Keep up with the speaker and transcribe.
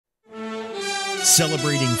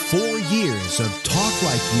Celebrating 4 years of talk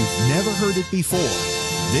like you've never heard it before.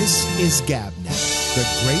 This is GabNet, the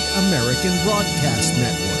Great American Broadcast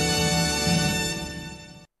Network.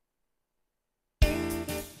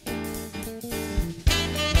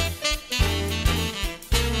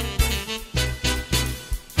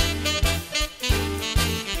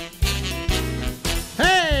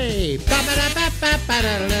 Hey!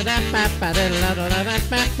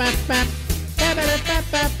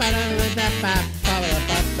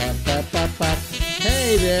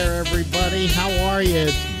 Hey there, everybody. How are you?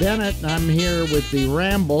 It's Bennett, and I'm here with the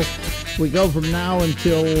Ramble. We go from now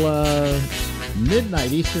until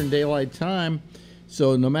midnight Eastern Daylight Time.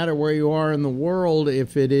 So no matter where you are in the world,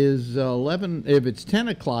 if it is if it's 10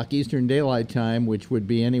 o'clock Eastern Daylight Time, which would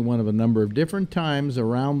be any one of a number of different times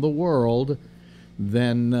around the world,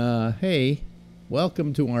 then hey,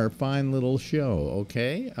 welcome to our fine little show.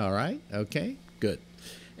 Okay, all right, okay, good.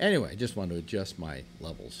 Anyway, I just want to adjust my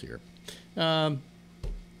levels here. How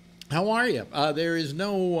are you? There is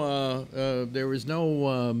no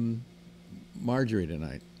Marjorie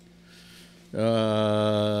tonight.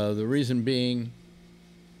 The reason being,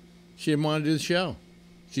 she didn't want to do the show.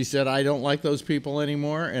 She said, I don't like those people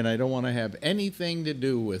anymore, and I don't want to have anything to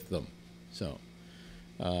do with them. So,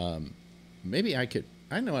 maybe I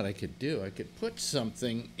know what I could do. I could put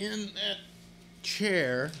something in that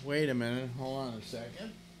chair. Wait a minute. Hold on a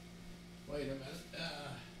second. Wait a minute.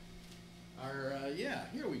 Yeah,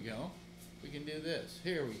 here we go. We can do this.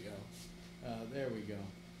 Here we go. There we go.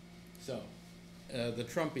 So, the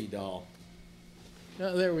Trumpy doll.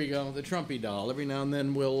 There we go, the Trumpy doll. Every now and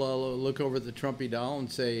then we'll look over at the Trumpy doll and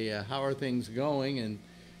say, how are things going? And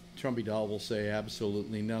Trumpy doll will say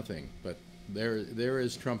absolutely nothing. But there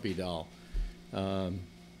is Trumpy doll.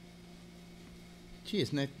 Gee,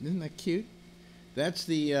 isn't that cute? That's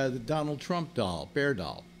the Donald Trump doll, bear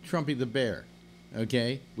doll, Trumpy the bear.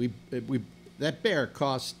 Okay, that bear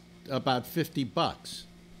cost about $50.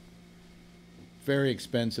 Very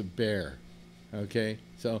expensive bear. Okay,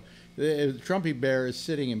 so the Trumpy bear is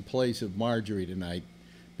sitting in place of Marjorie tonight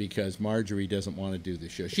because Marjorie doesn't want to do the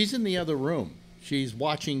show. She's in the other room. She's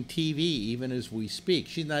watching TV even as we speak.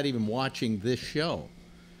 She's not even watching this show.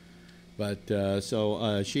 But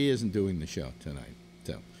so she isn't doing the show tonight.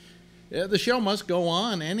 So the show must go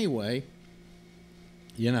on anyway.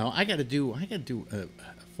 You know, I got to do a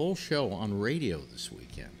full show on radio this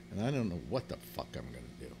weekend, and I don't know what the fuck I'm going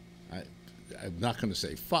to do. I'm not going to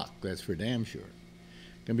say fuck. That's for damn sure.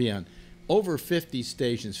 Going to be on over 50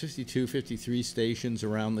 stations, 52, 53 stations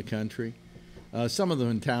around the country. Some of them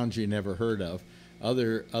in towns you never heard of.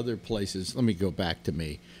 Other places. Let me go back to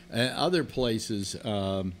me. Other places,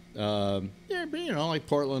 like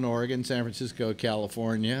Portland, Oregon, San Francisco,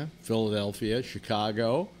 California, Philadelphia,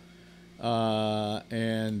 Chicago,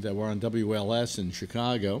 and we're on WLS in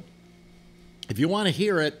Chicago. If you want to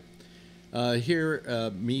hear it,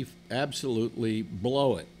 hear me absolutely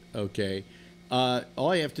blow it. Okay,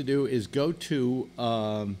 all you have to do is go to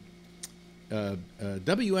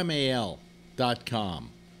WMAL.com.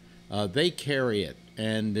 They carry it,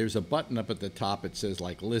 and there's a button up at the top. It says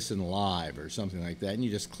like "Listen Live" or something like that, and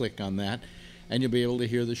you just click on that, and you'll be able to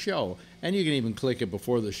hear the show. And you can even click it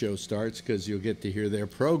before the show starts because you'll get to hear their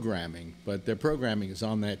programming. But their programming is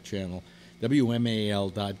on that channel.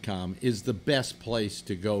 WMAL.com is the best place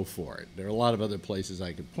to go for it. There are a lot of other places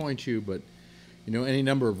I could point you, but you know, any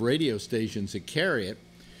number of radio stations that carry it.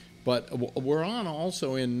 But we're on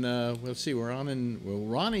also in, let's see,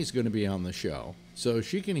 Ronnie's going to be on the show, so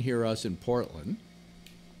she can hear us in Portland.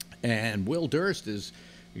 And Will Durst is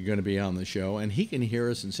going to be on the show, and he can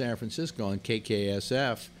hear us in San Francisco on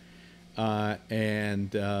KKSF.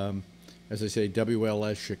 And as I say,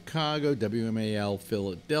 WLS Chicago, WMAL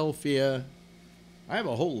Philadelphia. I have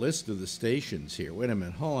a whole list of the stations here. Wait a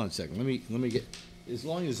minute, hold on a second. Let me get. As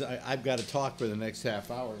long as I've got to talk for the next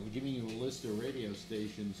half hour, giving you a list of radio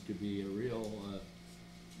stations could be a real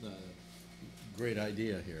great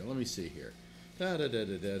idea here. Let me see here.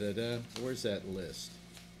 Where's that list?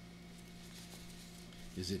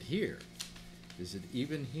 Is it here? Is it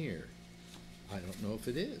even here? I don't know if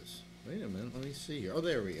it is. Wait a minute, let me see here. Oh,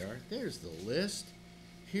 there we are. There's the list.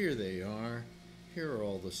 Here they are. Here are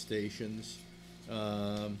all the stations.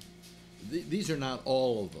 These are not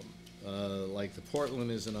all of them. Like the Portland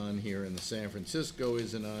isn't on here, and the San Francisco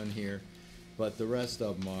isn't on here, but the rest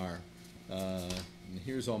of them are. And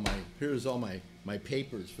here's all my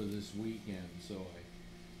papers for this weekend, so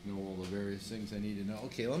I know all the various things I need to know.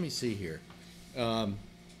 Okay, let me see here. I'm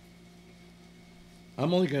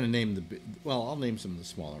only going to name I'll name some of the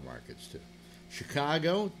smaller markets too.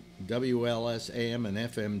 Chicago, WLS AM and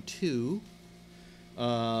FM 2.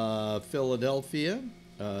 Philadelphia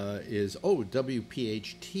is,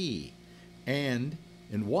 WPHT. And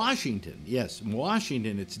in Washington, yes, in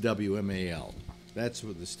Washington it's WMAL. That's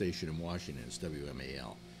what the station in Washington is,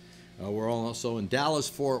 WMAL. We're also in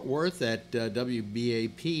Dallas-Fort Worth at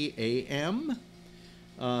WBAP AM.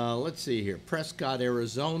 Let's see here. Prescott,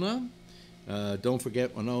 Arizona. Don't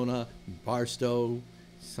forget Winona, Barstow,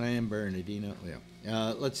 San Bernardino.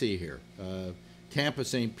 Yeah. Let's see here. Tampa,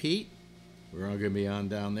 St. Pete. We're all going to be on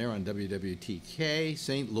down there on WWTK.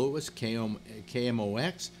 St. Louis,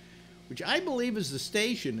 KMOX, which I believe is the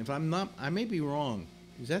station. If I'm not, I may be wrong.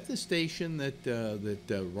 Is that the station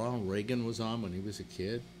that Ronald Reagan was on when he was a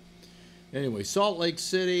kid? Anyway, Salt Lake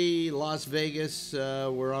City, Las Vegas.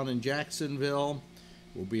 We're on in Jacksonville.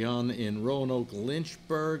 We'll be on in Roanoke,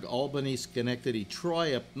 Lynchburg, Albany, Schenectady,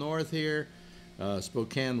 Troy up north here,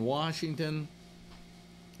 Spokane, Washington,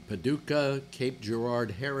 Paducah, Cape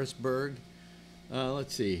Girardeau, Harrisburg.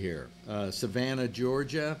 Let's see here. Savannah,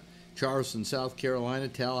 Georgia, Charleston, South Carolina,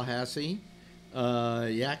 Tallahassee,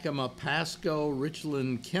 Yakima, Pasco,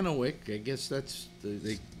 Richland, Kennewick. I guess that's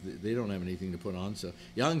they don't have anything to put on. So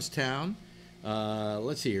Youngstown.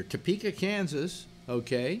 Let's see here. Topeka, Kansas.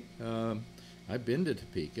 Okay. I've been to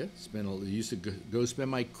Topeka. Used to go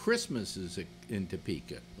spend my Christmases in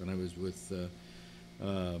Topeka when I was with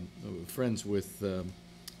friends with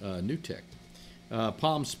NewTek.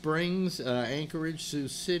 Palm Springs, Anchorage, Sioux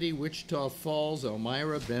City, Wichita Falls,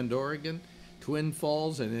 Elmira, Bend, Oregon, Twin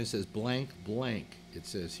Falls, and it says blank blank. It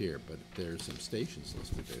says here, but there's some stations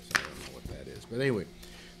listed there, so I don't know what that is. But anyway,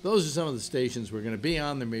 those are some of the stations we're going to be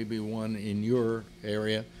on. There may be one in your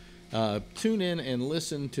area. Tune in and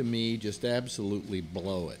listen to me just absolutely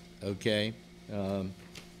blow it, okay?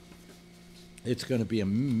 It's going to be a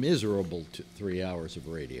miserable 3 hours of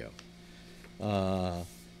radio.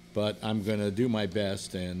 But I'm going to do my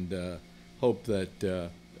best and hope that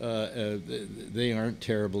they aren't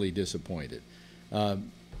terribly disappointed.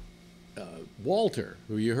 Walter,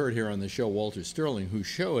 who you heard here on the show, Walter Sterling, whose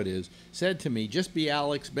show it is, said to me, just be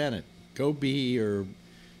Alex Bennett. Go be your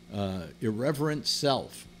irreverent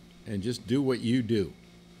self. And just do what you do.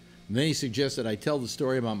 And then he suggested I tell the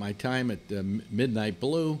story about my time at Midnight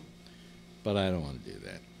Blue, but I don't want to do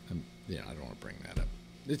that. I don't want to bring that up.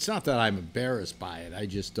 It's not that I'm embarrassed by it. I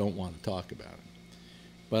just don't want to talk about it.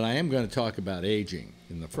 But I am going to talk about aging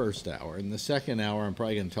in the first hour. In the second hour, I'm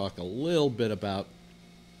probably going to talk a little bit about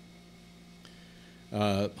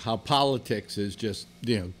how politics has just,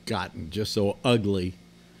 gotten just so ugly.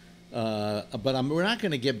 But we're not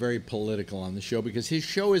going to get very political on the show because his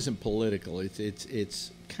show isn't political.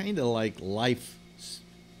 It's kind of like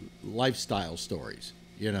lifestyle stories,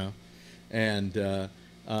 and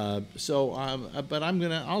so. But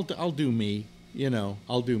I'll do me,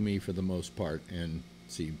 I'll do me for the most part and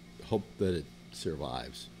hope that it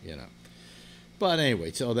survives, But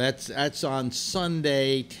anyway, so that's on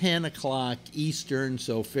Sunday, 10 o'clock Eastern.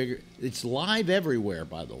 So figure it's live everywhere.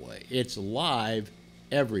 By the way, it's live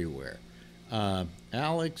everywhere.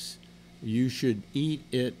 Alex, you should eat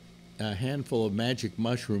a handful of magic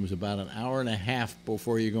mushrooms about an hour and a half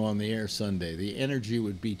before you go on the air Sunday. The energy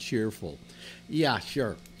would be cheerful. Yeah,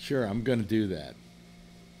 sure, I'm going to do that.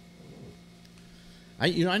 I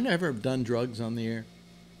never have done drugs on the air.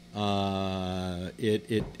 I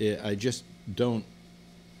just don't.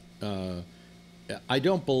 I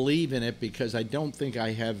don't believe in it because I don't think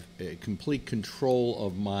I have complete control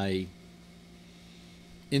of my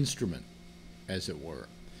instrument, as it were.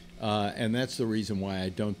 And that's the reason why I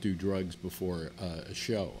don't do drugs before a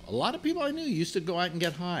show. A lot of people I knew used to go out and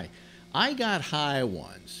get high. I got high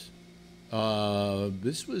once.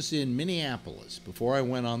 This was in Minneapolis before I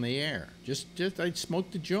went on the air. Just I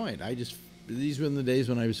smoked a joint. These were the days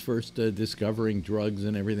when I was first discovering drugs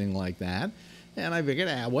and everything like that. And I figured,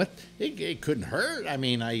 it couldn't hurt. I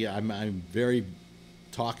mean, I'm very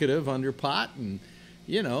talkative under pot, and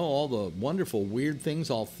all the wonderful weird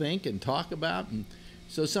things I'll think and talk about. And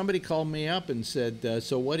so somebody called me up and said,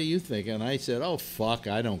 so what do you think? And I said, oh, fuck,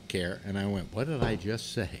 I don't care. And I went, what did I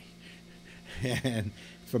just say? And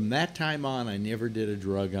from that time on, I never did a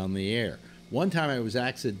drug on the air. One time I was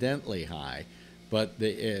accidentally high, but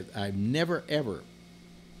I've never, ever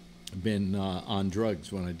been on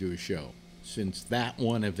drugs when I do a show since that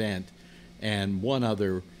one event and one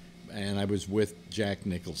other. And I was with Jack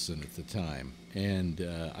Nicholson at the time. And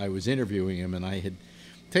I was interviewing him, and I had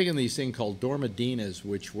taken these things called Dormadinas,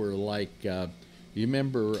 which were like, you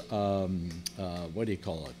remember, what do you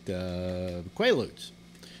call it, Quaaludes.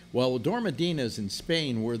 Well, Dormadinas in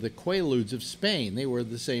Spain were the Quaaludes of Spain. They were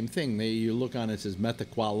the same thing. You look on it as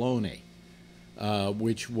methaqualone,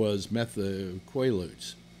 which was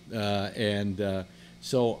Quaaludes. And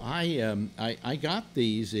So I got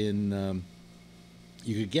these in.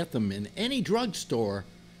 You could get them in any drugstore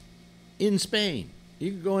in Spain.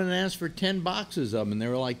 You could go in and ask for 10 boxes of them, and there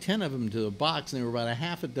were like 10 of them to the box, and they were about a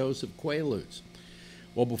half a dose of Quaaludes.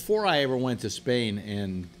 Well, before I ever went to Spain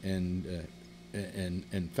and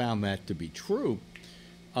found that to be true,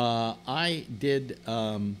 I did.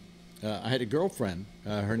 I had a girlfriend.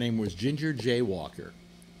 Her name was Ginger J. Walker.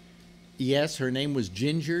 Yes, her name was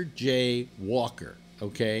Ginger J. Walker.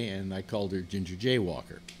 Okay, and I called her Ginger J.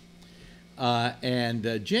 Walker.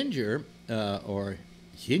 Ginger, or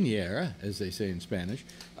Ginger, as they say in Spanish,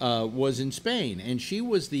 was in Spain, and she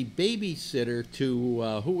was the babysitter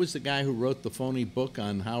to who was the guy who wrote the phony book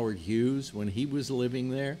on Howard Hughes when he was living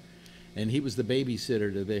there, and he was the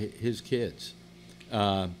babysitter to his kids.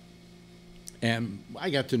 And I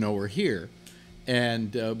got to know her here,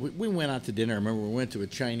 and we went out to dinner. I remember we went to a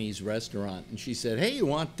Chinese restaurant, and she said, "Hey, you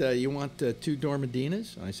want 2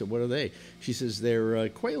 Dormadinas?" And I said, "What are they?" She says, "They're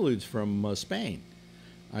Quaaludes from Spain."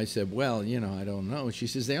 I said, "Well, I don't know." She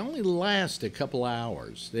says, "They only last a couple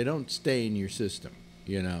hours. They don't stay in your system,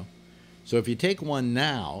 So if you take one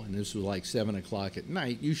now," and this was like 7 o'clock at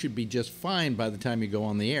night, "you should be just fine by the time you go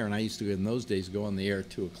on the air." And I used to, in those days, go on the air at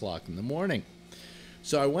 2 o'clock in the morning.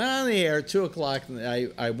 So I went on the air at 2 o'clock. I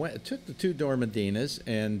took the 2 Dormadinas,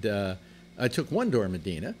 and I took 1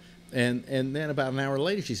 Dormadina. And then about an hour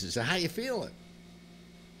later, she says, "How you feeling?"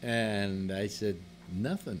 And I said,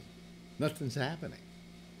 "Nothing. Nothing's happening.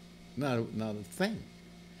 Not a thing."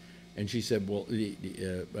 And she said, "Well,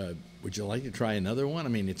 would you like to try another one? I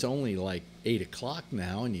mean, it's only like 8 o'clock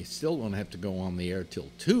now, and you still don't have to go on the air till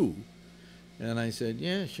 2. And I said,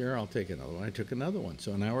 "Yeah, sure, I'll take another one." I took another one.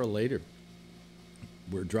 So an hour later,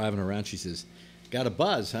 we're driving around. She says, "Got a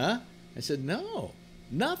buzz, huh?" I said, "No,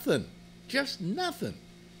 nothing, just nothing."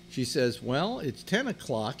 She says, "Well, it's 10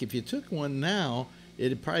 o'clock. If you took one now,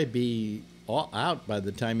 it'd probably be all out by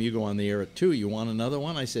the time you go on the air at 2. You want another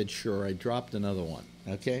one?" I said, "Sure." I dropped another one.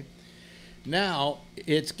 Okay. Now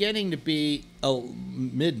it's getting to be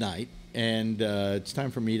midnight, and it's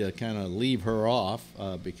time for me to kind of leave her off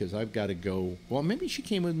because I've got to go. Well, maybe she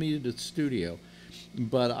came with me to the studio.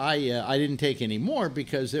 But I didn't take any more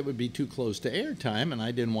because it would be too close to airtime, and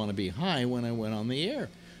I didn't want to be high when I went on the air.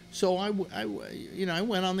 So I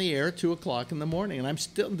went on the air at 2 o'clock in the morning, and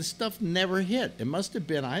the stuff never hit. It must have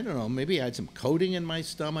been, I don't know, maybe I had some coating in my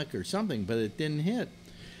stomach or something, but it didn't hit.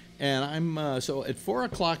 And so at 4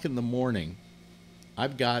 o'clock in the morning,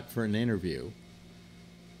 I've got for an interview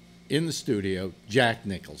in the studio Jack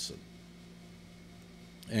Nicholson,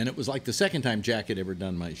 and it was like the second time Jack had ever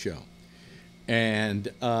done my show. And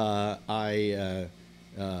I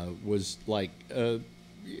was like, nothing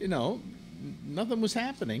was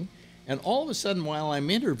happening. And all of a sudden, while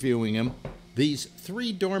I'm interviewing him, these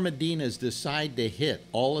 3 Dormadinas decide to hit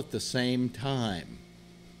all at the same time.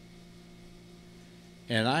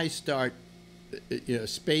 And I start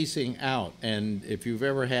spacing out. And if you've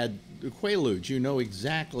ever had Quaaludes, you know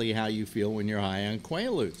exactly how you feel when you're high on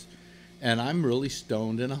Quaaludes. And I'm really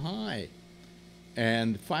stoned and high.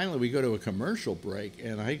 And finally, we go to a commercial break,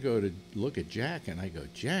 and I go to look at Jack, and I go,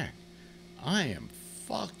 "Jack, I am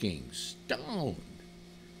fucking stoned."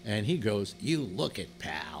 And he goes, "You look it,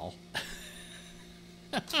 pal."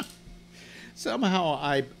 Somehow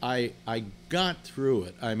I got through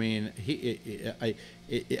it. I mean,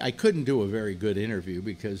 I couldn't do a very good interview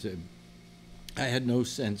because I had no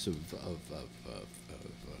sense of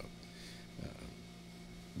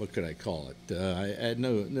what could I call it? I had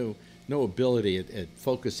no ability at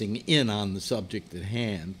focusing in on the subject at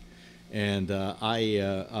hand, and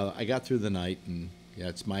I got through the night, and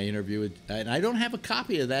that's my interview. And I don't have a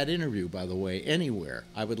copy of that interview, by the way, anywhere.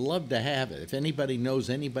 I would love to have it. If anybody knows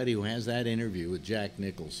anybody who has that interview with Jack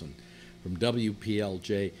Nicholson from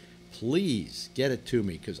WPLJ, please get it to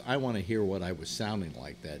me, because I want to hear what I was sounding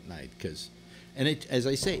like that night. And it, as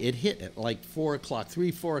I say, it hit at like 4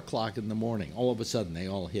 o'clock in the morning. All of a sudden, they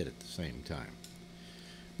all hit at the same time.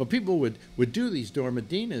 But people would do these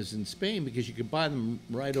Dormadinas in Spain because you could buy them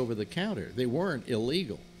right over the counter. They weren't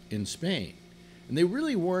illegal in Spain. And they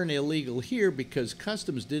really weren't illegal here because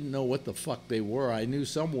customs didn't know what the fuck they were. I knew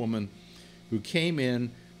some woman who came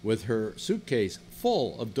in with her suitcase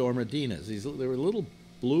full of Dormadinas. They were little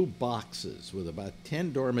blue boxes with about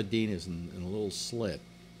 10 Dormadinas in a little slit.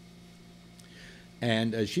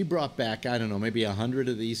 And she brought back, I don't know, maybe 100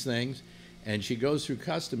 of these things. And she goes through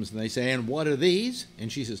customs, and they say, "And what are these?"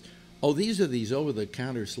 And she says, "Oh, these are these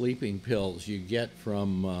over-the-counter sleeping pills you get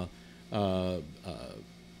from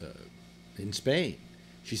in Spain."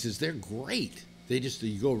 She says, "They're great.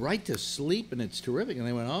 You go right to sleep, and it's terrific. And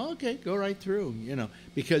they went, oh, okay, go right through,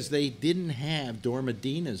 because they didn't have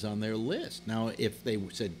dormadinas on their list. Now, if they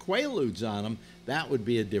said quaaludes on them, that would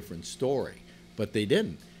be a different story, but they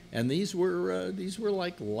didn't. And these were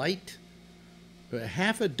like light,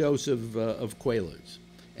 half a dose of quaaludes.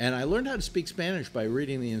 And I learned how to speak Spanish by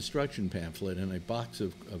reading the instruction pamphlet in a box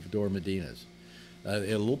of dormadinas. A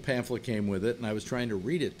little pamphlet came with it, and I was trying to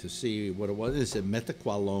read it to see what it was. It said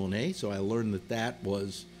metaqualone, so I learned that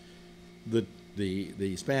was the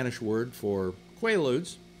Spanish word for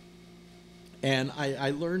quaaludes. And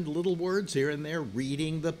I learned little words here and there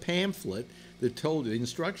reading the pamphlet that told you, the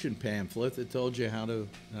instruction pamphlet that told you how to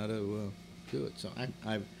do it. So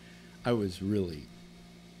I was really,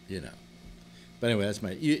 But anyway, that's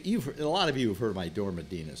my. A lot of you have heard my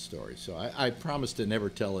dormadina story, so I promise to never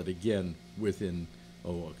tell it again within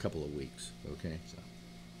a couple of weeks. Okay,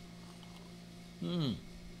 so.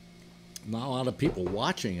 Not a lot of people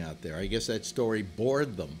watching out there. I guess that story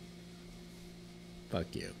bored them.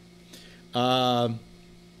 Fuck you.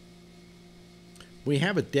 We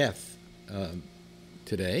have a death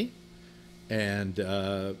today, and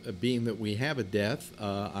being that we have a death,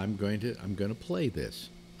 I'm going to play this.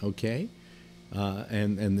 Okay.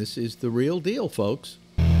 And this is the real deal, folks.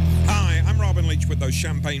 Hi, I'm Robin Leach with those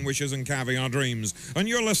champagne wishes and caviar dreams, and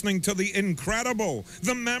you're listening to the incredible,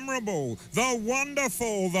 the memorable, the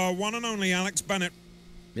wonderful, the one and only Alex Bennett.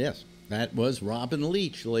 Yes, that was Robin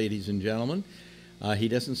Leach, ladies and gentlemen. He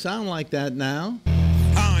doesn't sound like that now.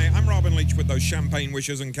 Hi, I'm Robin Leach with those champagne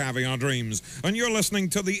wishes and caviar dreams, and you're listening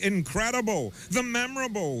to the incredible, the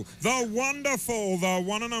memorable, the wonderful, the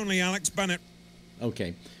one and only Alex Bennett.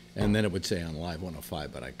 Okay. And then it would say on Live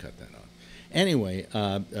 105, but I cut that off. Anyway,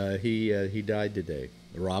 he died today.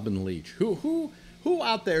 Robin Leach. Who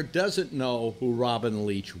out there doesn't know who Robin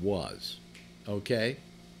Leach was? Okay?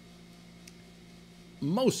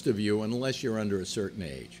 Most of you, unless you're under a certain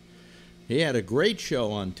age. He had a great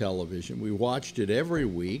show on television. We watched it every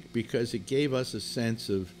week because it gave us a sense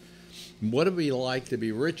of what it would be like to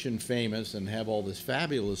be rich and famous and have all this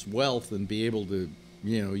fabulous wealth and be able to,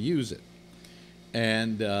 use it.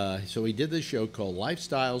 And so he did this show called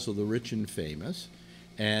Lifestyles of the Rich and Famous.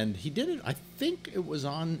 And he did it, I think it was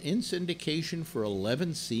in syndication for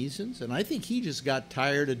 11 seasons. And I think he just got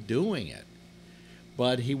tired of doing it.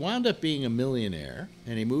 But he wound up being a millionaire,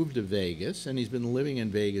 and he moved to Vegas. And he's been living in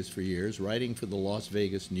Vegas for years, writing for the Las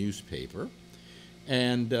Vegas newspaper.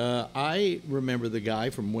 And I remember the guy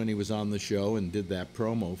from when he was on the show and did that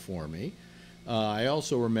promo for me. I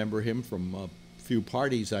also remember him from few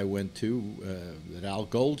parties I went to that Al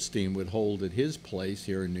Goldstein would hold at his place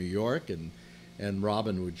here in New York, and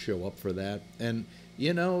Robin would show up for that. And,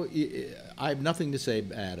 I have nothing to say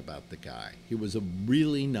bad about the guy. He was a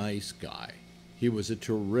really nice guy. He was a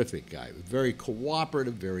terrific guy. Very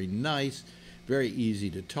cooperative, very nice, very easy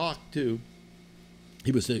to talk to.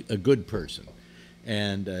 He was a good person.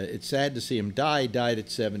 And it's sad to see him die. He died at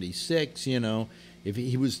 76, If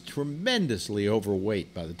he was tremendously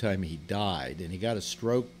overweight by the time he died, and he got a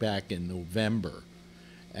stroke back in November,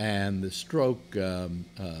 and the stroke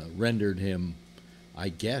rendered him, I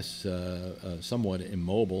guess, somewhat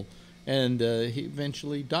immobile, and he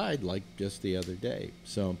eventually died like just the other day.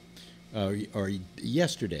 So, or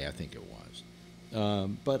yesterday, I think it was.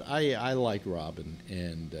 But I liked Robin,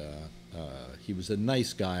 and he was a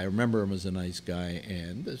nice guy. I remember him as a nice guy,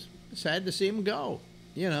 and it's sad to see him go.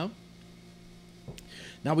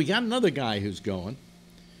 Now, we got another guy who's going,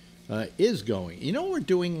 is going. You know what we're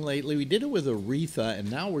doing lately? We did it with Aretha,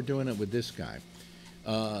 and now we're doing it with this guy.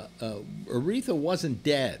 Aretha wasn't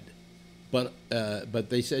dead, but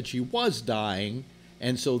they said she was dying,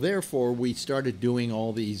 and so therefore we started doing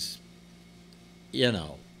all these,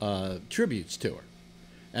 tributes to her.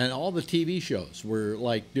 And all the TV shows were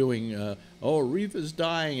like doing, Aretha's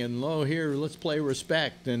dying, and here, let's play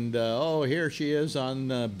Respect, and here she is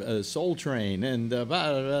on Soul Train, and blah,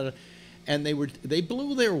 blah, blah. And they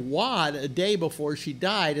blew their wad a day before she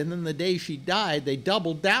died, and then the day she died, they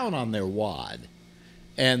doubled down on their wad,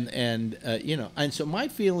 and so my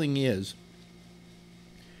feeling is,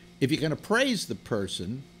 if you're going to praise the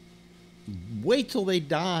person, wait till they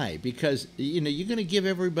die, because you're going to give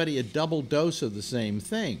everybody a double dose of the same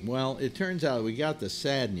thing. Well, it turns out we got the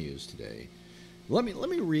sad news today. Let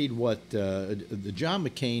me read what the John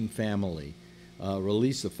McCain family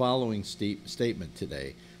released the following statement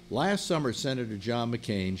today. Last summer, Senator John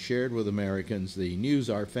McCain shared with Americans the news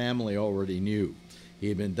our family already knew. He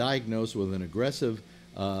had been diagnosed with an aggressive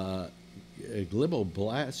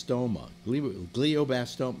glioblastoma.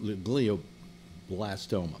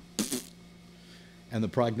 And the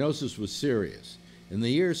prognosis was serious. In the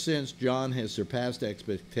years since, John has surpassed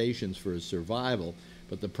expectations for his survival,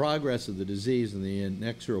 but the progress of the disease and the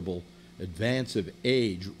inexorable advance of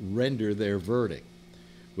age render their verdict.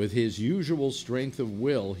 With his usual strength of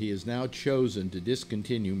will, he has now chosen to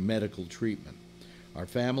discontinue medical treatment. Our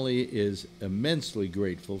family is immensely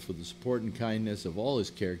grateful for the support and kindness of all his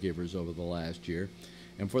caregivers over the last year,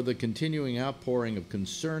 and for the continuing outpouring of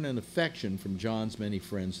concern and affection from John's many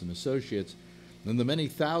friends and associates, and the many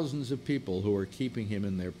thousands of people who are keeping him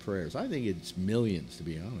in their prayers. I think it's millions, to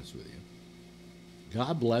be honest with you.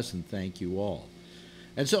 God bless and thank you all.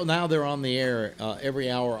 And so now they're on the air every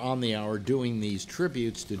hour on the hour doing these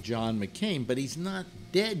tributes to John McCain, but he's not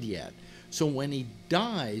dead yet. So when he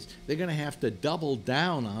dies, they're going to have to double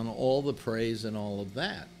down on all the praise and all of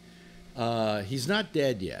that. He's not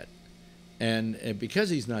dead yet. And because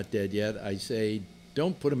he's not dead yet, I say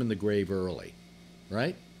don't put him in the grave early,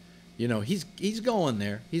 right? You know, he's going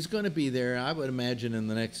there. He's going to be there. I would imagine in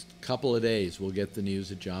the next couple of days we'll get the news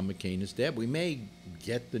that John McCain is dead. We may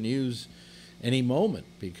get the news any moment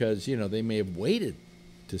because, you know, they may have waited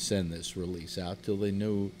to send this release out till they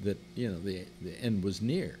knew that, you know, the end was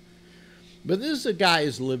near. But this is a guy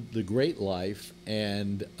who's lived the great life,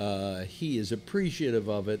 and he is appreciative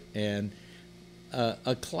of it, and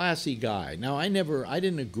a classy guy. Now, I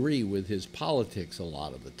didn't agree with his politics a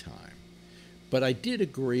lot of the time, but I did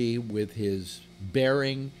agree with his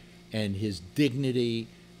bearing and his dignity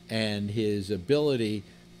and his ability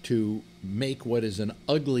to make what is an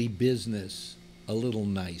ugly business a little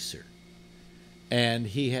nicer. And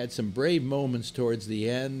he had some brave moments towards the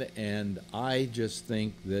end, and I just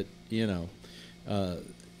think that, you know,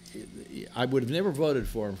 I would have never voted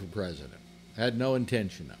for him for president. I had no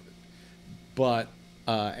intention of it. But,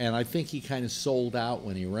 and I think he kind of sold out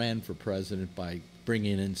when he ran for president by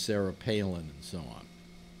bringing in Sarah Palin and so on.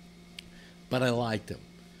 But I liked him.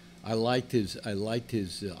 I liked his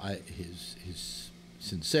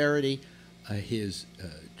sincerity, his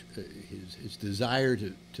desire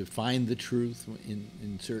to find the truth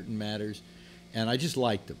in certain matters, and I just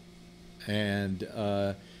liked him. And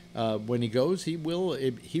when he goes, he will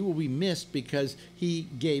be missed because he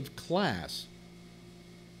gave class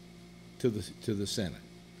to the Senate,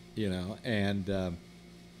 you know, and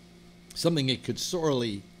something it could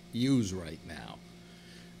sorely use right now.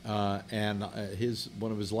 And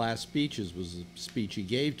one of his last speeches was a speech he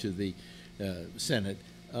gave to the Senate,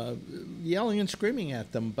 yelling and screaming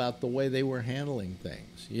at them about the way they were handling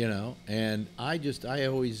things, you know. And I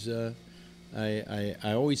always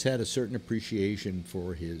had a certain appreciation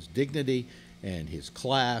for his dignity and his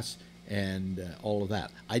class and all of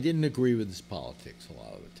that. I didn't agree with his politics a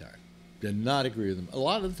lot of the time. Did not agree with him. A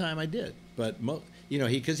lot of the time I did, but you know,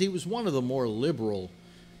 because he was one of the more liberal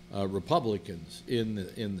Republicans in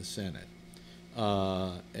the Senate.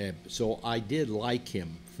 And so I did like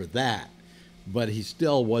him for that, but he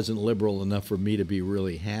still wasn't liberal enough for me to be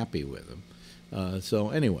really happy with him.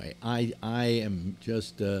 So anyway, I am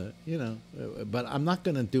just you know, but I'm not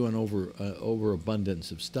going to do an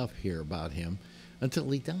overabundance of stuff here about him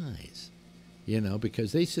until he dies. You know,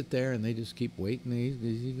 because they sit there and they just keep waiting.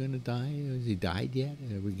 Is he going to die? Has he died yet?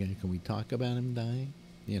 Can we talk about him dying?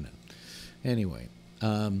 You know. Anyway,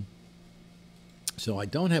 so I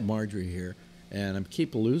don't have Marjorie here, and I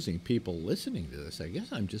keep losing people listening to this. I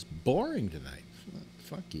guess I'm just boring tonight.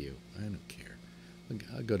 Fuck you. I don't care.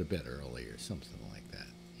 I'll go to bed early or something like that.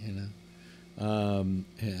 You know.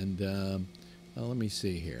 Let me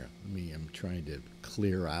see here. I'm trying to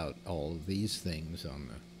clear out all of these things on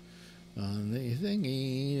the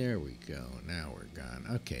thingy. There we go. Now we're gone.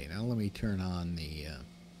 Okay, now let me turn on the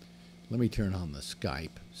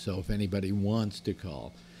Skype. So if anybody wants to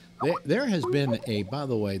call, there has been by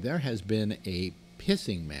the way, there has been a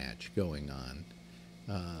pissing match going on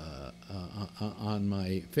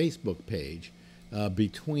my Facebook page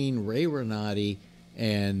between Ray Renati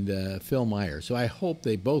and Phil Meyer. So I hope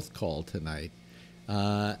they both call tonight,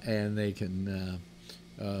 and they can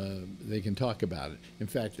talk about it. In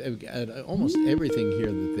fact, almost everything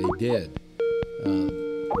here that they did,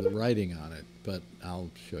 the writing on it, but I'll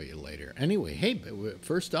show you later. Anyway, hey,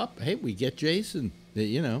 first up, hey, we get Jason.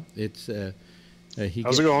 You know, it's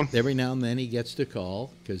how's it going? Every now and then he gets to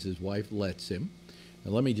call because his wife lets him.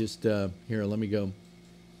 And let me just here. Let me go.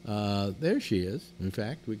 There she is. In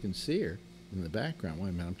fact, we can see her in the background. Wait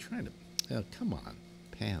a minute. I'm trying to. Come on,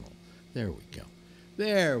 panel. There we go.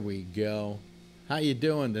 There we go. How you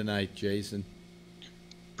doing tonight, Jason?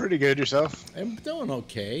 Pretty good. Yourself? I'm doing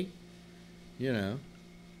okay. You know,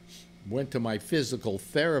 went to my physical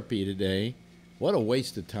therapy today. What a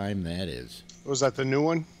waste of time that is. Was that the new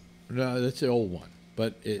one? No, that's the old one.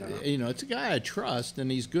 But it's a guy I trust, and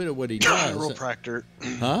he's good at what he does. Chiropractor.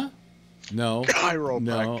 Huh? No.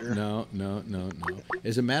 Chiropractor. No.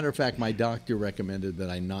 As a matter of fact, my doctor recommended that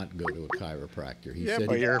I not go to a chiropractor. He said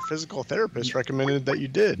but your physical therapist recommended that you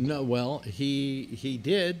did. No, well, he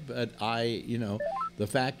did, but the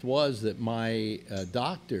fact was that my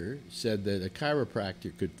doctor said that a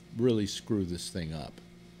chiropractor could really screw this thing up.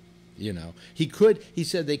 He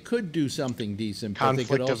said they could do something decent. Conflict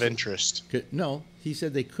but they could of interest. No, he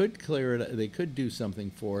said they could clear it. They could do something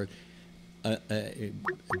for it.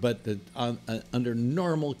 But under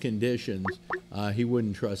normal conditions, he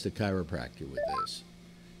wouldn't trust a chiropractor with this.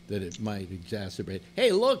 That it might exacerbate.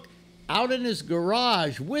 Hey, look, out in his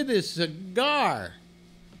garage with his cigar.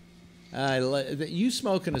 You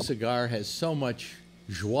smoking a cigar has so much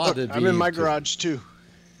joie de vivre. I'm in my garage too.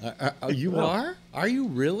 You are? Are you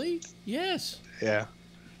really? Yes. Yeah.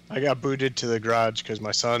 I got booted to the garage because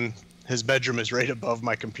my son, his bedroom is right above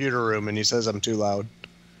my computer room, and he says I'm too loud.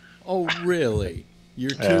 Oh, really? You're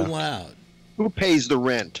too loud. Who pays the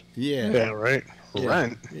rent? Yeah. Yeah, right. Yeah.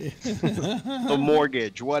 Rent. The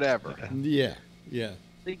mortgage, whatever. Yeah. I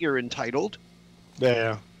think you're entitled.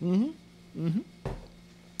 Yeah. You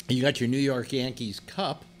got your New York Yankees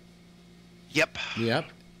cup. Yep. Yep.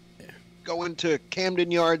 Going to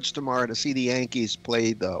Camden Yards tomorrow to see the Yankees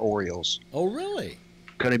play the Orioles. Oh, really?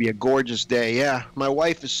 Going to be a gorgeous day. Yeah. My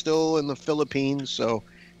wife is still in the Philippines, so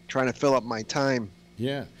trying to fill up my time.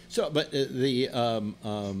 Yeah. So, but the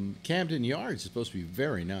Camden Yards is supposed to be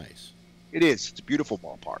very nice. It is. It's a beautiful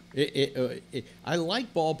ballpark. I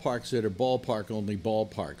like ballparks that are ballpark-only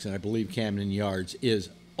ballparks, and I believe Camden Yards is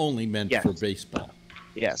only meant for baseball.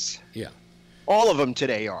 Yes. Yeah. All of them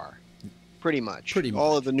today are. Pretty much.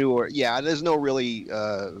 All of the newer. Yeah, there's no really.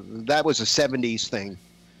 That was a 70s thing.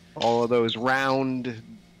 All of those round,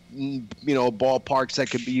 ballparks that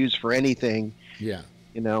could be used for anything. Yeah.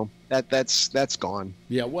 That's gone.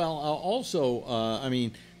 Yeah. Well, also,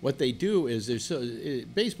 what they do is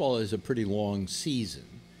baseball is a pretty long season,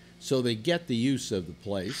 so they get the use of the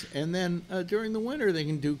place, and then during the winter they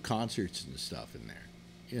can do concerts and stuff in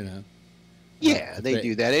there. Yeah, they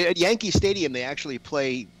do that at Yankee Stadium. They actually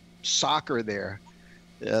play soccer there.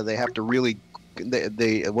 They have to really.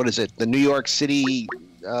 What is it? The New York City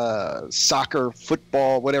soccer,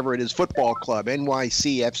 football, whatever it is, football club,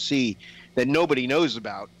 NYCFC, that nobody knows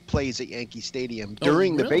about, plays at Yankee Stadium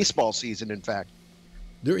during the baseball season. In fact,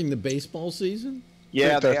 during the baseball season.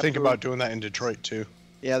 Yeah, they think about doing that in Detroit too.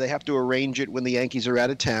 Yeah, they have to arrange it when the Yankees are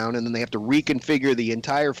out of town, and then they have to reconfigure the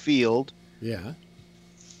entire field. Yeah.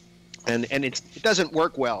 And it doesn't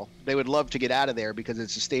work well. They would love to get out of there because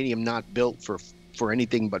it's a stadium not built for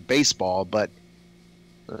anything but baseball. But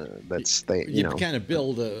you kind of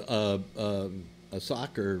build a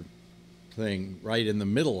soccer thing right in the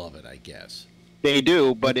middle of it, I guess. They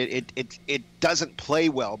do, but it doesn't play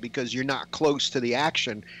well because you're not close to the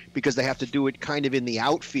action because they have to do it kind of in the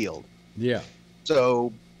outfield. Yeah.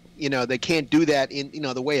 So they can't do that in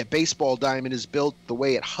the way a baseball diamond is built, the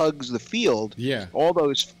way it hugs the field. Yeah.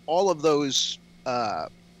 All of those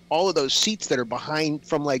seats that are behind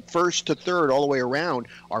from like first to third all the way around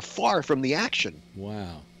are far from the action.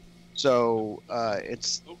 Wow. So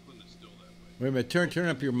it's. Oakland is still that way. Wait a minute. Turn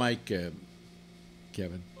up your mic, Kevin.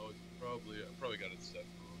 Oh, I probably got it set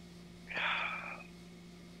wrong.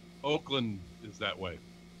 Oakland is that way.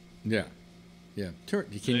 Yeah. Yeah. Can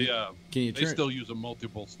you turn? They still use a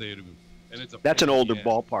multiple stadium, and that's an older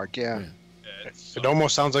ballpark. Yeah. It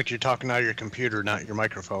almost sounds like you're talking out of your computer, not your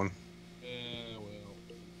microphone.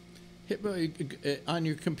 Hit on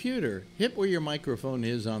your computer. Hit where your microphone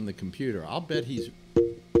is on the computer. I'll bet he's.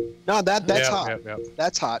 No, that's hot. Yeah.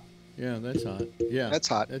 That's hot. Yeah, that's hot. Yeah, that's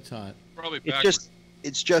hot. That's hot. Probably backwards.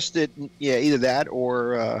 It's just that. Yeah, either that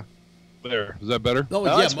or. There. Is that better? Oh,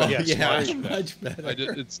 yeah, much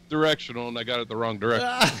better. It's directional, and I got it the wrong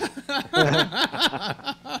direction.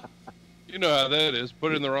 You know how that is.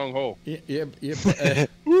 Put it in the wrong hole. Yep.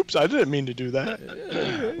 Oops, I didn't mean to do that.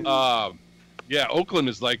 Yeah, Oakland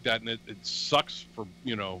is like that, and it sucks for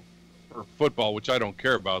football, which I don't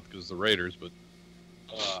care about because the Raiders, but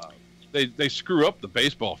they screw up the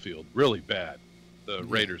baseball field really bad. The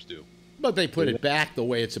Raiders do. But they put it back the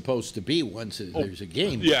way it's supposed to be once there's a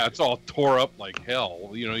game. Yeah, it's all tore up like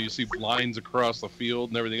hell. You see lines across the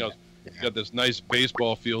field and everything else. You got this nice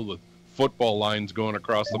baseball field with football lines going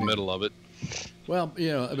across the middle of it. Well,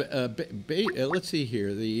 let's see here.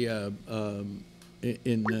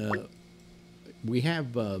 We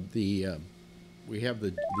have the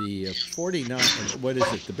 49. What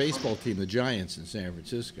is it? The baseball team, the Giants in San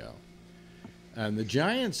Francisco, and the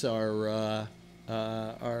Giants are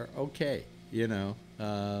okay.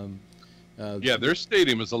 Yeah, their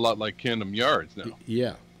stadium is a lot like Camden Yards now.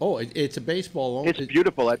 Yeah. Oh, it's a baseball. It's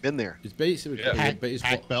beautiful. I've been there. It's basically a baseball.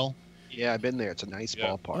 Pac Bell. Yeah, I've been there. It's a nice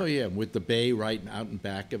ballpark. Oh yeah, with the bay right out in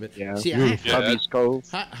back of it. Yeah. See, Hubby's Cove.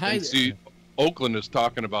 And see, Oakland is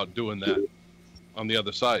talking about doing that on the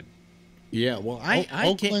other side. Yeah, well,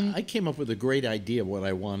 I came up with a great idea of what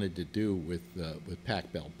I wanted to do with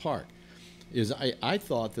Pac Bell Park. Is I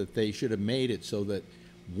thought that they should have made it so that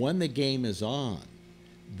when the game is on,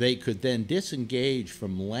 they could then disengage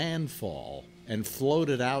from landfall and float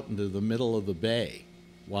it out into the middle of the bay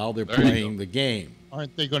while they're playing the game.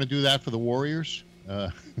 Aren't they going to do that for the Warriors?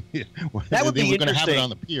 That would they be were going to have it interesting. on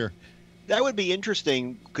the pier. That would be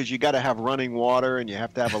interesting because you got to have running water and you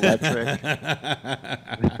have to have electric.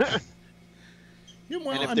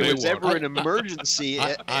 And if there was ever an emergency,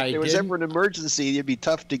 it'd be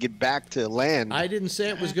tough to get back to land. I didn't say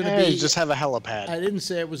it was going to be. Just have a helipad. I didn't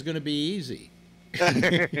say it was going to be easy.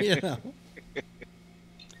 You know.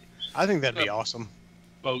 I think that'd be awesome.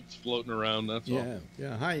 Boats floating around. That's all.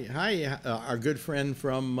 Yeah. Hi. Our good friend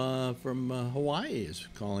from Hawaii is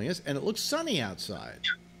calling us, and it looks sunny outside.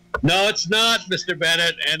 No, it's not, Mr.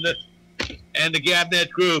 Bennett and the Gabnet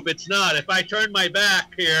group. It's not. If I turn my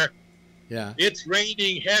back here, yeah, it's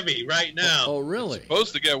raining heavy right now. Oh, really? It's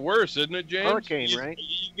supposed to get worse, isn't it, James? Hurricane, right?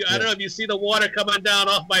 I don't know if you see the water coming down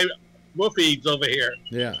off my roof eaves over here.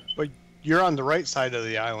 Yeah. But you're on the right side of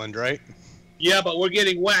the island, right? Yeah, but we're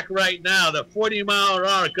getting whacked right now. The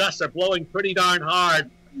 40-mile-an-hour gusts are blowing pretty darn hard.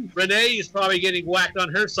 Renee is probably getting whacked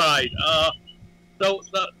on her side. So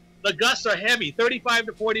the gusts are heavy, 35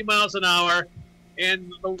 to 40 miles an hour,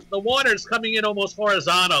 and the water is coming in almost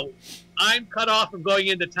horizontal. I'm cut off from going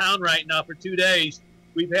into town right now for 2 days.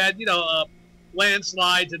 We've had,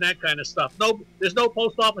 landslides and that kind of stuff. There's no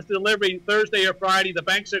post office delivery Thursday or Friday. The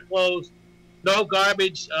banks are closed. No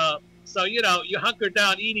garbage. So, you hunker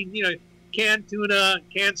down eating, canned tuna,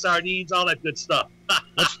 canned sardines, all that good stuff.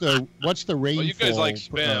 What's the rainfall? Well, you guys like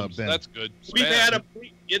spam. Ben? That's good. We've Spam. had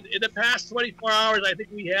in the past 24 hours, I think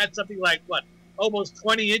we had something like almost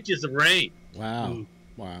 20 inches of rain. Wow.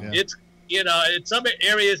 Wow. Yeah. It's in some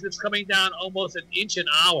areas it's coming down almost an inch an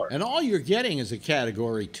hour. And all you're getting is a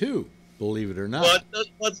Category 2, believe it or not. But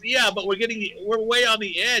we're way on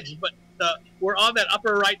the edge, but we're on that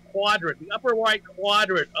upper right quadrant. The upper right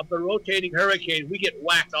quadrant of the rotating hurricane, we get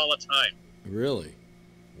whacked all the time. Really?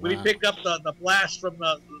 We Wow. pick up the blast from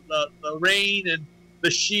the rain and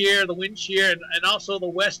the wind shear, and also the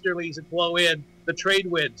westerlies that blow in, the trade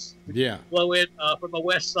winds blow in from the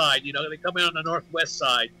west side. They come in on the northwest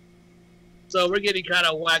side. So we're getting kind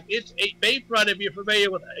of whacked. It's Bayfront, if you're familiar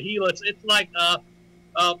with Gila, it's like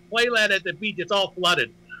playland at the beach. It's all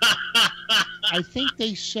flooded. I think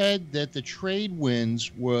they said that the trade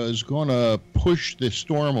winds was going to push the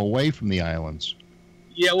storm away from the islands.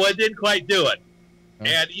 Yeah, well, it didn't quite do it.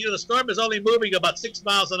 And, the storm is only moving about 6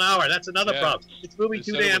 miles an hour. That's another problem. It's moving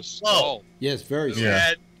too damn slow. Yes, very slow. Yeah.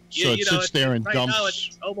 And, So it sits there and right dumps. now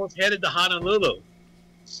it's almost headed to Honolulu.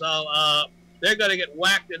 So they're going to get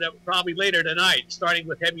whacked probably later tonight, starting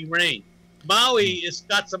with heavy rain. Maui has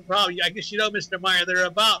got some problems. I guess Mr. Meyer, there are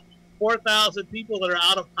about 4,000 people that are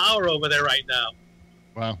out of power over there right now.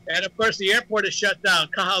 Wow. And, of course, the airport is shut down.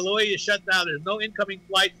 Kahului is shut down. There's no incoming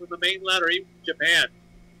flights from the mainland or even Japan.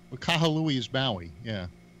 Well, Kahului is Maui, yeah.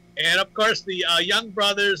 And, of course, the Young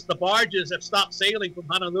Brothers, the barges have stopped sailing from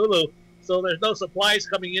Honolulu, so there's no supplies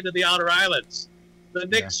coming into the outer islands. The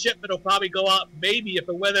next shipment will probably go out maybe if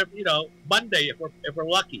the weather, Monday if we're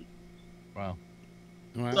lucky. Wow.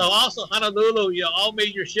 Wow. So also Honolulu, all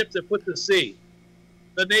major ships have put to sea.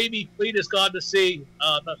 The Navy fleet has gone to sea.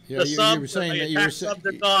 The subs, the attack subs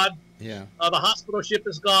are gone. Yeah. The hospital ship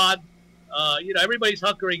is gone. Everybody's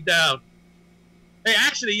hunkering down. Hey,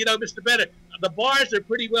 actually, Mr. Bennett, the bars are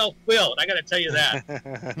pretty well filled. I got to tell you that.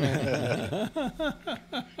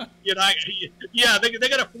 They're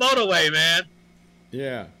going to float away, man.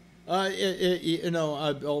 Yeah.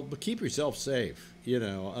 Keep yourself safe.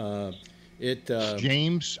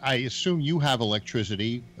 James, I assume you have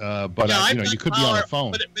electricity, but you could be on the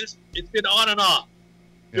phone. But it's been on and off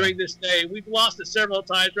during this day. We've lost it several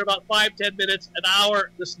times for about 5-10 minutes, an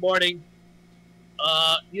hour this morning.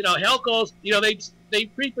 Helco's, they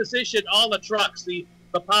pre-positioned all the trucks, the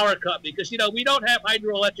power company, because, we don't have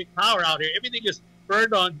hydroelectric power out here. Everything is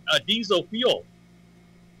burned on diesel fuel.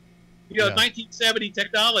 1970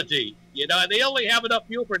 technology, and they only have enough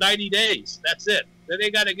fuel for 90 days. That's it. Then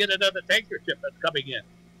they got to get another tanker ship that's coming in.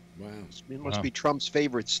 Wow. It must be Trump's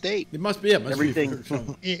favorite state. It must be. Everything.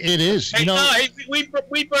 It is. Hey, we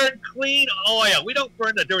burn clean oil. We don't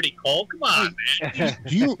burn the dirty coal. Come on, man.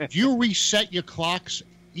 Do you reset your clocks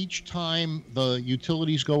each time the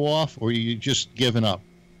utilities go off, or are you just giving up?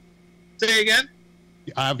 Say again?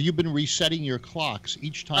 Have you been resetting your clocks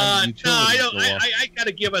each time the utilities No, I don't. go off? I got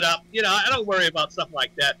to give it up. I don't worry about stuff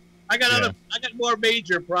like that. I got more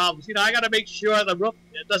major problems. I got to make sure the roof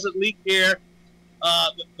doesn't leak here.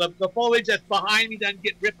 The foliage that's behind me doesn't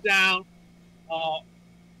get ripped down.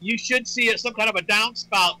 You should see some kind of a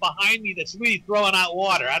downspout behind me that's really throwing out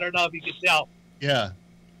water. I don't know if you can tell. Yeah.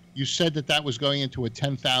 You said that was going into a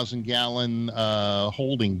 10,000-gallon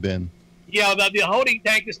holding bin. Yeah, the holding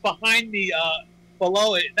tank is behind me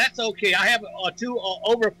below it. That's okay. I have two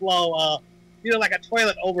overflow, like a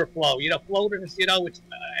toilet overflow, floaters, which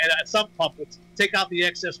and a sump pump which take out the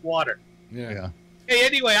excess water. Yeah. Hey,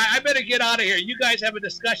 anyway, I better get out of here. You guys have a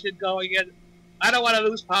discussion going, and I don't want to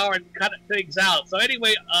lose power and cut things out. So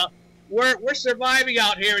anyway, we're surviving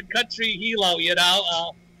out here in country Hilo.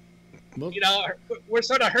 We're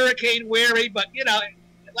sort of hurricane wary, but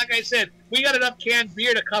like I said, we got enough canned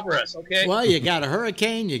beer to cover us. Okay. Well, you got a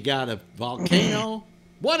hurricane, you got a volcano.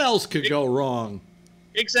 What else could go wrong?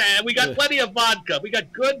 Exactly. We got plenty of vodka. We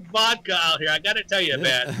got good vodka out here. I got to tell you,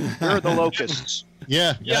 man. Where are the locusts?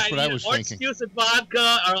 Yeah, that's what I was orange thinking. juice and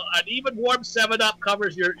vodka, or an even warm 7-Up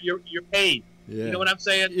covers your pain. Yeah. You know what I'm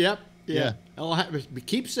saying? Yep. Yeah.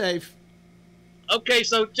 Keep safe. Okay,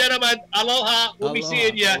 so gentlemen, aloha. We'll be Aloha.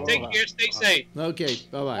 seeing you. Aloha. Take care. Stay safe. Okay.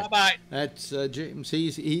 Bye-bye. Bye-bye. That's James.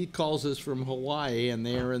 He calls us from Hawaii, and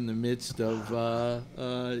they're in the midst of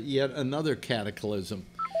yet another cataclysm.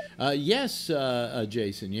 Yes,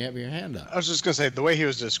 Jason, you have your hand up. I was just going to say, the way he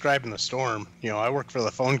was describing the storm, I work for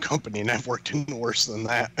the phone company, and I've worked in worse than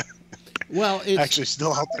that. Well, it's actually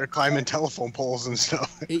still out there climbing telephone poles and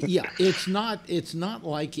stuff. Yeah, it's not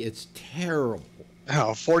like it's terrible.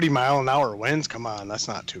 40-mile-an-hour winds, come on, that's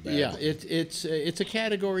not too bad. Yeah, it's a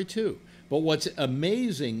category 2. But what's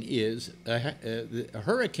amazing is a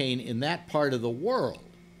hurricane in that part of the world.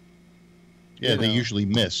 Yeah, they usually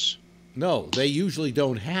miss. No, they usually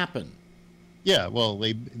don't happen. Yeah, well,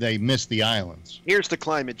 they miss the islands. Here's the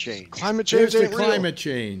climate change. Climate change Here's ain't the real. climate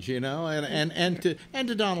change, and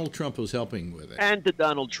to Donald Trump, who's helping with it. And to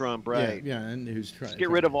Donald Trump, right? Yeah, and who's trying to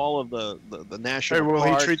get rid of all of the national Hey, will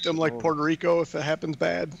parks. he treat them like Puerto Rico if it happens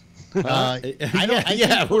bad? I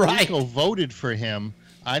think Puerto right. Rico voted for him.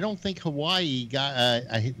 I don't think Hawaii got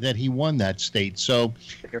that he won that state, so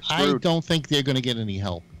I don't think they're going to get any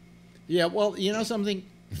help. Yeah, well, you know something?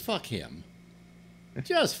 Fuck him.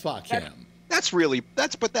 Just fuck him. That's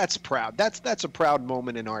proud. That's a proud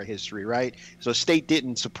moment in our history, right? So state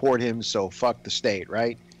didn't support him, so fuck the state,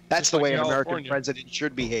 right? That's Just the like way an American California. president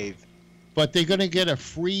should behave. But they're going to get a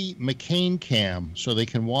free McCain cam so they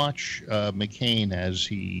can watch McCain as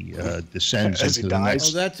he descends As he into the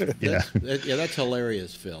dies. next. That's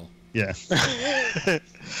hilarious, Phil. Yeah.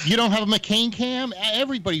 You don't have a McCain cam?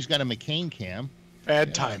 Everybody's got a McCain cam.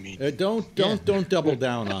 Bad timing. Don't double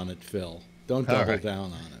down on it, Phil. Don't All double right.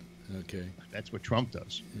 down on it. Okay. That's what Trump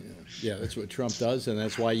does. Yeah, that's what Trump does, and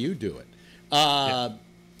that's why you do it.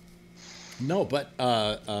 No, but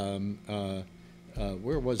where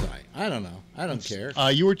was I? I don't know. I don't care.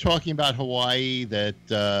 You were talking about Hawaii. That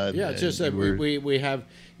Yeah, it's just that we have,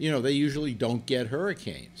 they usually don't get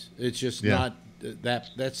hurricanes. It's just not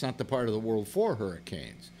that's not the part of the world for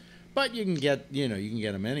hurricanes. But you can get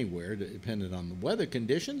them anywhere, depending on the weather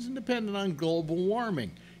conditions and depending on global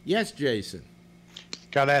warming. Yes, Jason.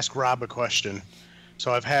 Got to ask Rob a question.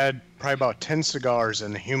 So I've had probably about 10 cigars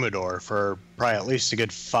in the humidor for probably at least a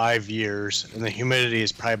good 5 years, and the humidity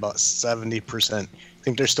is probably about 70%.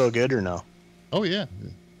 Think they're still good or no? Oh, yeah.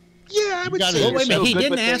 Yeah, I would got say. it. Well, wait a minute. He good,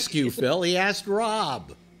 didn't but they- ask you, Phil. He asked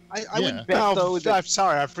Rob. I would bet No, though that I'm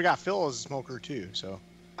sorry, I forgot Phil is a smoker too. So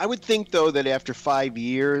I would think though that after 5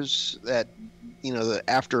 years, that that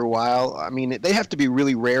after a while, I mean, they have to be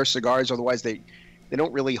really rare cigars, otherwise they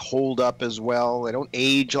don't really hold up as well. They don't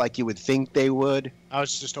age like you would think they would. I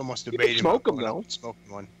was just almost You can debating smoke about 'em, going though. out and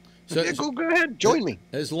smoking one. So Yeah, go ahead, join me.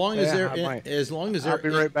 as long as Yeah, they're I might. as long as I'll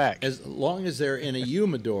they're be right back. as long as they're in a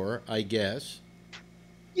humidor, I guess.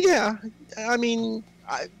 Yeah, I mean,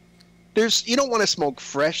 you don't want to smoke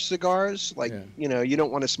fresh cigars. Like, you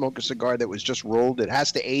don't want to smoke a cigar that was just rolled. It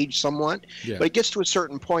has to age somewhat. Yeah. But it gets to a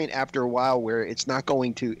certain point after a while where it's not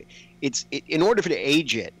going to. In order for to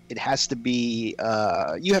age it, it has to be.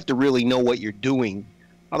 You have to really know what you're doing.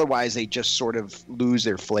 Otherwise, they just sort of lose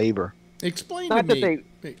their flavor. Explain Not to that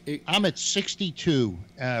me. I'm at 62%.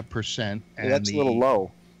 That's a little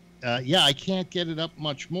low. Yeah, I can't get it up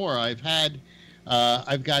much more. I've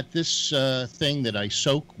got this thing that I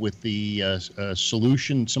soak with the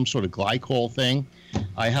solution, some sort of glycol thing.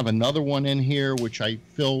 I have another one in here which I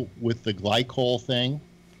fill with the glycol thing.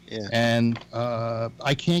 Yeah. And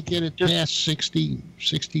I can't get it past 60,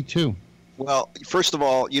 62. Well, first of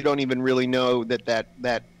all, you don't even really know that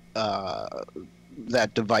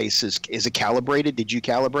device is it calibrated? Did you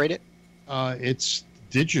calibrate it? It's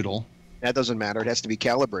digital. That doesn't matter. It has to be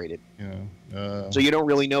calibrated. Yeah. So you don't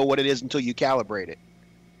really know what it is until you calibrate it.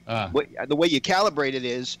 The way you calibrate it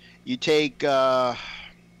is you take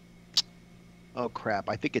oh crap,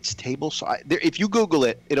 I think it's table salt. If you Google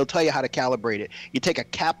it, it'll tell you how to calibrate it. You take a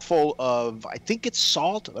capful of, I think it's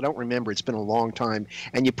salt. I don't remember. It's been a long time.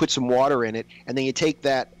 And you put some water in it, and then you take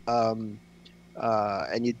that and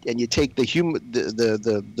you take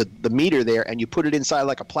the meter there, and you put it inside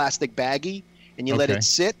like a plastic baggie, and you let it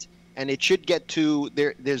sit, and it should get to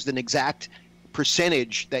there's an exact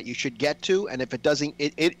percentage that you should get to, and if it doesn't,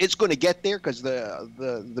 it's going to get there because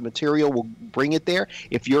the material will bring it there.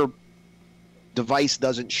 If your device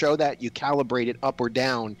doesn't show that, you calibrate it up or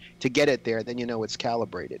down to get it there, then you know it's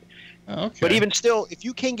calibrated. Okay. But even still, if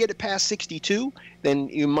you can get it past 62, then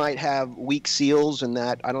you might have weak seals, and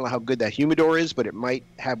that I don't know how good that humidor is, but it might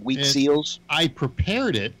have weak seals. I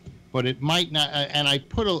prepared it, but it might not. And I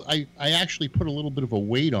actually put a little bit of a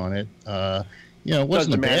weight on it. It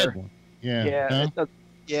wasn't a bad one. Yeah.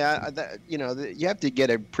 Yeah. You have to get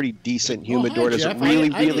a pretty decent humidor. Does it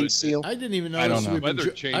really seal? I didn't even I notice. don't know.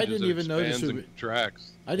 Weather changes. I didn't even notice.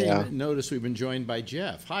 Tracks. I didn't even notice we've been joined by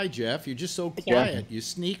Jeff. Hi, Jeff. You're just so quiet. You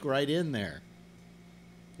sneak right in there.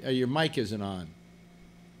 Your mic isn't on.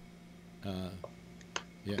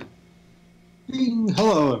 Yeah.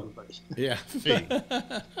 Hello, everybody. Yeah.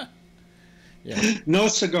 Yeah. No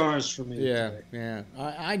cigars for me. Yeah, yeah.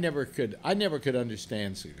 I never could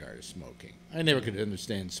understand cigar smoking. I never could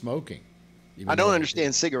understand smoking. I don't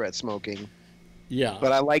understand cigarette smoking. Yeah.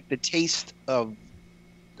 But I like the taste of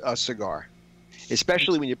a cigar,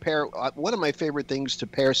 especially when you pair. One of my favorite things to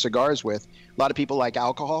pair cigars with. A lot of people like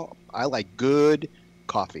alcohol. I like good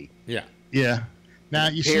coffee. Yeah. Yeah. Now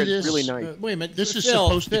you see this. Really nice. Wait a minute. This is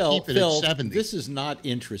supposed to keep it at 70. This is not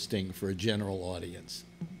interesting for a general audience.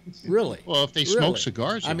 Really? Well, if they smoke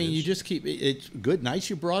cigars, I mean, you just keep it's good. Nice,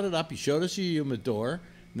 you brought it up. You showed us your humidor.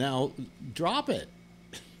 Now, drop it.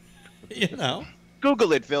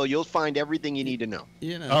 Google it, Phil. You'll find everything you need to know.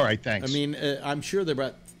 All right, thanks. I mean, I'm sure there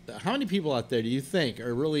are about how many people out there do you think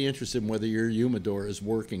are really interested in whether your humidor is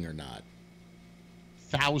working or not?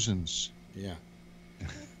 Thousands. Yeah.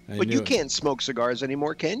 But you can't smoke cigars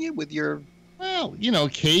anymore, can you? With your Well,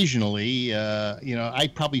 occasionally, I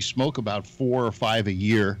probably smoke about 4 or 5 a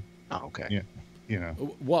year. Oh, okay. Yeah,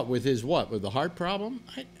 What with his what? With the heart problem?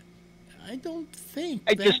 I don't think.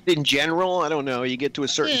 Just in general, I don't know. You get to a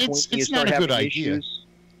certain point, and you start having issues.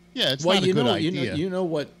 Yeah, it's not a good idea. You know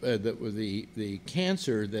what? The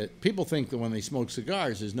cancer that people think that when they smoke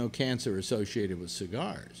cigars, there's no cancer associated with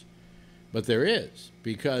cigars, but there is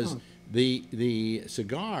because the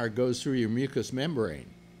cigar goes through your mucous membrane.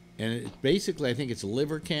 And it, basically, I think it's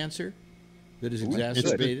liver cancer that is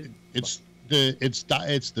exacerbated. It's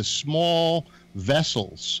the small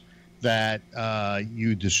vessels that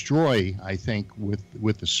you destroy. I think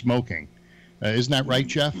with the smoking, isn't that right,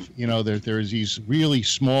 Jeff? There's these really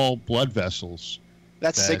small blood vessels.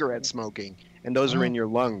 That's cigarette smoking, and those are in your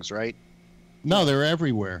lungs, right? No, they're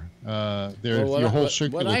everywhere. They're your whole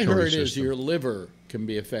circulatory What I heard system. is your liver can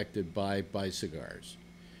be affected by cigars.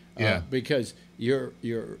 Yeah, because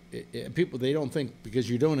people, they don't think, because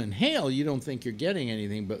you don't inhale, you don't think you're getting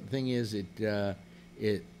anything. But the thing is,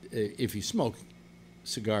 if you smoke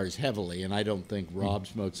cigars heavily, and I don't think Rob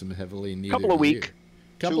smokes them heavily. Neither couple a week.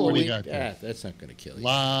 Couple a week. That's not going to kill you.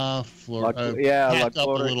 La Gloria. Back up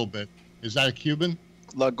a little bit. Is that a Cuban?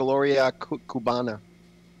 La Gloria Cubana.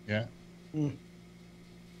 Yeah.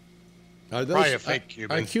 Are those Probably a fake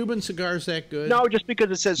Cuban. Are Cuban cigars that good? No, just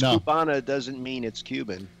because it says Cubana doesn't mean it's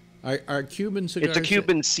Cuban. Are Cuban cigars? It's a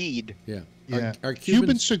Cuban seed. Yeah. Yeah. Are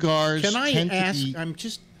Cuban cigars? Can I tend ask? To be, I'm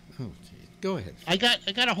just. Oh, geez. Go ahead. I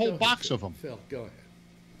got a whole box of them. Phil, go ahead.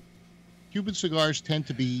 Cuban cigars tend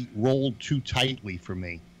to be rolled too tightly for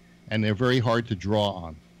me, and they're very hard to draw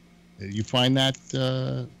on. You find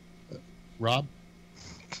that, Rob?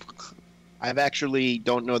 I've actually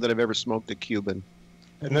don't know that I've ever smoked a Cuban.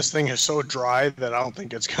 And this thing is so dry that I don't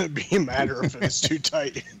think it's going to be a matter if it's too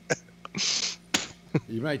tight.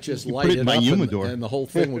 You might just You light put it it in my up humidor. and the whole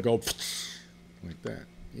thing would go like that.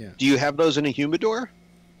 Yeah. Do you have those in a humidor?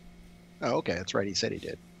 Oh, okay. That's right. He said he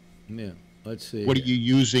did. Yeah. Let's see. What are you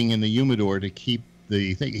using in the humidor to keep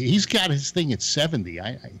the thing? He's got his thing at 70.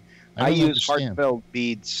 I use understand. Heartfelt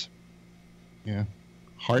beads. Yeah.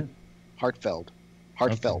 Heartfelt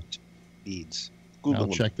beads. Google I'll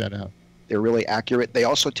them. check that out. They're really accurate. They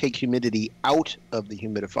also take humidity out of the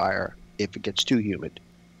humidifier if it gets too humid.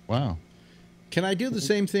 Wow. Can I do the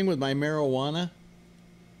same thing with my marijuana?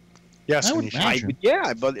 Yes, I and would you should. imagine. Yeah,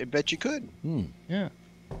 I bet you could. Yeah.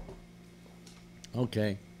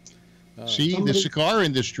 Okay. See, the cigar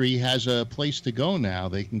industry has a place to go now.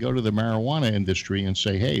 They can go to the marijuana industry and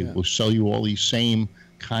say, hey, we'll sell you all these same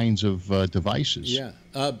kinds of devices. Yeah.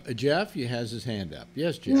 Jeff, he has his hand up.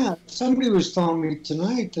 Yes, Jeff. Yeah, somebody was telling me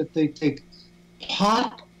tonight that they take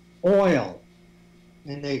pot oil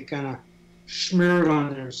and they kind of smear it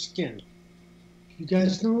on their skin. You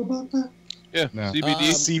guys know about that? Yeah, No.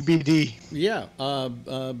 CBD. CBD. Yeah.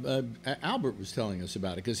 Albert was telling us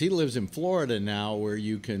about it because he lives in Florida now where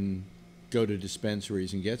you can go to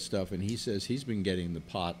dispensaries and get stuff, and he says he's been getting the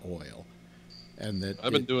pot oil. And that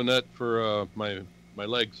I've been doing that for my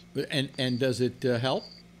legs. And does it help?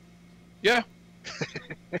 Yeah.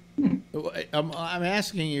 I'm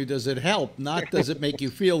asking you, does it help? Not does it make you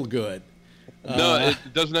feel good? No, it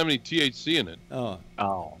doesn't have any THC in it. Oh,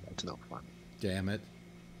 That's no fun. damn it.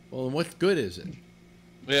 Well, then what good is it?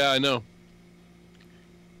 Yeah, I know.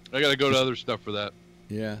 I got to go to other stuff for that.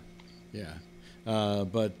 Yeah, yeah.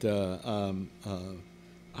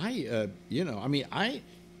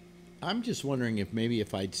 I'm just wondering if maybe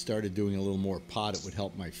if I'd started doing a little more pot, it would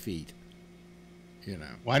help my feet. You know.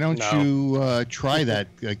 Why don't you try that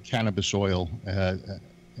cannabis oil?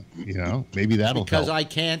 Maybe that'll Because help. I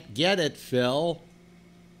can't get it, Phil.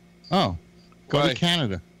 Oh, go Why? to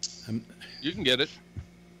Canada. You can get it.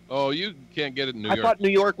 Oh, you can't get it in New I York. thought New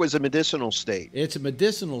York was a medicinal state. It's a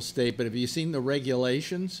medicinal state, but have you seen the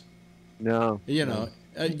regulations? No. You know,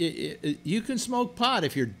 you can smoke pot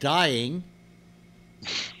if you're dying.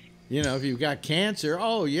 You know, if you've got cancer,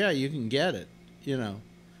 oh yeah, you can get it. You know,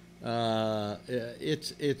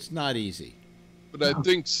 it's not easy. But I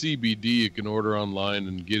think CBD you can order online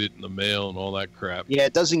and get it in the mail and all that crap. Yeah,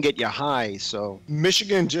 it doesn't get you high, so.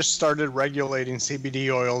 Michigan just started regulating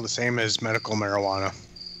CBD oil the same as medical marijuana.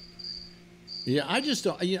 Yeah, I just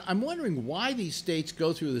don't. You know, I'm wondering why these states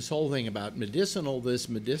go through this whole thing about medicinal this,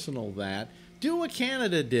 medicinal that. Do what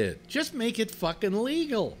Canada did. Just make it fucking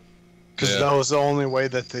legal. Because that was the only way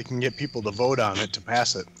that they can get people to vote on it to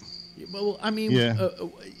pass it. Well, I mean,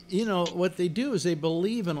 you know, what they do is they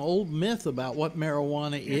believe an old myth about what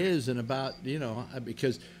marijuana is and about, you know,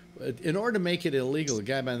 because in order to make it illegal, a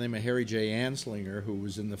guy by the name of Harry J. Anslinger, who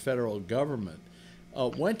was in the federal government,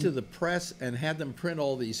 went to the press and had them print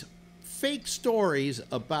all these fake stories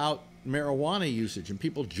about marijuana usage and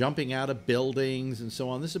people jumping out of buildings and so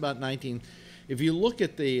on. This is about if you look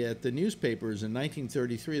at the newspapers in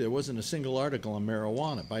 1933, there wasn't a single article on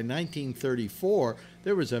marijuana. By 1934,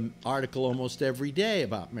 there was an article almost every day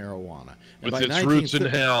about marijuana. And With its roots in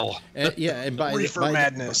hell. And by Reefer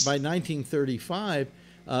madness. By 1935,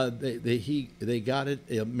 they got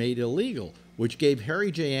it made illegal, which gave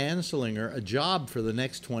Harry J. Anslinger a job for the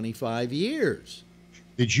next 25 years.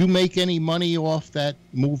 Did you make any money off that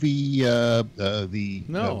movie?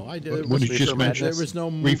 No, I did. What did you just mention? There was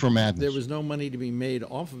no Reefer Madness. There was no money to be made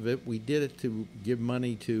off of it. We did it to give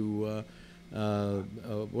money to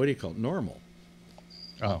what do you call it? Normal.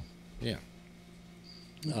 Oh, yeah.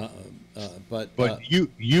 But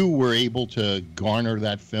you were able to garner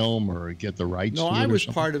that film or get the rights. No, to it I or was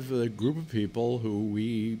something? part of a group of people who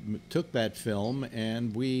we took that film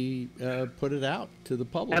and we put it out to the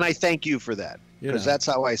public. And I thank you for that. Because that's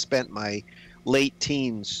how I spent my late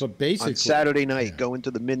teens But basically, on Saturday night, going to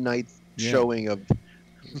the midnight showing of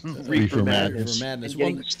Reefer Madness. And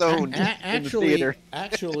getting stoned in the theater.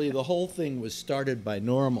 Actually, the whole thing was started by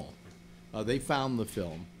Normal. They found the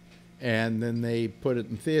film, and then they put it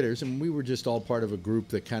in theaters, and we were just all part of a group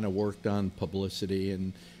that kind of worked on publicity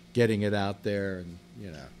and getting it out there, and you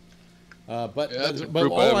know. But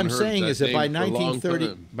all I'm saying is that by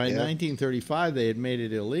 1935 they had made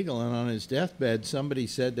it illegal, and on his deathbed, somebody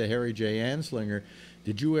said to Harry J. Anslinger,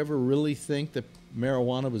 "Did you ever really think that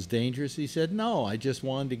marijuana was dangerous?" He said, "No, I just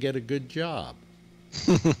wanted to get a good job."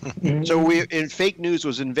 So fake news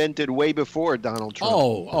was invented way before Donald Trump.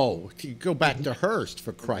 Oh, go back to Hearst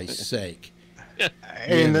for Christ's sake.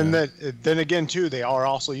 And then again too, they are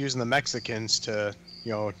also using the Mexicans to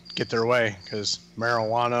get their way because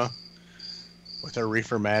marijuana. With their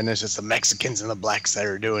reefer madness, it's the Mexicans and the blacks that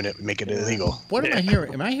are doing it, make it illegal. What am I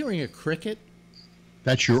hearing? Am I hearing a cricket?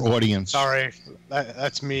 That's your audience. Sorry,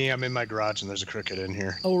 that's me. I'm in my garage and there's a cricket in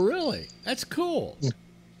here. Oh, really? That's cool.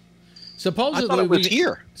 Supposedly, I thought it was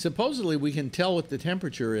here. Supposedly, we can tell what the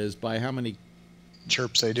temperature is by how many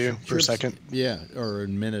chirps they do per second. Yeah, or a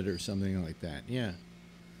minute or something like that. Yeah.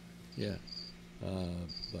 Good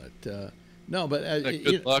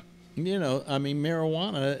luck. You know, I mean,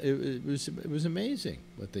 marijuana. It was amazing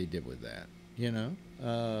what they did with that. You know,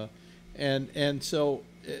 And so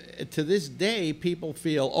to this day, people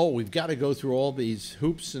feel, oh, we've got to go through all these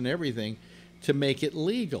hoops and everything to make it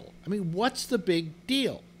legal. I mean, what's the big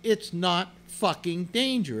deal? It's not fucking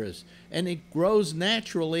dangerous, and it grows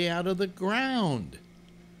naturally out of the ground.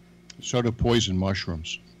 So do poison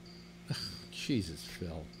mushrooms. Jesus,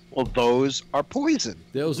 Phil. Well, those are poison.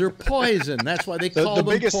 Those are poison. That's why they call them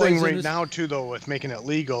The biggest thing right poisonous. now, too, though, with making it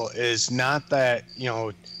legal is not that,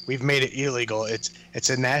 we've made it illegal. It's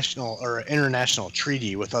a national or international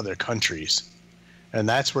treaty with other countries. And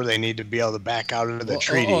that's where they need to be able to back out of the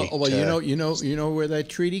treaty. You know where that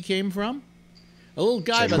treaty came from? A little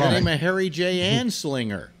guy by the name of Harry J.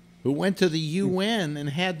 Anslinger, who went to the UN and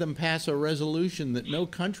had them pass a resolution that no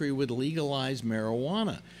country would legalize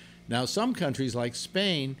marijuana. Now, some countries like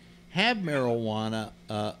Spain have marijuana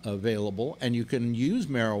available, and you can use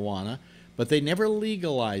marijuana, but they never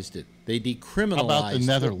legalized it. They decriminalized How about the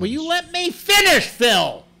Netherlands? it. Will you let me finish, Phil?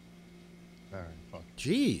 All right, fuck.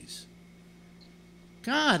 Jeez.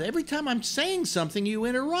 God, every time I'm saying something, you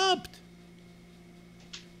interrupt.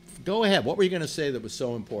 Go ahead. What were you going to say that was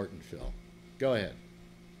so important, Phil? Go ahead.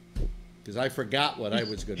 Because I forgot what I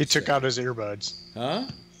was going to say. He took out his earbuds. Huh?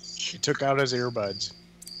 He took out his earbuds.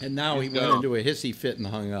 And now he went into a hissy fit and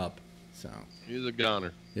hung up. So. He's a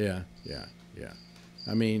goner. Yeah.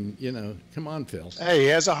 I mean, come on, Phil. Hey, he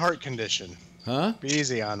has a heart condition. Huh? Be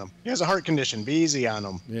easy on him. He has a heart condition. Be easy on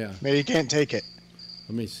him. Yeah. Maybe he can't take it.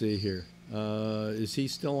 Let me see here. Is he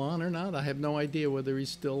still on or not? I have no idea whether he's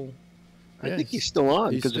still... I think he's still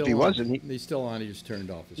on, because if he wasn't... He's still on. He just turned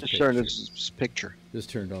off his picture. Just turned his picture. Just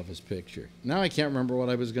turned off his picture. Now I can't remember what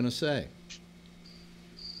I was going to say.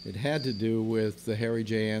 It had to do with the Harry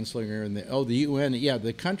J. Anslinger and the UN. Yeah,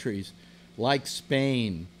 the countries like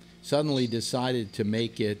Spain suddenly decided to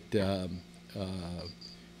make it, to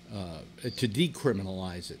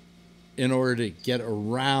decriminalize it in order to get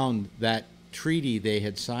around that treaty they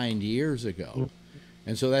had signed years ago.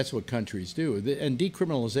 And so that's what countries do. And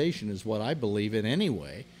decriminalization is what I believe in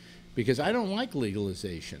anyway, because I don't like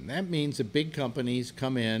legalization. That means that big companies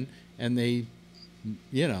come in and they,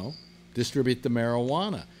 distribute the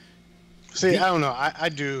marijuana. See, I don't know. I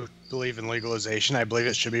do believe in legalization. I believe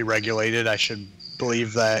it should be regulated. I should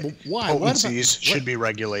believe that potencies should be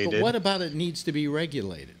regulated. But what about it needs to be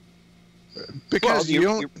regulated? Because you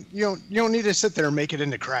don't need to sit there and make it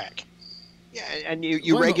into crack. Yeah, and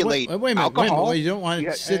you regulate alcohol. You don't want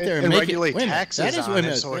to sit there and make regulate it, taxes on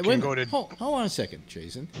it so it can go to... Hold on a second,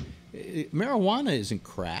 Jason. Marijuana isn't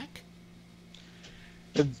crack.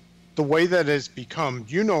 The way that it's become,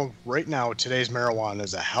 right now, today's marijuana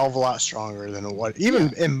is a hell of a lot stronger than what...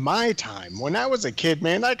 Even in my time, when I was a kid,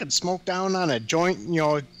 man, I could smoke down on a joint,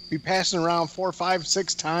 be passing around 4, 5,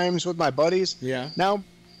 6 times with my buddies. Yeah. Now,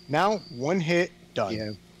 one hit,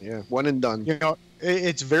 done. Yeah, one and done.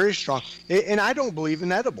 It's very strong. And I don't believe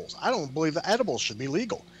in edibles. I don't believe that edibles should be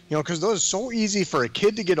legal. Because those are so easy for a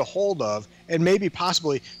kid to get a hold of, and maybe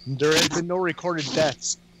possibly there has been no recorded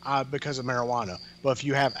deaths because of marijuana. But if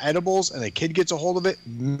you have edibles and a kid gets a hold of it,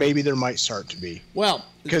 maybe there might start to be. Well,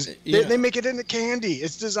 because they make it into candy.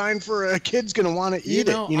 It's designed for a kid's going to want to eat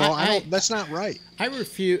it. That's not right. I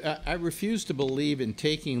refuse to believe in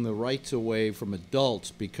taking the rights away from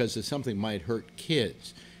adults because something might hurt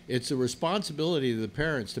kids. It's the responsibility of the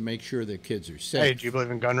parents to make sure their kids are safe. Hey, do you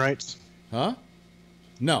believe in gun rights? Huh?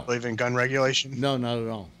 No. Believe in gun regulation? No, not at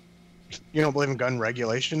all. You don't believe in gun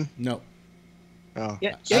regulation? No. Oh.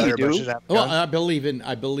 Yeah, you do. Well, I believe in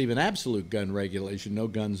absolute gun regulation. No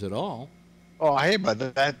guns at all. Oh, hey,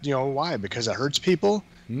 but that why? Because it hurts people.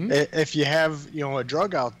 If you have a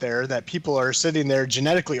drug out there that people are sitting there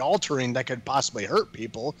genetically altering that could possibly hurt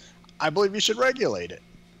people, I believe you should regulate it.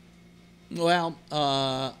 Well,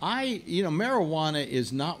 marijuana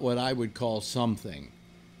is not what I would call something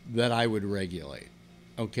that I would regulate.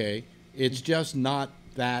 Okay, it's just not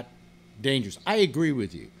that dangerous. I agree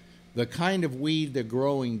with you. The kind of weed they're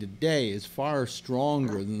growing today is far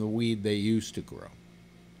stronger than the weed they used to grow.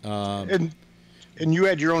 And you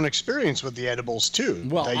had your own experience with the edibles too.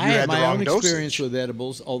 Well, I had my own experience with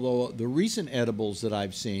edibles, although the recent edibles that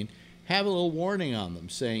I've seen have a little warning on them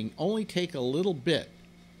saying only take a little bit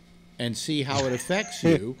and see how it affects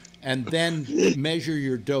you, and then measure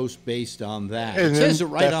your dose based on that. And it says it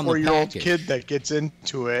right on the package. That 4-year-old kid that gets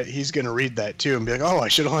into it, he's going to read that too and be like, "Oh, I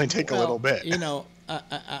should only take a little bit."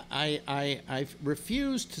 I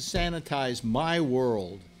refuse to sanitize my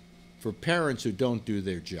world for parents who don't do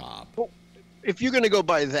their job. Well, if you're going to go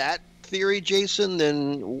by that theory, Jason,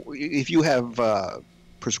 then if you have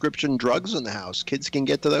prescription drugs in the house, kids can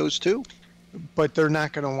get to those too. but they're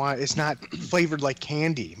not going to want. It's not flavored like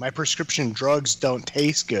candy. My prescription drugs don't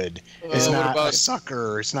taste good. It's what not about- a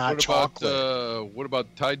sucker. It's not What chocolate. what about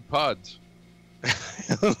Tide Pods?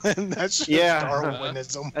 That's just Yeah.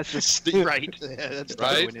 Darwinism. That's just right. That's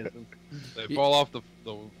Right? Darwinism. They fall off the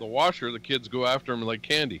washer. The kids go after them like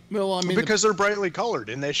candy. Well, I mean, Because they're brightly colored,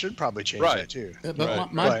 and they should probably change Right. that too. but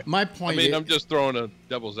Right. my I point mean, is, I'm just throwing a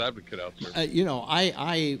devil's advocate out there.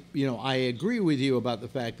 I agree with you about the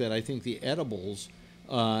fact that I think the edibles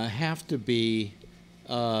have to be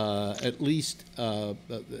at least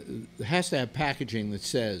has to have packaging that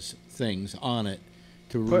says things on it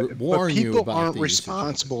to But warn you people about aren't the usage.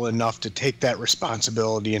 responsible enough to take that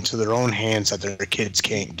responsibility into their own hands that their kids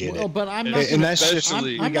can't get Well, it. but I'm And not. and Gonna, that's just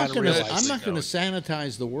especially- I'm we not gotta going to. realize I'm it not going now. to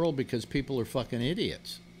sanitize the world because people are fucking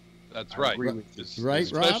idiots. That's right. agree with It's- Right,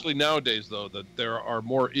 Rob? Especially nowadays, though, that there are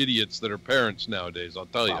more idiots that are parents nowadays. I'll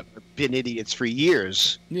tell you. Well, we've been idiots for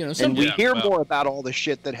years. You know, And some we Yeah, hear well. more about all the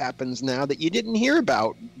shit that happens now that you didn't hear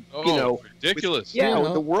about. Oh, know, ridiculous. Yeah, You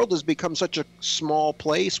know. the world has become such a small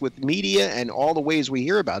place with media and all the ways we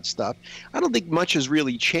hear about stuff. I don't think much has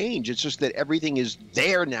really changed. It's just that everything is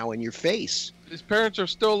there now in your face. These parents are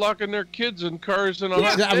still locking their kids in cars and on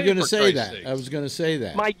Yeah, the I was day, going to for say Christ's that. sake. I was going to say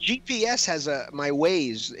that. My GPS has my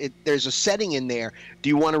Waze. There's a setting in there. Do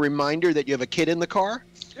you want a reminder that you have a kid in the car?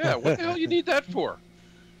 Yeah, what the hell you need that for?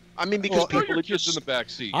 I mean, because Throw people your are kids in just the back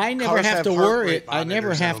seat. I never Cars have have to heart worry. rate I never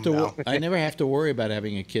monitors in have to. them now. I never have to worry about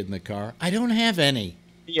having a kid in the car. I don't have any.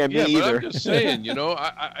 yeah, me Yeah, but either. I'm just saying,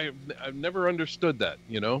 I've never understood that,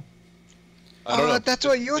 I don't know. That's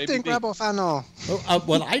what you Maybe think, me. Rebel Fano.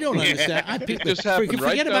 Well, I don't understand. It just happened forget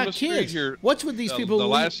right down about the street kids. here. What's with these people? The who-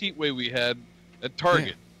 last heat wave we had at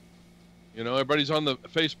Target. Everybody's on the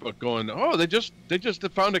Facebook going, "Oh, they just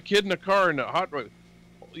found a kid in a car in a hot rod."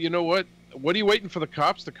 You know what? What are you waiting for the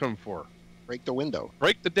cops to come for? Break the window.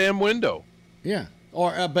 Break the damn window. Yeah.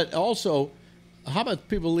 Or, but also, how about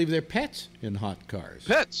people leave their pets in hot cars?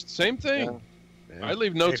 Pets, same thing. Yeah. I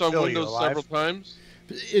leave notes They on feel you windows alive. several times.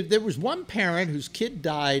 If there was one parent whose kid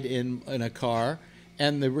died in a car,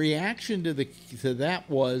 and the reaction to that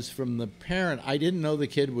was from the parent, "I didn't know the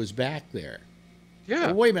kid was back there." Yeah.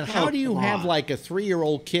 Well, wait a minute. How do you come have on. like a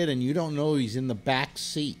 3-year-old kid and you don't know he's in the back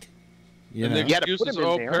seat? You And know? the You gotta put excuses, him in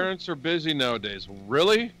 "Oh, there." parents are busy nowadays."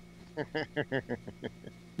 Really?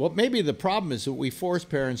 Well, maybe the problem is that we force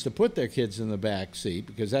parents to put their kids in the back seat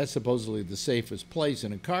because that's supposedly the safest place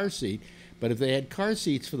in a car seat. But if they had car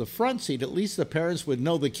seats for the front seat, at least the parents would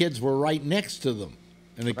know the kids were right next to them,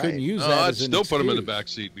 and they couldn't Right. use No, that I'd as an still put them in the excuse. back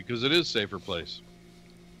seat because it is a safer place.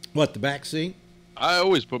 What, the back seat? I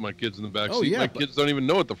always put my kids in the back Oh, seat. yeah, My but- kids don't even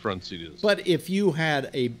know what the front seat is. But if you had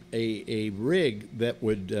a rig that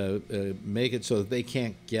would make it so that they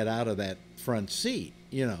can't get out of that front seat,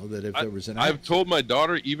 that if there was an I've accident- told my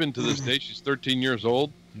daughter, even to this day, she's 13 years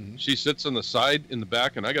old. Mm-hmm. She sits on the side in the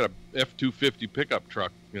back, and I got a F-250 pickup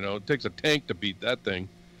truck. It takes a tank to beat that thing.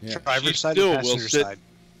 Yeah. Driver's She side still or will passenger sit- side?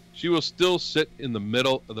 She will still sit in the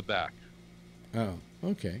middle of the back. Oh,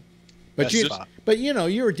 okay. But Best you, spot. but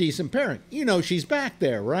you're a decent parent. She's back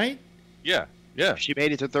there, right? Yeah, yeah, She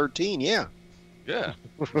made it to 13, yeah. yeah.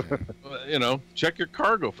 Check your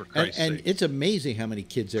cargo for And, Christ's and sake. it's amazing how many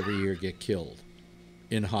kids every year get killed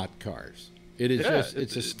in hot cars. It is Yeah,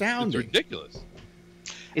 it's astounding. It's ridiculous.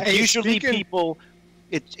 It's Hey, usually speaking- people.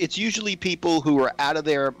 It's usually people who are out of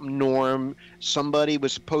their norm. Somebody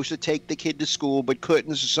was supposed to take the kid to school but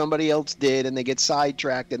couldn't, so somebody else did, and they get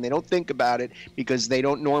sidetracked and they don't think about it because they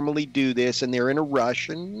don't normally do this and they're in a rush,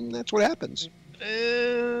 and that's what happens.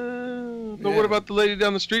 But Yeah. what about the lady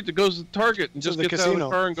down the street that goes to Target and To just the gets out of the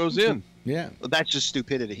casino. car and goes in? Yeah. Well, that's just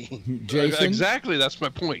stupidity. Jason? Exactly, that's my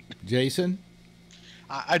point. Jason?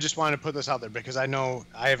 I just wanted to put this out there because I know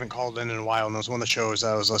I haven't called in a while, and it was one of the shows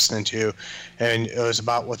I was listening to, and it was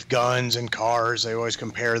about with guns and cars. They always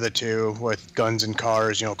compare the two with guns and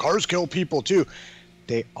cars. Cars kill people too.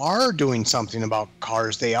 They are doing something about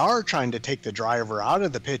cars. They are trying to take the driver out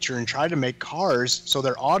of the picture and try to make cars so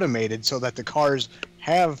they're automated so that the cars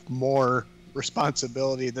have more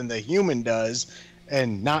responsibility than the human does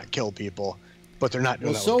and not kill people. But they're not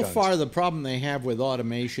doing Well, that so with guns. far the problem they have with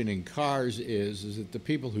automation in cars is that the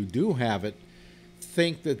people who do have it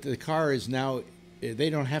think that the car is now, they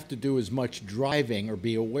don't have to do as much driving or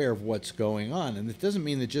be aware of what's going on. And it doesn't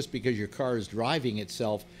mean that just because your car is driving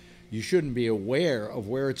itself, you shouldn't be aware of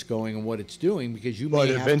where it's going and what it's doing because you But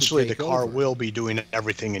may have eventually to the take car over. will be doing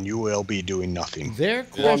everything and you will be doing nothing. They're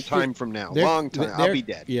Long question- time from now. they're- Long time. I'll they're- be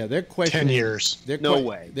dead. Yeah, they're questioning. 10 years. They're No que-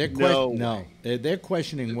 way. They're No way. no. They're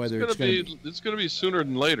questioning whether it's going to be. It's gonna be sooner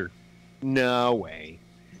than later. No way.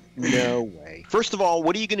 No way. First of all,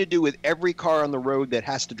 what are you going to do with every car on the road that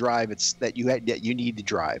has to drive? That you need to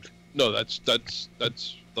drive. No, that's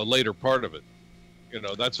the later part of it. That's The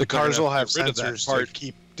what they're gonna cars will have to get rid of that sensors part. to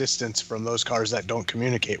keep distance from those cars that don't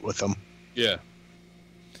communicate with them. Yeah,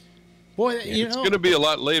 Boy, it's going to be a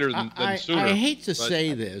lot later than sooner. I hate to but-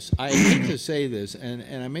 say this. I hate to say this,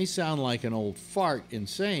 and I may sound like an old fart in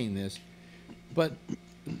saying this, but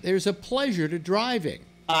there's a pleasure to driving.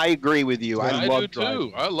 I agree with you. I love do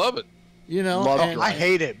driving. too. I love it. I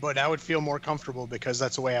hate it, but I would feel more comfortable because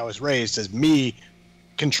that's the way I was raised, as me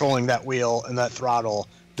controlling that wheel and that throttle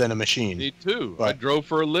than a machine. Me too. I But- drove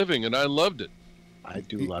for a living and I loved it. I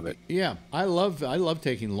do love it. Yeah, I love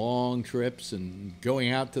taking long trips and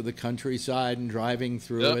going out to the countryside and driving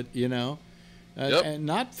through Yep. it. Yep. And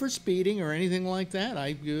not for speeding or anything like that.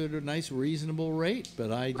 I do it at a nice, reasonable rate.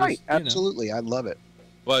 But I just, Right, absolutely. I love it.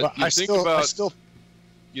 But But you I think still, I about still,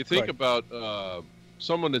 you think Go about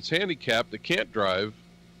someone that's handicapped that can't drive.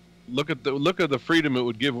 Look at the freedom it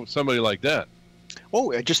would give somebody like that.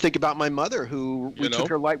 Oh, I just think about my mother, who we took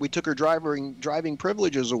her driving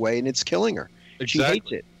privileges away, and it's killing her. She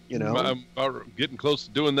hates it. I'm about getting close to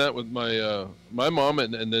doing that with my my mom,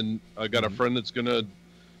 and then I got a friend that's gonna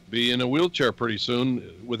be in a wheelchair pretty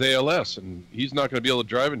soon with ALS, and he's not gonna be able to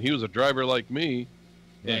drive. And he was a driver like me,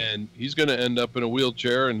 and he's gonna end up in a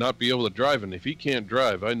wheelchair and not be able to drive. And if he can't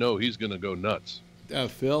drive, I know he's gonna go nuts.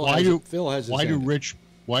 Phil Why has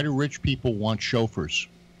do rich people want chauffeurs?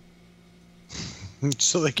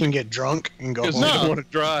 so they can get drunk and go Because home. they don't want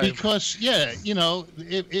to drive. Because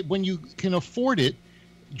when you can afford it,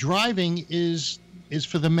 driving is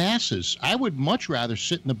for the masses. I would much rather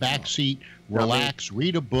sit in the back seat, relax,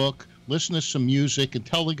 read a book, listen to some music, and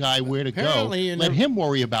tell the guy where to go. Let him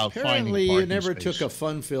worry about finding Apparently, parking you never space. took a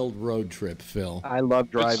fun-filled road trip, Phil. I love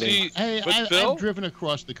driving. I've driven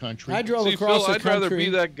across the country. I drove See, across Phil, the I'd country. rather be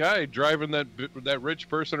that guy driving that rich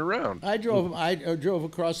person around. I drove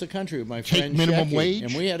across the country with my Take friend minimum Shecky, wage?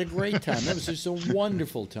 and we had a great time. That was just a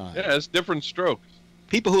wonderful time. Yeah, it's different strokes.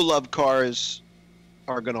 People who love cars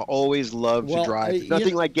are going to always love to drive.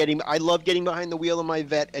 Nothing like I love getting behind the wheel of my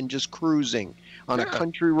Vet and just cruising on a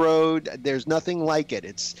country road. There's nothing like it.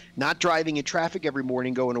 It's not driving in traffic every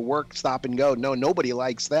morning, going to work, stop and go. No, nobody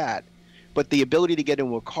likes that. But the ability to get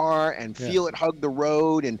into a car and feel it hug the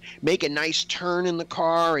road and make a nice turn in the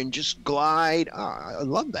car and just glide, I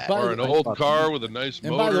love that. Or an old car with a nice And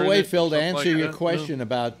motor by the in way, it, Phil, to something answer like your that, question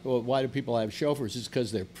about why do people have chauffeurs, it's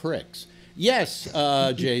because they're pricks. Yes,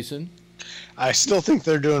 Jason. I still think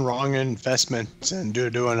they're doing wrong investments and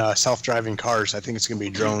doing self-driving cars. I think it's going to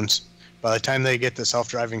be drones. By the time they get the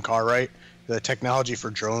self-driving car right, the technology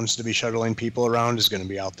for drones to be shuttling people around is going to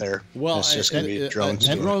be out there. Well, it's just going to be drones.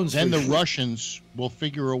 Then the Russians will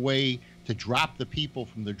figure a way to drop the people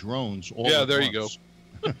from the drones. All Yeah, at there once.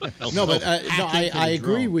 you go. No, but I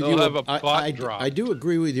agree with They'll you. have a bot drop. I do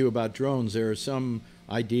agree with you about drones. There are some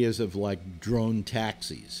ideas of like drone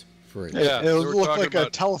taxis, for example. Yeah, It'll they were look talking like a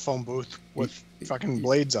about- telephone booth with fucking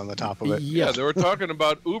blades on the top of it. Yeah, they were talking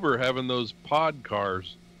about Uber having those pod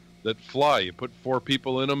cars that fly. You put 4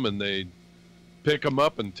 people in them, and they pick them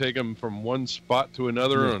up and take them from one spot to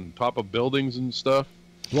another on top of buildings and stuff.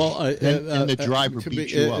 Well, and the driver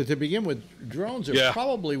beats you up. To begin with, drones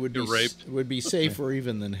probably would be safer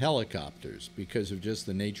even than helicopters because of just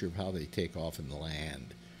the nature of how they take off in the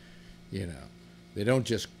land. They don't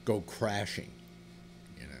just go crashing.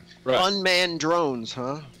 Right. Unmanned drones,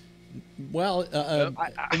 huh? Well,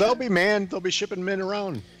 They'll be manned. They'll be shipping men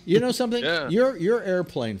around. you know something? Yeah. Your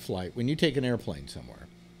airplane flight, when you take an airplane somewhere,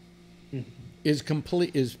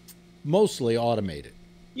 is mostly automated.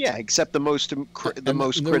 Yeah, except the most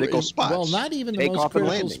critical spots. Well, not even the Take most off and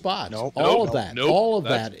critical landing. spots. Nope. All of that. Nope. All of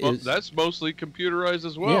That's that is. that's mostly computerized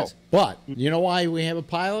as well. Yes, but you know why we have a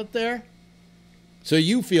pilot there? So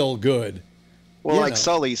you feel good. Well, you like know.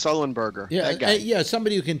 Sullenberger. Yeah, that guy.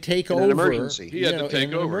 somebody who can take In an over. emergency. He had to take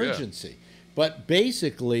in an over, yeah. emergency. But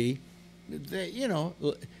basically,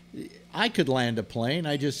 I could land a plane.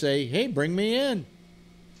 I just say, "Hey, bring me in."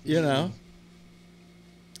 Yeah,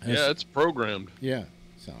 it's programmed. Yeah.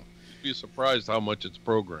 So. You'd be surprised how much it's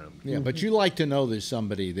programmed. Yeah, but you like to know there's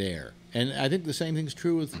somebody there. And I think the same thing's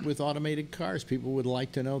true with automated cars. People would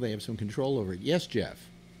like to know they have some control over it. Yes, Jeff?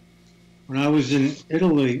 When I was in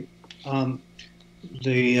Italy,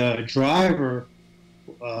 the driver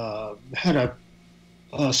had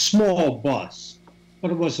a small bus,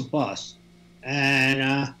 but it was a bus.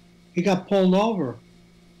 And he got pulled over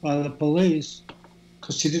by the police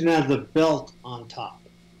because he didn't have the belt on top.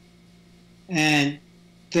 And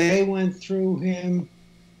they went through him.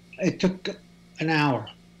 It took an hour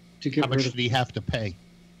to get How rid much of did he have to pay?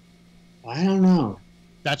 I don't know.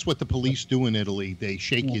 That's what the police do in Italy. They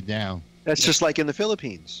shake you down. That's just like in the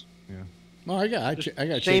Philippines. Well, I got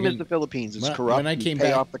Same as the Philippines. It's corrupt. When I came pay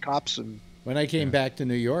back, off the cops. When I came back to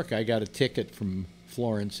New York, I got a ticket from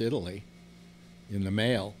Florence, Italy, in the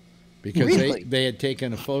mail, because Really? they had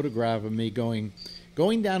taken a photograph of me going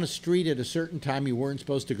down a street at a certain time. You weren't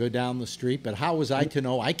supposed to go down the street, but how was I to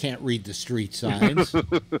know? I can't read the street signs. Did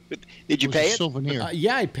you It was pay a it? souvenir.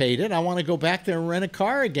 Yeah, I paid it. I want to go back there and rent a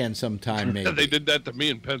car again sometime, maybe. They did that to me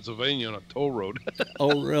in Pennsylvania on a toll road.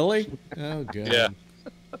 Oh, really? Oh, God. Yeah.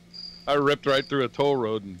 I ripped right through a toll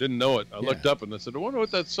road and didn't know it. I looked up and I said, "I wonder what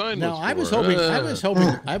that sign No, was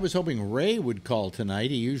for." I was hoping Ray would call tonight.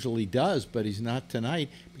 He usually does, but he's not tonight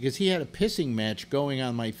because he had a pissing match going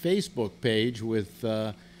on my Facebook page with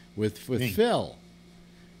Phil,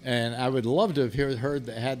 and I would love to have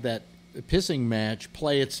had that pissing match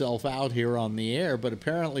play itself out here on the air, but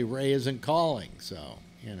apparently Ray isn't calling, so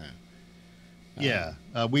you know. Yeah,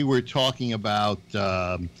 we were talking about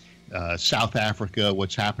South Africa,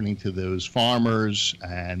 what's happening to those farmers,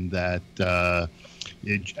 and that,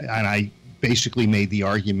 and I basically made the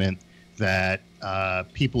argument that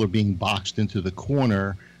people are being boxed into the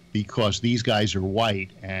corner because these guys are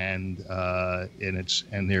white, and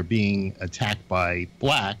they're being attacked by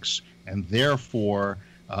blacks, and therefore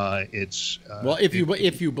it's well, if you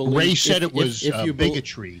believe Ray said it was if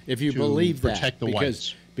bigotry. If you to believe that, protect the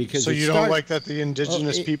whites. because So it you don't like that the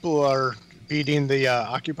indigenous people are beating the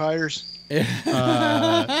occupiers? The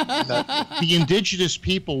indigenous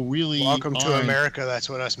people really Welcome to aren't- America. That's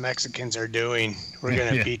what us Mexicans are doing. We're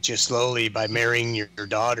going to beat you slowly by marrying your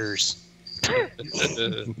daughters.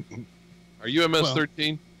 Are you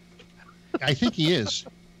MS-13? I think he is.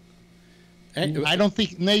 I don't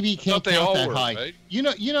think maybe he can't thought they count all that were, high. right? You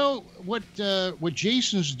know what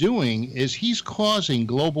Jason's doing is he's causing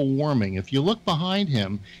global warming. If you look behind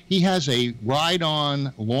him, he has a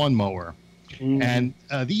ride-on lawnmower, and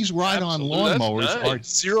these ride-on Absolutely, that's lawnmowers are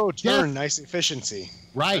nice. Zero turn, Death. nice efficiency.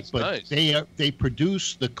 right, That's but nice. they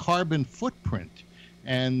produce the carbon footprint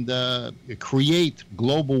and create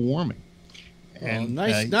global warming. Well, And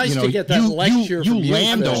nice you know, to get that lecture from you, I'm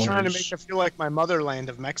landowners. just trying to make it feel like my motherland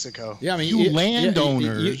of Mexico. Yeah, I mean, You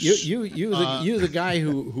landowners, you the guy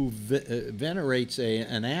who venerates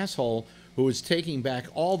an asshole who is taking back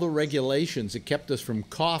all the regulations that kept us from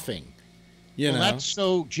coughing. You know, that's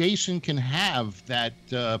so Jason can have that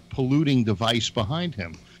polluting device behind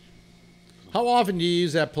him. how often do you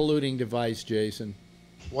use that polluting device, Jason?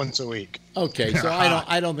 Once a week. Okay, so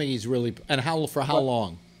I don't think he's really. And for how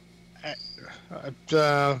long?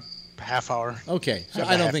 Half hour. Okay, so Have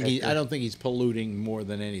I a don't half think acre. he's polluting more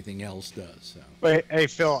than anything else does. So. Wait, hey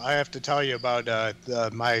Phil, I have to tell you about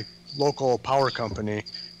my local power company.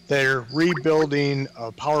 They're rebuilding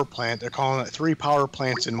a power plant. They're calling it 3 power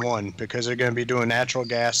plants in one because they're going to be doing natural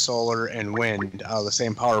gas, solar, and wind out of the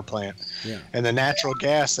same power plant. Yeah. And the natural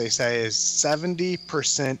gas, they say, is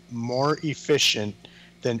 70% more efficient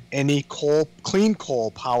than any clean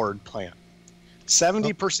coal powered plant.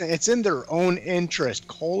 70%. It's in their own interest.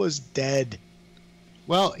 Coal is dead.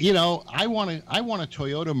 Well, you know, I want a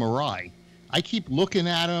Toyota Mirai. I keep looking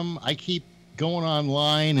at them. I keep going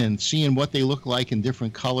online and seeing what they look like in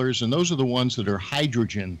different colors, and those are the ones that are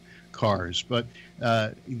hydrogen cars. But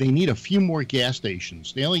they need a few more gas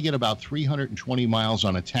stations. They only get about 320 miles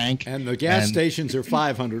on a tank. And the gas stations are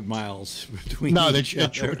 500 miles between No, each they're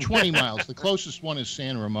other. 20 miles. The closest one is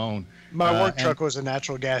San Ramon. My work and- truck was a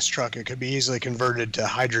natural gas truck. It could be easily converted to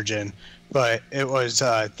hydrogen, but it was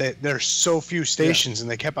there's so few stations,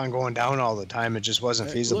 and they kept on going down all the time. It just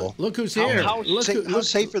wasn't feasible. Look who's here. How Look,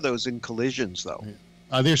 safe are those in collisions, though?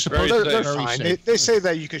 They're supposed Very to safe. be They're very fine. safe. They say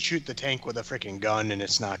that you could shoot the tank with a freaking gun, and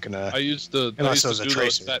it's not gonna. I used to Unless it was a do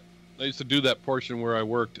tracer. I used to do that portion where I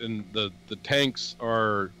worked, and the tanks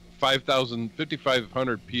are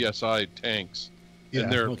 5,500 psi tanks, Yeah,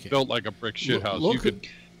 and they're okay. built like a brick shit house. Look,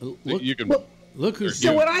 You can. look who's So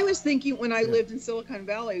here. what I was thinking when I lived in Silicon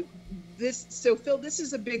Valley, Phil, this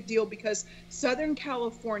is a big deal because Southern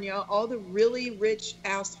California, all the really rich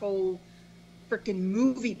asshole freaking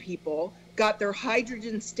movie people got their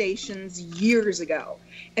hydrogen stations years ago.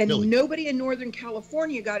 And Really? nobody in Northern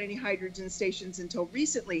California got any hydrogen stations until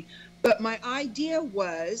recently. But my idea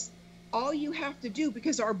was all you have to do,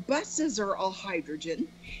 because our buses are all hydrogen,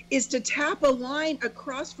 is to tap a line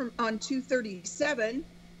across from on 237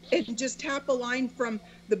 and just tap a line from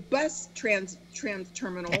the bus trans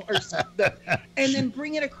terminal and then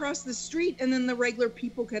bring it across the street, and then the regular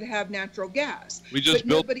people could have natural gas. We just but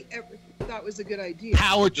built- nobody ever thought was a good idea.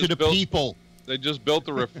 Power to Just the built- people. They just built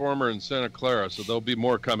a reformer in Santa Clara, so there'll be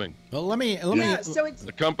more coming. Well, let me. Yeah, so it's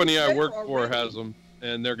The company I there work for already. has them.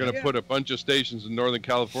 and they're going to put a bunch of stations in Northern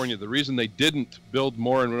California. The reason they didn't build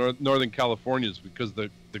more in Northern California is because the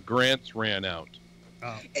grants ran out.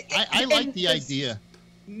 I like the idea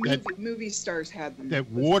that movie stars had them. that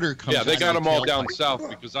water comes. Yeah, they out got of them all the down tailpipe. south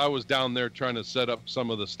because I was down there trying to set up some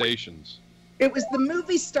of the stations. It was the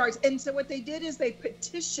movie stars, and so what they did is they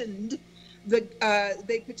petitioned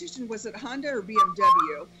was it Honda or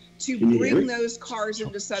BMW to bring those cars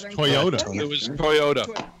into Southern Toyota. California. It was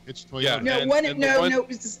Toyota. It's Toyota. Yeah, No, and it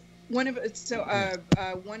was one of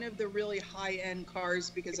one of the really high-end cars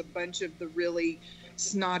because a bunch of the really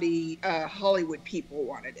snotty Hollywood people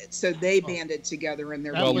wanted it, so they banded together in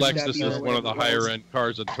their Well, BMW Lexus is or one of the whatever it was. higher-end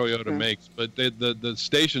cars that Toyota makes, but the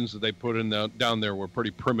stations that they put in down there were pretty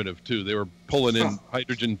primitive too. They were pulling in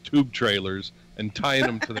hydrogen tube trailers and tying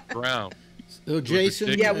them to the ground. So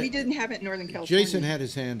Jason, Yeah, we didn't have it in Northern California. Jason had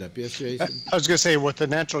his hand up. Yes, Jason. I was gonna say with the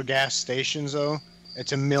natural gas stations though,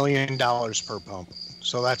 it's $1 million per pump,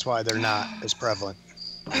 so that's why they're not as prevalent.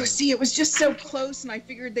 Oh, see, it was just so close, and I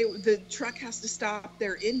figured the truck has to stop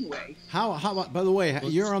there anyway. How? By the way,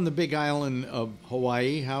 you're on the Big Island of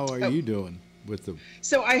Hawaii. How are you doing with the?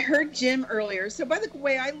 So I heard Jim earlier. So by the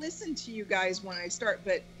way, I listen to you guys when I start,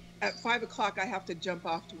 but at 5 o'clock I have to jump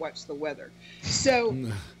off to watch the weather. So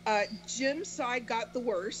Jim's side got the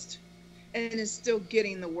worst, and is still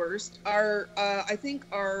getting the worst. I think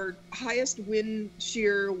our highest wind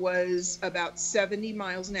shear was about 70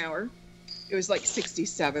 miles an hour. It was like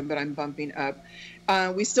 67, but I'm bumping up.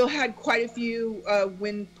 We still had quite a few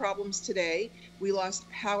wind problems today. We lost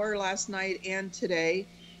power last night and today.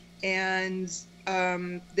 And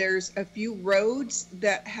there's a few roads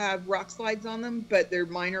that have rock slides on them, but they're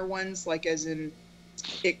minor ones, like as in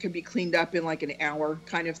it could be cleaned up in like an hour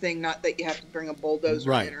kind of thing, not that you have to bring a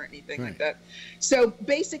bulldozer in or anything like that. So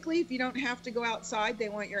basically, if you don't have to go outside, they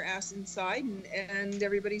want your ass inside, and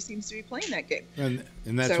everybody seems to be playing that game. And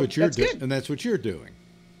that's what you're doing. And that's what you're doing.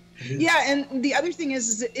 Yeah, and the other thing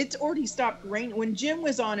is it's already stopped raining. When Jim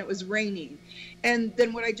was on, it was raining. And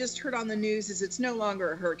then what I just heard on the news is it's no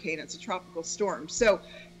longer a hurricane, it's a tropical storm. So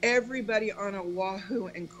everybody on Oahu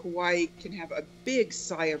and Kauai can have a big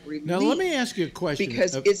sigh of relief. Now, let me ask you a question.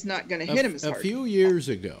 Because it's not going to hit them as hard. A few years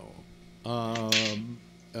ago,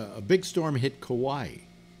 a big storm hit Kauai.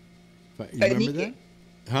 You remember that?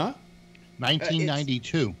 Huh?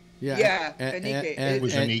 1992. Yeah, it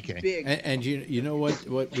was Anike. Big. And you know what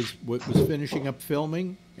was finishing up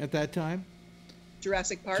filming at that time?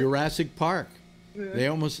 Jurassic Park. Jurassic Park. Mm-hmm. They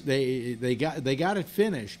almost they got it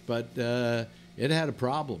finished, but it had a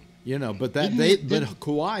problem, But but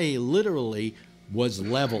Kauai literally was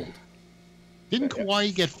leveled. Didn't Kauai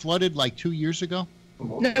get flooded like 2 years ago?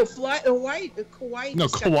 No, Kauai. No,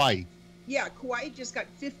 Kauai. Yeah, Kauai just got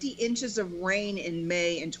 50 inches of rain in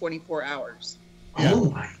May in 24 hours. Yeah.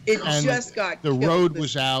 Oh my! It And just got the road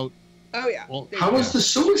was out. Oh yeah. Well, How was the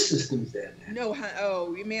sewer systems then? No,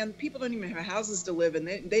 man, people don't even have houses to live in.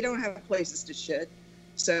 They don't have places to shit.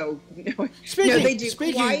 So they do.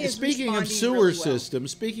 Speaking of sewer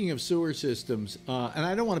systems, and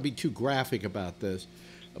I don't want to be too graphic about this,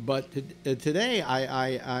 but today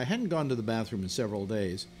I hadn't gone to the bathroom in several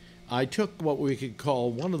days. I took what we could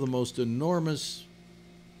call one of the most enormous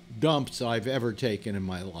dumps I've ever taken in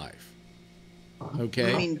my life.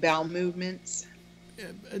 Okay. I mean bowel movements.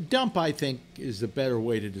 A dump, I think, is the better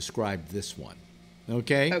way to describe this one.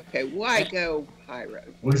 Okay. Okay. Why go high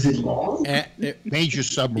road? Was it long? Major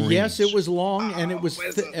submarines. Yes, it was long, and it was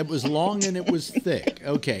it was long and it was thick.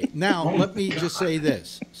 Okay. Now let me just say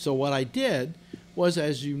this. So what I did was,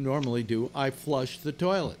 as you normally do, I flushed the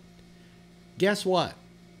toilet. Guess what?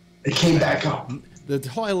 It came back up. The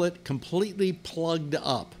toilet completely plugged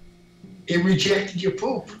up. It rejected your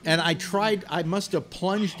poop. And I must have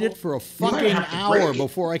plunged it for a fucking hour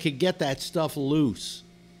before I could get that stuff loose.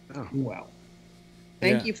 Oh, wow.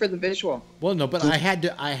 Thank you for the visual. Well, no, but I had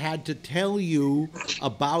to tell you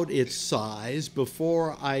about its size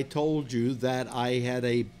before I told you that I had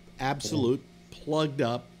a absolute plugged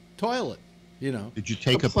up toilet, Did you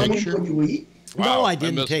take a picture? No, I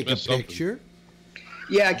didn't take a picture.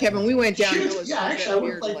 Yeah, Kevin, we went down. I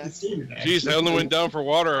would like to see that. Geez, I only went down for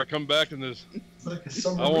water. I come back and this.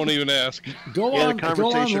 I won't even ask. Go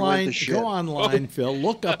online, Phil.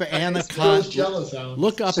 Look up Anaconda.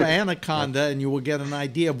 Look up Anaconda, and you will get an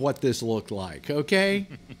idea of what this looked like. Okay.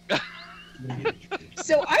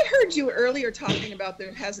 So I heard you earlier talking about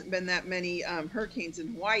there hasn't been that many hurricanes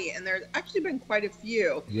in Hawaii, and there's actually been quite a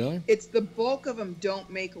few. Really? It's the bulk of them don't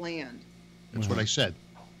make land. That's what I said.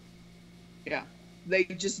 Yeah. They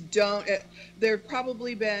just don't. There have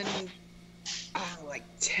probably been like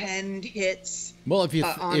 10 hits. Well, if you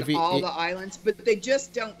on all the islands, but they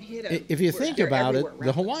just don't hit them. If you think about it,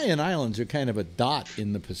 the Hawaiian Islands are kind of a dot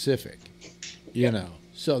in the Pacific, you know.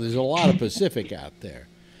 So there's a lot of Pacific out there.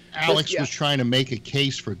 Alex was trying to make a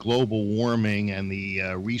case for global warming and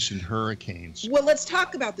the recent hurricanes. Well, let's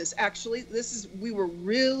talk about this. Actually, we were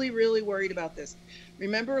really, really worried about this.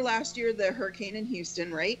 Remember last year, the hurricane in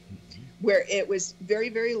Houston, right? Where it was very,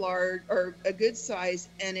 very large, or a good size,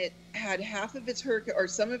 and it had half of its hurricane, or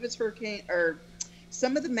some of its hurricane, or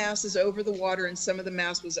some of the mass is over the water and some of the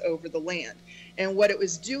mass was over the land. And what it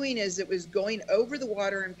was doing is it was going over the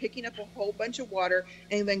water and picking up a whole bunch of water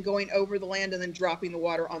and then going over the land and then dropping the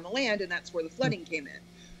water on the land. And that's where the flooding came in.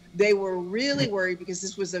 They were really worried because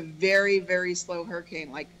this was a very, very slow hurricane,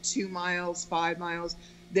 like 2 miles, 5 miles.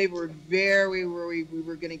 They were very worried we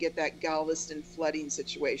were going to get that Galveston flooding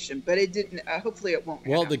situation, but it didn't. Hopefully it won't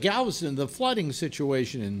Well, happen. the flooding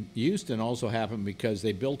situation in Houston also happened because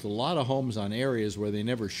they built a lot of homes on areas where they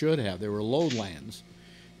never should have. They were lowlands.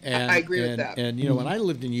 And, I agree with that. And, you know, when I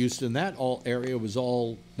lived in Houston, that area was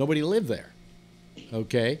nobody lived there,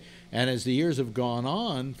 okay? And as the years have gone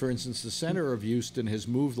on, for instance, the center of Houston has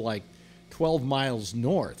moved like 12 miles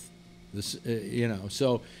north. You know,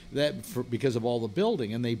 so because of all the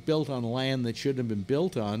building, and they built on land that shouldn't have been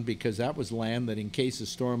built on because that was land that, in case a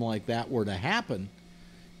storm like that were to happen,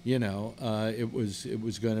 you know, it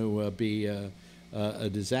was going to be a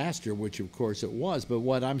disaster, which of course it was. But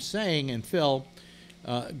what I'm saying, and Phil,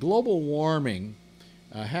 global warming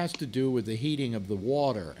has to do with the heating of the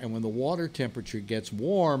water, and when the water temperature gets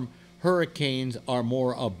warm, hurricanes are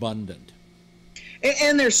more abundant.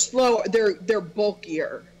 And they're slow. They're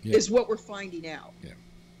bulkier. Yeah. Is what we're finding out.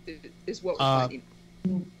 Yeah. Is what we're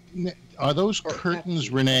finding. Are those curtains,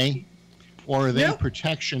 Renee, or are they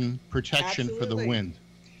protection Absolutely. For the wind?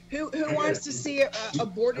 Who wants to see a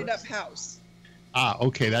boarded up house? Ah,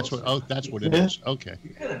 okay. That's what it is. Okay. You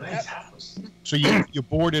got a nice house. So you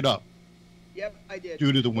boarded up. Yep, I did.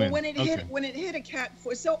 Due to the wind. Well, when it hit a Cat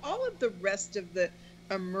 4, so all of the rest of the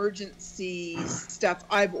emergency stuff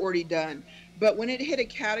I've already done. But when it hit a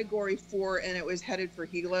Category 4 and it was headed for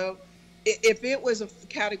Hilo, if it was a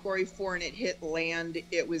Category 4 and it hit land,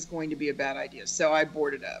 it was going to be a bad idea. So I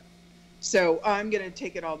boarded up. So I'm going to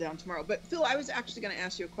take it all down tomorrow. But Phil, I was actually going to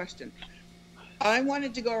ask you a question. I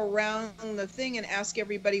wanted to go around the thing and ask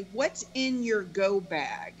everybody, what's in your go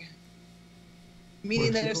bag?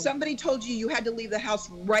 Meaning that if somebody told you had to leave the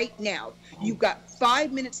house right now, you've got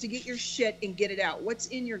 5 minutes to get your shit and get it out. What's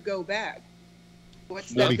in your go bag?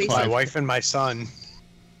 What's that? My wife and my son.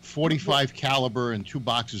 45 caliber and 2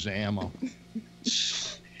 boxes of ammo.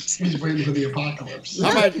 He's waiting for the apocalypse.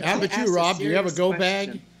 How about you, Rob? Do you have a go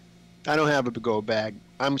bag? I don't have a go bag.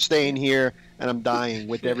 I'm staying here and I'm dying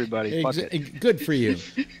with everybody. Fuck it. Good for you.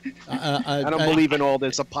 I don't believe in all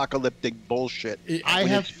this apocalyptic bullshit. I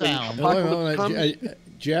have found.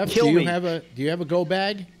 Jeff, do you have a go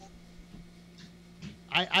bag?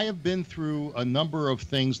 I have been through a number of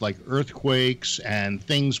things like earthquakes and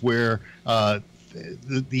things where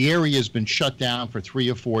the area has been shut down for 3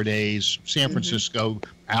 or 4 days. San Francisco,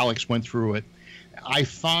 Alex went through it. I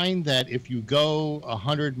find that if you go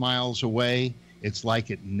 100 miles away, it's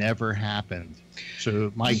like it never happened.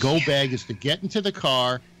 So my go bag is to get into the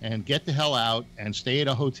car and get the hell out and stay at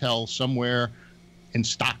a hotel somewhere in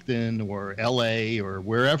Stockton or LA or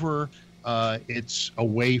wherever it's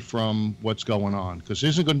away from what's going on, because it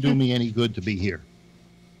isn't going to do me any good to be here.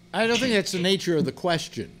 I don't think that's the nature of the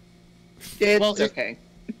question. It's okay.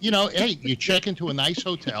 You know, hey, you check into a nice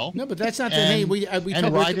hotel. No, but that's not the name. We're talking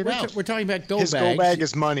about go bags. His go bag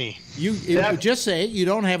is money. You just say you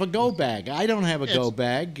don't have a go bag. I don't have a go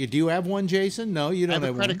bag. Do you have one, Jason? No, you don't have one. I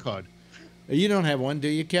have a credit card. You don't have one, do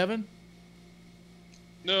you, Kevin?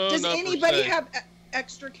 No. Does anybody have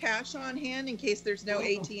extra cash on hand in case there's no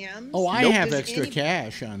ATMs? Oh, I have extra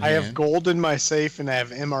cash on hand. I have gold in my safe and I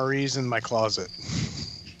have MREs in my closet.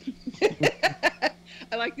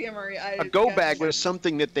 I like the MRE. A go bag was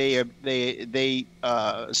something that they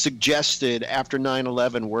suggested after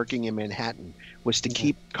 9/11, working in Manhattan, was to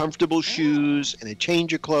keep comfortable shoes and a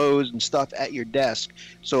change of clothes and stuff at your desk.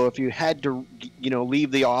 So if you had to,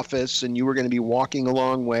 leave the office and you were going to be walking a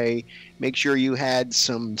long way, make sure you had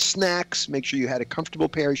some snacks, make sure you had a comfortable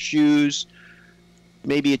pair of shoes,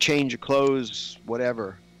 maybe a change of clothes,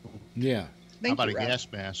 whatever. Yeah. How about a gas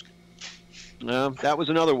mask? That was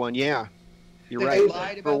another one. Yeah. You're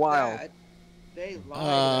right. For a while. They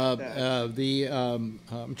lied about that.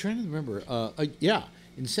 I'm trying to remember.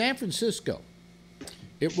 In San Francisco,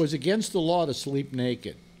 it was against the law to sleep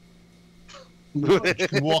naked.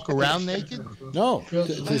 To walk around naked? No,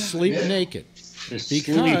 to sleep naked.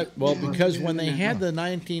 Because when they had the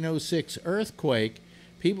 1906 earthquake,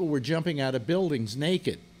 people were jumping out of buildings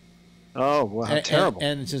naked. Oh, wow, how terrible!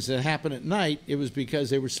 And since it happened at night, it was because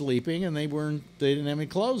they were sleeping and they didn't have any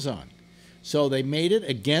clothes on. So they made it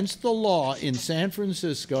against the law in San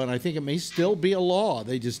Francisco, and I think it may still be a law.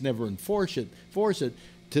 They just never force it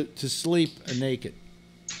to sleep naked.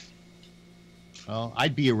 Well,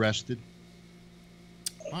 I'd be arrested.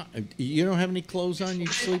 You don't have any clothes on? You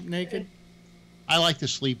sleep naked? I like to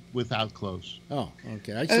sleep without clothes. Oh,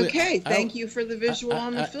 okay. Thank you for the visual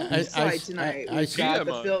on the film slide tonight. We've got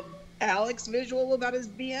the Alex visual about his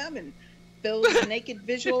BM and Phil's naked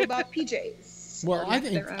visual about PJs. Well, I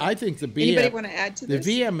think the BM. Anybody want to add to this?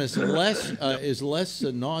 The VM is less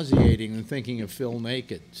nauseating than thinking of Phil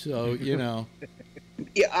naked. So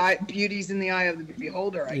Yeah, beauty's in the eye of the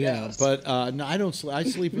beholder, I guess. But no, I don't. I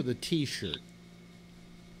sleep with a T-shirt.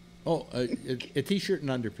 Oh, a T-shirt and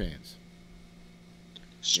underpants.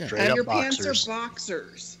 Straight and up your boxers. pants are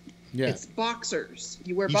boxers. Yeah. It's boxers.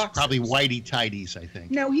 You wear He's boxers. probably whitey tighties, I think.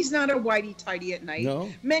 No, he's not a whitey tighty at night. No.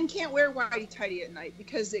 Men can't wear whitey tighty at night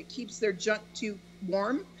because it keeps their junk too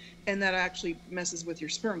warm, and that actually messes with your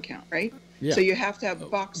sperm count, right? Yeah. So you have to have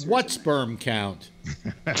boxers. What sperm count?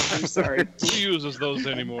 I'm sorry. Who uses those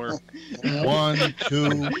anymore? 1,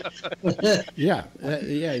 2. Yeah.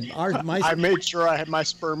 I made sure I had my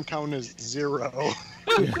sperm count as 0.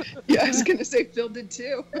 Yeah, I was gonna say Phil did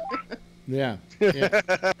too. Yeah.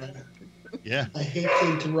 Yeah. I hate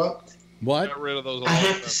to interrupt. What? Get rid of those. I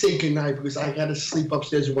have to say goodnight because I got to sleep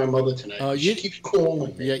upstairs with my mother tonight. Oh, She keeps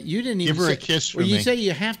calling me. Yeah, you didn't even Give her say, a kiss for well, me. you say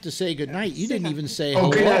you have to say goodnight. You didn't even say Oh,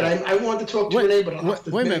 hello. good night. I wanted to talk to Renee, but I'll have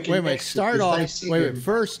to Wait a make minute. an exit Start because off. I see Wait. him.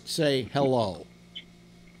 First, say hello.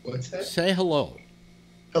 What's that? Say hello.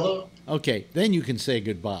 Hello? Okay, then you can say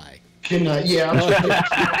goodbye. Good night.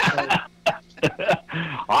 Yeah.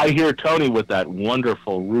 I hear Tony with that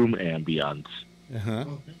wonderful room ambience. Uh-huh.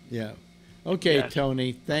 Yeah. Okay, Yes.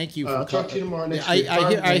 Tony. Thank you for I'll talk to you tomorrow next I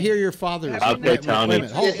week. I hear your father. Okay, Tony.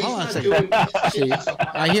 Wait a minute. Hold on a second. See,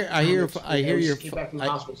 I hear your. Came back from the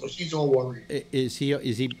hospital, so she's all worried. Is he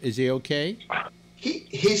okay?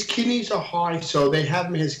 His kidneys are high, so they have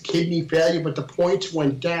him his kidney failure, but the points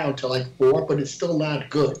went down to like 4, but it's still not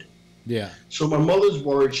good. Yeah. So my mother's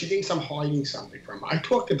worried. She thinks I'm hiding something from her. I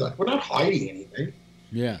talked to them. We're not hiding anything.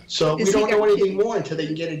 Yeah. So Is we don't he know okay? anything more until they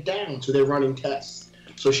can get it down. So they're running tests.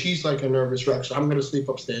 So she's like a nervous wreck. So I'm going to sleep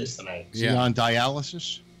upstairs tonight. Is he on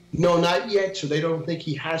dialysis? No, not yet. So they don't think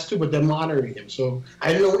he has to, but they're monitoring him. So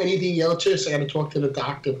I don't know anything else. So I got to talk to the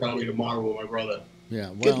doctor probably tomorrow with my brother. Yeah.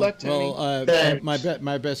 Well, Good luck, Tony. Well,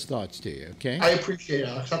 my best thoughts to you. Okay. I appreciate it,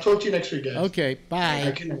 Alex. I'll talk to you next week, guys. Okay.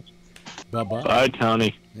 Bye. Good night. Bye. Bye,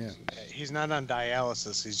 Tony. Yeah. He's not on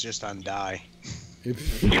dialysis. He's just on die. Yeah,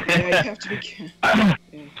 you have to be. I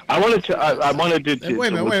wanted to.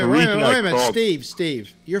 Wait a minute. the Wait a reason minute. I Wait a minute. called-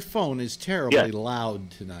 Steve. Your phone is terribly Yeah.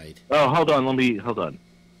 loud tonight. Oh, hold on. Hold on.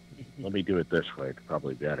 Let me do it this way. It's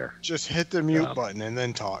probably better. Just hit the mute button and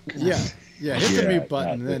then talk. Yeah. Hit the mute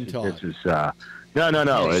button and then this talk. Is, no.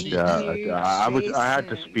 I had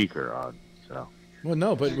the speaker on. So. Well,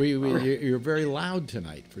 no, but you're very loud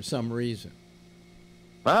tonight for some reason.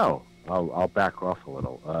 Oh, I'll back off a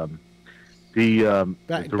little. The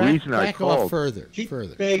reason I back called. off further.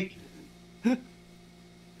 Big.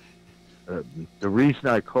 The reason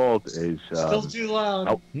I called is. Still too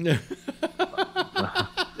loud.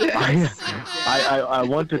 I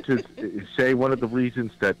wanted to say one of the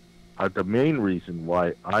reasons that the main reason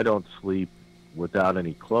why I don't sleep without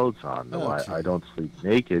any clothes on, I don't sleep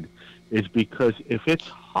naked, is because if it's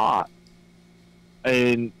hot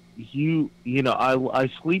and I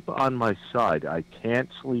sleep on my side. I can't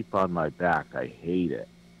sleep on my back. I hate it.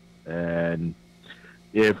 And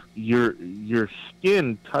if your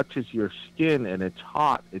skin touches your skin and it's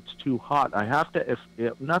hot, it's too hot. I have to,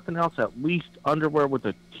 if nothing else, at least underwear with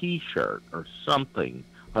a T-shirt or something,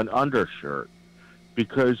 an undershirt,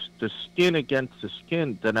 because the skin against the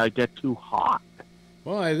skin, then I get too hot.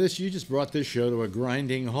 Well, you just brought this show to a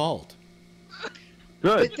grinding halt.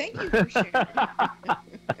 Good. But thank you for sharing.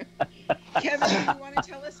 Kevin, do you want to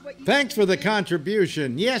tell us what you Thanks for the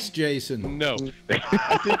contribution. Yes, Jason. No.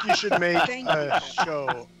 I think you should make Thank a you.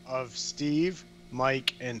 show of Steve,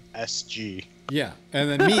 Mike, and SG. Yeah, and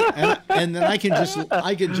then me, and then I can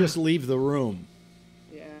just leave the room.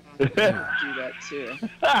 Yeah, I could do that too.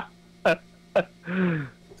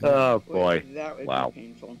 Oh boy! That would Wow. be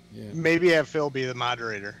painful. Yeah. Maybe have Phil be the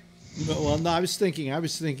moderator. Well, no, I was thinking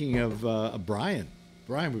of Brian.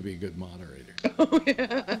 Brian would be a good moderator. Oh,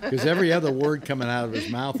 yeah. Because every other word coming out of his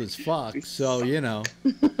mouth is fuck. So He would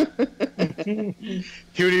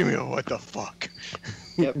even go, what the fuck?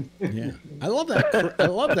 Yep. Yeah, I love that. I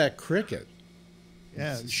love that cricket.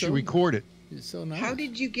 Yeah, It's she so- record it. It's so nice. How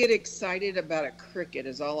did you get excited about a cricket?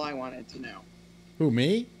 Is all I wanted to know. Who,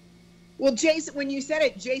 me? Well, Jason, when you said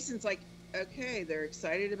it, Jason's like, okay, they're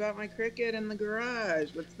excited about my cricket in the garage.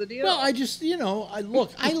 What's the deal? Well, I just,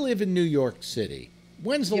 I live in New York City.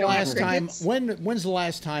 When's the You don't have last time? crickets? When's the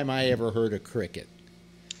last time I ever heard a cricket?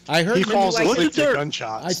 I heard. He falls like- asleep to I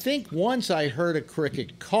gunshots. think once I heard a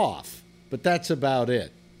cricket cough, but that's about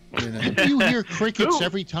it. Do you hear crickets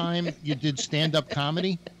every time you did stand-up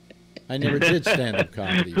comedy? I never did stand-up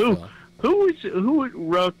comedy. Who? Phil. Who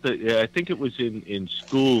wrote the? I think it was in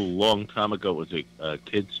school a long time ago. It was a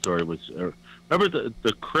kid's story. It was remember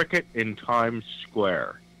the cricket in Times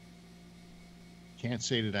Square? Can't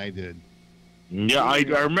say that I did. Yeah, I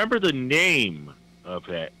remember the name of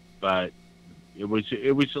it, but it was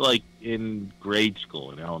like in grade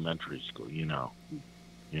school, in elementary school.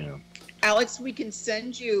 Yeah. Alex, we can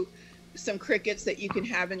send you some crickets that you can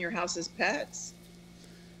have in your house as pets.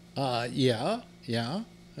 Yeah.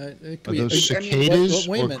 It could Are be- those I mean, cicadas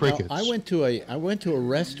wait a or minute. crickets? Now, I went to a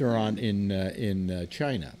restaurant in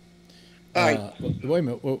China. All Wait a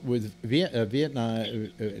minute. With Vietnam,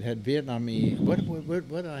 it had Vietnamese.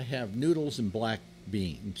 What did I have? Noodles and black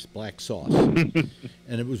beans, black sauce, and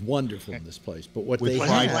it was wonderful in this place. But what With they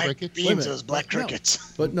fried had, crickets? Wait a minute. Beans, those black No,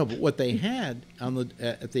 crickets. But what they had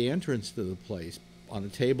at the entrance to the place on a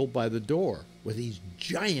table by the door were these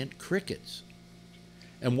giant crickets.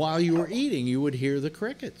 And while you were eating, you would hear the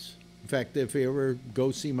crickets. In fact, if you ever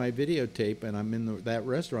go see my videotape and I'm in that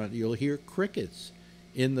restaurant, you'll hear crickets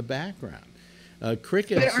in the background.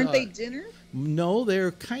 Crickets. But aren't they dinner? No,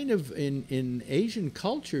 they're kind of in Asian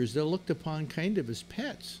cultures. They're looked upon kind of as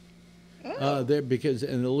pets. Oh, They're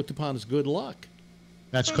looked upon as good luck.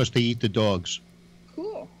 That's because they eat the dogs.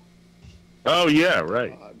 cool. Oh yeah,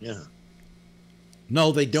 right. Dogs. Yeah.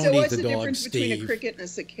 No, they don't So eat what's the the dogs, difference between a Steve. cricket and a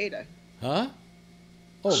cicada? Huh?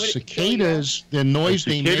 Oh, Cicadas, the noise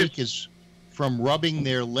they cicadas- make is from rubbing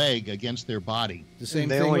their leg against their body. the same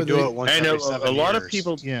They thing only with do the- it once And every 7 a lot of years.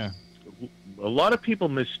 people, Yeah. a lot of people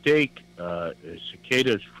mistake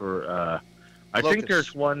cicadas for. I think Locusts.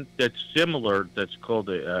 there's one that's similar that's called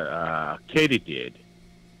a katydid.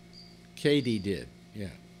 Katie did. Yeah.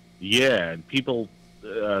 Yeah, and people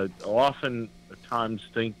oftentimes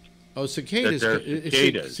think Oh, cicadas! That they're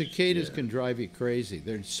cicadas. Cicadas Yeah. can drive you crazy.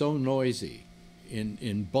 They're so noisy,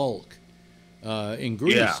 in bulk. In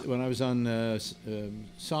Greece, Yeah. when I was on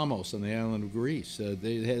Samos on the island of Greece,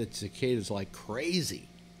 they had cicadas like crazy,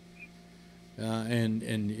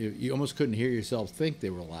 and you almost couldn't hear yourself think they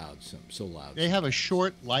were loud. So loud. They have a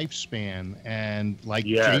short lifespan, and like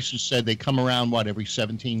Yes. Jason said, they come around, what, every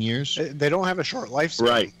 17 years? They don't have a short lifespan,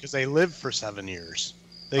 Right. Because they live for 7 years.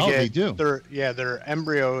 They do. Their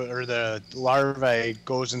embryo or the larvae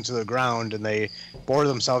goes into the ground and they bore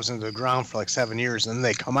themselves into the ground for like 7 years, and then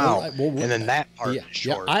they come out, and then that part is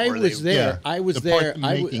short. I where was they- there. I was the part there.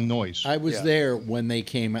 making noise. I was Yeah. there when they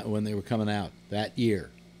came out, when they were coming out that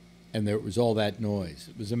year, and there was all that noise.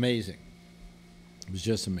 It was amazing. It was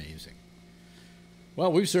just amazing.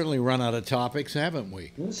 Well, we've certainly run out of topics, haven't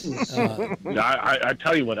we? This is I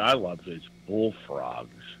tell you what I love is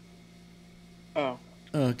bullfrogs. Oh,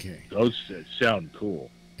 Okay. Those sound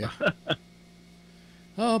cool.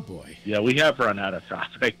 Oh boy. Yeah, we have run out of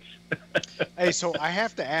topics. Hey, so I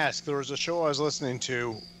have to ask. There was a show I was listening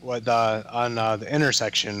to on the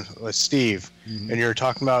intersection with Steve, and you were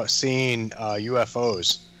talking about seeing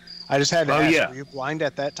UFOs. I just had to ask, yeah. were you blind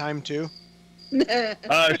at that time too?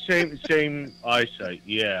 Same eyesight,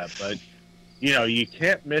 yeah, but you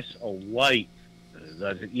can't miss a light.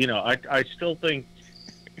 I still think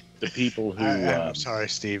the people who I'm sorry,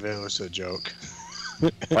 Steve. It was a joke.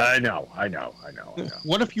 I know.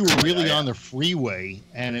 What if you were really on the freeway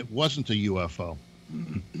and it wasn't a UFO?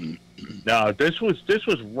 No, this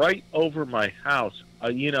was right over my house.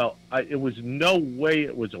 It was no way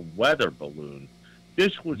it was a weather balloon.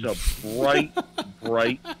 This was a bright,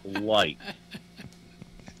 bright light.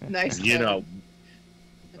 nice.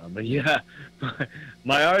 But yeah,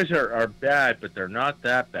 my eyes are bad, but they're not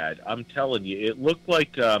that bad. I'm telling you, it looked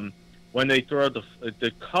like when they throw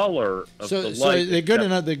the color of the light. So they're good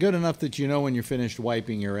enough. They're good enough that you know when you're finished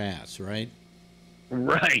wiping your ass, right?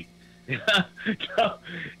 Right. No,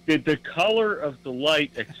 the color of the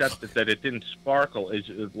light, except that it didn't sparkle, is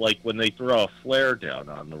like when they throw a flare down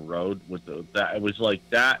on the road with that. It was like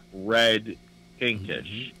that red,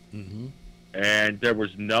 pinkish, Mm-hmm. and there was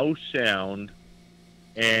no sound.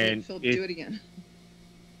 And Phil, do it again.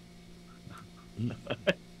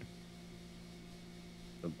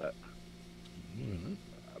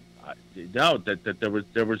 No, that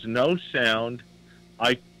there was no sound.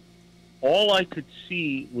 all I could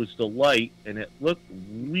see was the light, and it looked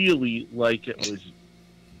really like it was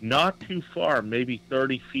not too far, maybe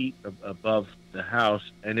 30 feet above the house,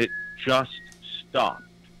 and it just stopped.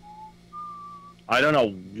 I don't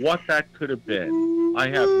know what that could have been. I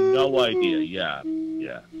have no idea.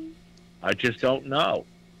 Yeah. I just don't know.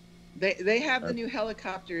 They have the new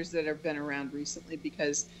helicopters that have been around recently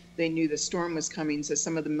because they knew the storm was coming, so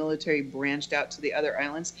some of the military branched out to the other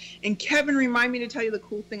islands. And Kevin, remind me to tell you the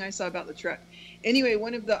cool thing I saw about the truck. Anyway,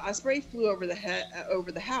 one of the Osprey flew over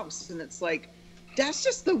the house, and it's like, that's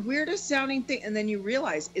just the weirdest sounding thing. And then you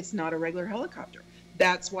realize it's not a regular helicopter.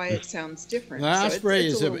 That's why it sounds different. The Osprey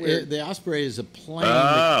is a plane.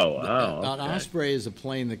 An Osprey is a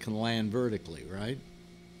plane that can land vertically, right?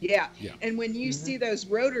 Yeah. And when you see those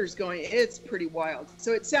rotors going, it's pretty wild.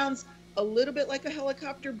 So it sounds a little bit like a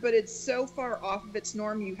helicopter, but it's so far off of its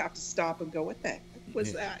norm, you have to stop and go, what the heck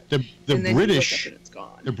was that? The and then British, you look up and it's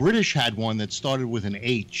gone. The British had one that started with an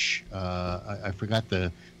H. I forgot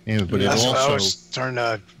the name, but That's it what also I was starting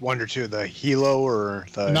to wonder too. The Hilo or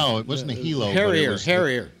the no, it wasn't a Hilo. Harrier.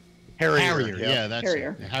 Harrier. Yep. Yeah, that's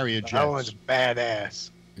Harrier. it. The Harrier jet. That one's badass.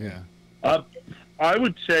 Yeah. I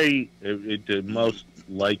would say the most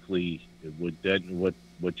likely it would then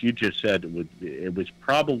what you just said it was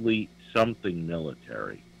probably something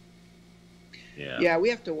military. Yeah, we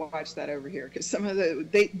have to watch that over here because some of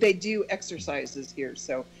they do exercises here,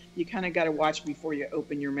 so you kind of got to watch before you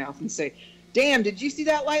open your mouth and say, "Damn, did you see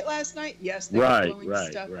that light last night?" Yes, they were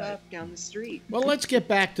blowing stuff up down the street. Well, let's get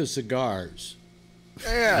back to cigars.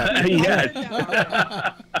 Yeah. Yes.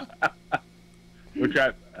 Which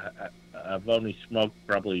I've only smoked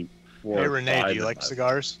probably 4 Hey or Renee, 5 do you like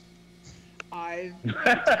cigars? I've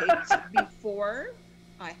tasted before.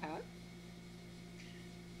 I have.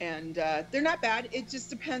 And they're not bad. It just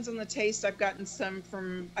depends on the taste. I've gotten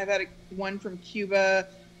I've had one from Cuba,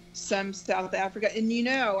 some South Africa. And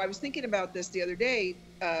I was thinking about this the other day.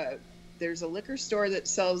 There's a liquor store that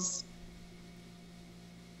sells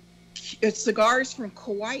cigars from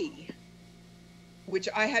Kauai, which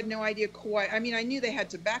I had no idea Kauai. I mean, I knew they had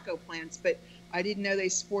tobacco plants, but I didn't know they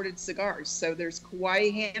sported cigars. So there's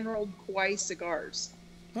hand-rolled Kauai cigars.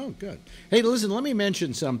 Oh, good. Hey, listen, let me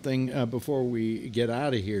mention something before we get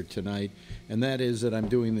out of here tonight, and that is that I'm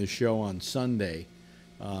doing this show on Sunday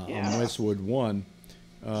on Westwood 1,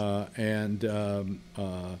 and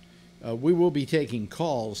we will be taking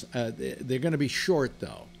calls. They're going to be short,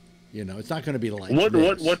 though. It's not going to be like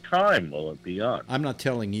this. What time will it be on? I'm not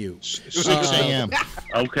telling you. 6 a.m.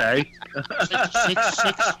 Okay. 6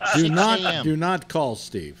 Do not call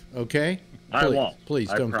Steve, okay? I won't. Please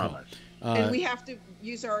don't promise. call. And we have to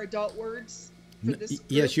use our adult words for this group?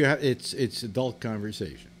 Yes, you have. It's adult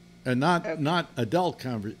conversation, and not adult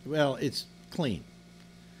conversation. Well, it's clean.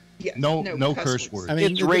 Yeah, no curse words. I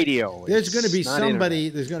mean, it's radio. There's going to be somebody.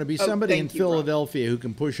 Internet. There's going to be somebody in Philadelphia who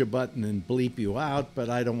can push a button and bleep you out,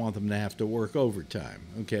 but I don't want them to have to work overtime.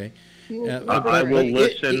 Okay. I will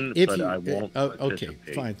listen, but I won't. Okay,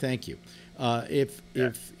 fine. Thank you. If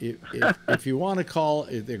you want to call,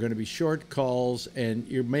 they're going to be short calls, and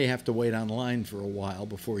you may have to wait online for a while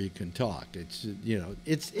before you can talk. It's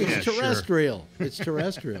it's terrestrial. Sure. It's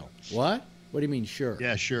terrestrial. What? What do you mean sure?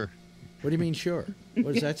 Yeah, sure. What do you mean sure?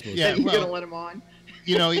 What is that supposed to be? You're going to let him on?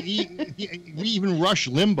 Even Rush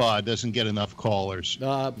Limbaugh doesn't get enough callers.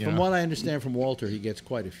 From what I understand from Walter, he gets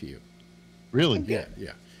quite a few. Really? Yeah.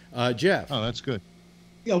 Jeff. Oh, that's good.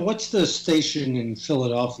 Yeah, what's the station in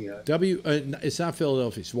Philadelphia? It's not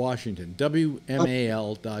Philadelphia, it's Washington.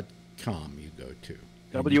 WMAL.com you go to.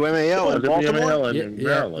 WMAL in Baltimore? In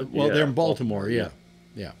Maryland. Well, they're in Baltimore, yeah.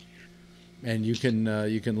 And you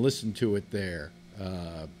can listen to it there.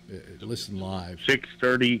 Listen live.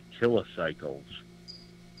 630 kilocycles.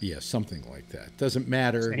 Yeah, something like that. Doesn't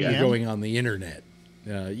matter. AM? You're going on the internet.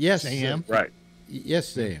 Yes. AM? Right.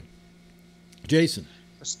 Yes, AM. Jason.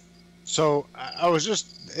 So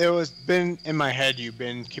it was been in my head.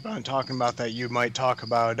 Keep on talking about that. You might talk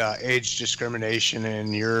about age discrimination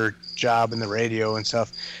in your job in the radio and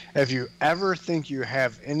stuff. If you ever think you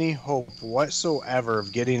have any hope whatsoever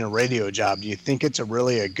of getting a radio job, do you think it's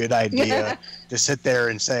really a good idea to sit there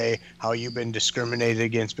and say how you've been discriminated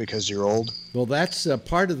against because you're old? Well, that's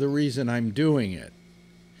part of the reason I'm doing it,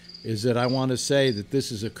 is that I want to say that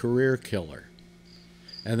this is a career killer.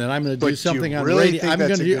 And then I'm going to do something on radio. I'm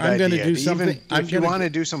going to do something. If you want to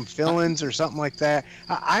do some fill-ins or something like that,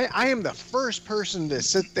 I am the first person to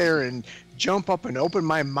sit there and jump up and open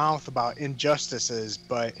my mouth about injustices.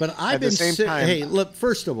 But I've at the same time, hey, look.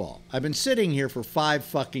 First of all, I've been sitting here for 5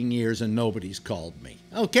 fucking years and nobody's called me.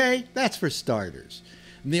 Okay, that's for starters.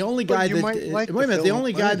 And the only guy you that might like wait a minute, the film.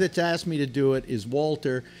 only guy that's asked me to do it is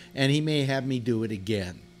Walter, and he may have me do it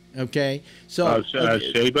again. Okay, so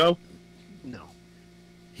Shabo? No.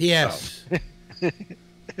 yes,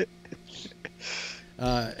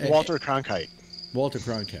 Walter Cronkite. Walter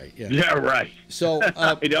Cronkite. Yeah. Yeah, right. So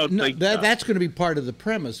I don't think so. that's going to be part of the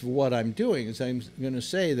premise of what I'm doing. Is I'm going to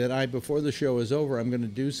say that before the show is over, I'm going to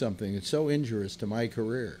do something that's so injurious to my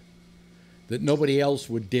career that nobody else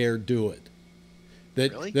would dare do it.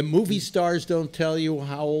 That Really? the movie stars don't tell you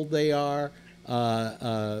how old they are.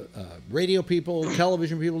 Radio people,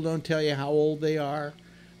 television people don't tell you how old they are.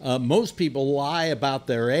 Most people lie about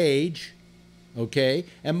their age. Okay,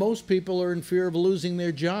 and most people are in fear of losing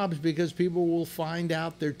their jobs because people will find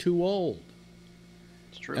out they're too old.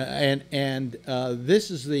 It's true. And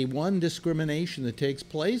this is the one discrimination that takes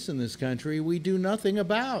place in this country we do nothing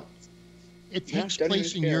about. It takes doesn't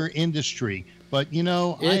place in care. your industry, but you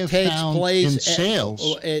know, I It have takes found place in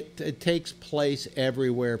sales. It takes place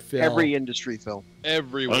everywhere, Phil. Every industry, Phil.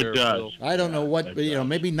 Everywhere. It does. Phil. I don't know what, it you know, does.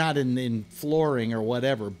 maybe not in flooring or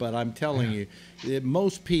whatever, but I'm telling you, that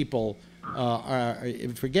most people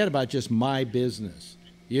forget about just my business.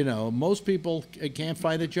 You know, most people can't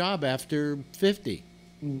find a job after 50.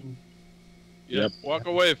 Yep. Walk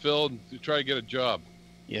away, Phil, and try to get a job.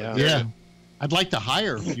 Yeah. Yeah, I'd like to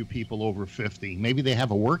hire a few people over 50. Maybe they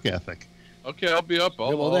have a work ethic. Okay, I'll be up.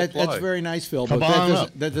 I'll That's apply. very nice, Phil, Come but that on doesn't,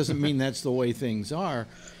 up. that doesn't mean that's the way things are.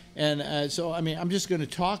 And so, I mean, I'm just going to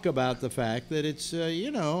talk about the fact that it's,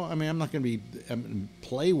 you know, I mean, I'm not going to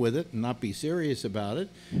play with it and not be serious about it,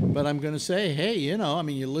 but I'm going to say, hey, you know, I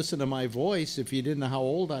mean, you listen to my voice. If you didn't know how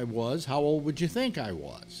old I was, how old would you think I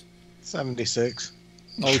was? 76.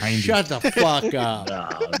 Oh, 90. shut the fuck up.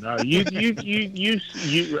 No, you,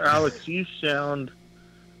 Alex, you sound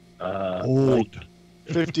Old.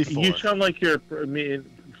 54. You sound like you're in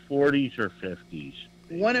 40s or 50s.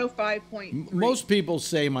 105.3. Most people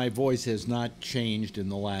say my voice has not changed in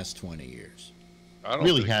the last 20 years. I don't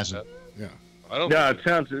Really think hasn't. Yeah. I don't. No,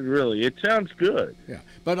 think it sounds good. Yeah,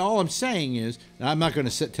 but all I'm saying is, I'm not going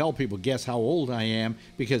to tell people guess how old I am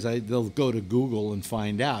because they'll go to Google and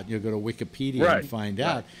find out. You'll go to Wikipedia Right, and find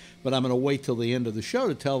out. But I'm going to wait till the end of the show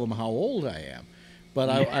to tell them how old I am. But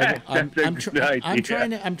I'm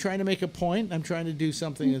trying to make a point. I'm trying to do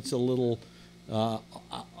something that's a little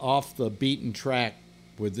off the beaten track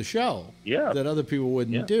with the show. Yeah. That other people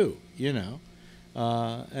wouldn't do. You know,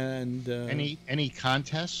 Any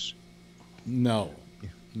contests? No.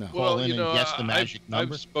 Well, in you know, and guess the magic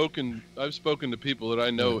number? I've spoken to people that I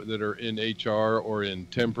know that are in HR or in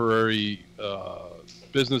temporary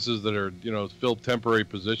businesses that are, you know, fill temporary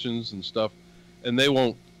positions and stuff, and they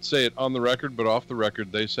won't say it on the record, but off the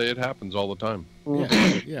record, they say it happens all the time.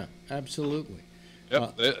 Yeah, absolutely.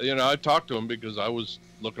 Yep. You know, I talked to them because I was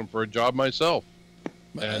looking for a job myself,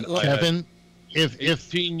 and I had Kevin, if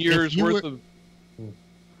 18 years you worth were- of.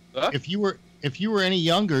 Huh? if you were any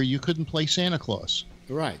younger, you couldn't play Santa Claus.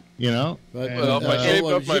 Right. You know. But, Well, if I shaved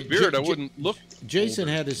well, off my J- beard, J- I wouldn't look. Jason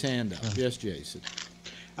had his hand up. Yes, Jason.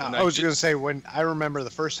 I was going to say, when I remember the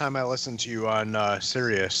first time I listened to you on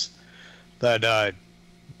Sirius, that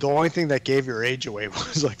the only thing that gave your age away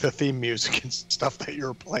was like the theme music and stuff that you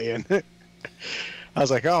were playing. I was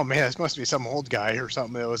like, oh man, this must be some old guy or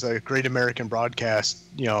something. It was a Great American Broadcast,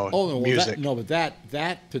 you know, music. But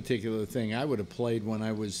that particular thing I would have played when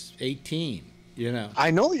I was 18. You know. I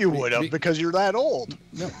know you would have because you're that old.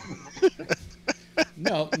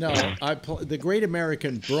 No. No. The Great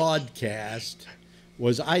American Broadcast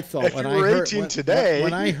was, I thought, If when you I were heard 18 when, today,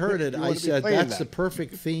 when I heard it, you I wouldn't be said playing that's that. the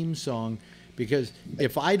perfect theme song. Because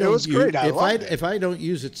if I It don't was great. I loved it. if I don't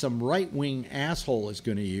use it, some right wing asshole is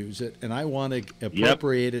going to use it, and I want to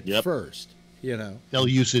appropriate it first. You know, They'll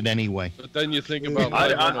use it anyway. But then you think about.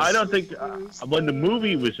 I don't think when the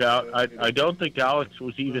movie was out, I don't think Alex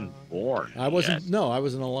was even born. I wasn't. yet. No, I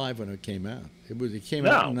wasn't alive when it came out. It came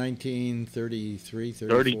out in 1933,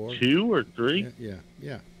 34. 32 or 3.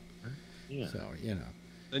 Yeah. So you know.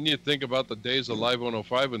 Then you think about the days of Live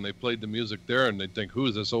 105 when they played the music there, and they think, "Who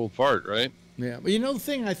is this old fart?" Right? Yeah, but you know the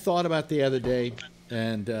thing I thought about the other day,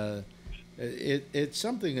 and it's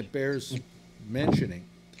something that bears mentioning.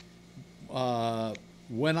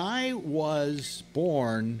 When I was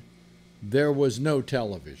born, there was no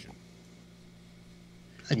television.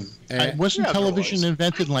 Wasn't television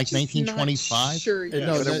invented in like Just not 1925? Sure,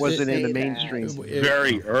 No, but it wasn't in the say that. mainstream.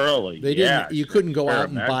 Very early. They didn't. yes, You couldn't go out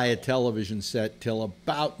and experimental. buy a television set till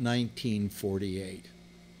about 1948.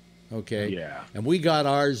 Okay. Yeah. And we got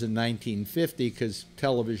ours in 1950 because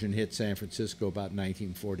television hit San Francisco about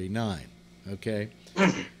 1949. Okay.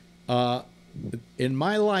 In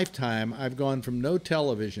my lifetime, I've gone from no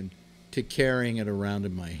television to carrying it around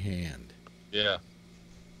in my hand. Yeah.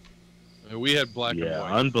 We had black and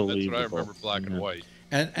white. Unbelievable. That's what I remember, black and white.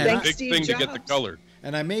 And Thanks, big Steve thing Jobs. to get the color.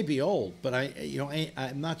 And I may be old, but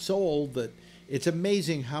I'm not so old that it's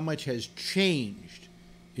amazing how much has changed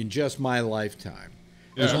in just my lifetime.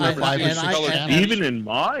 There's only 5 or 6 channels. Even in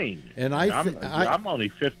mine. And I'm only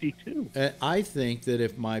 52. I think that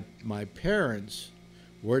if my parents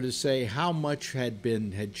were to say how much had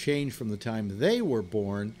changed from the time they were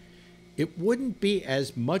born, it wouldn't be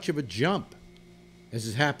as much of a jump as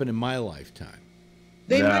has happened in my lifetime.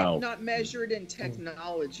 They might not measure it in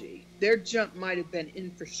technology. Their jump might have been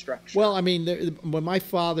infrastructure. Well, I mean, when my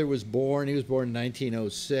father was born, he was born in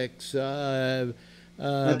 1906.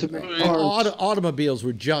 Automobiles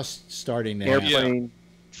were just starting to happen. Airplane,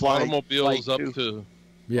 flight, Automobiles flight up to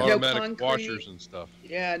Yeah. automatic concrete. washers and stuff.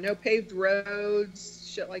 Yeah, no paved roads,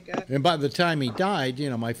 shit like that. And by the time he died,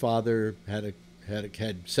 my father had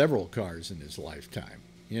several cars in his lifetime.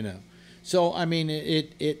 So I mean,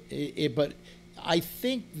 but I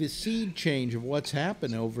think the seed change of what's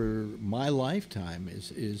happened over my lifetime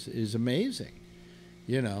is amazing.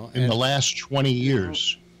 In the last 20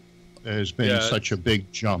 years, there's been such a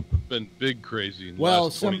big jump. Been big crazy in the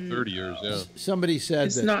last 20, 30 years, yeah. Somebody said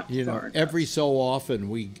It's that, not far every so often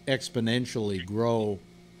we exponentially grow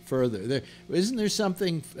further. Isn't there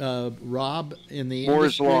something, Rob, in the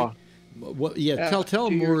Moore's industry? Law. What, tell 2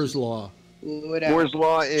 him years. Moore's Law. Moore's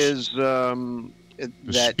Law is The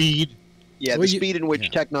that speed. yeah, Well, the speed in which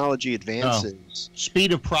technology advances.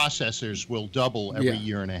 Speed of processors will double every Yeah.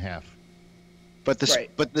 year and a half. But Right.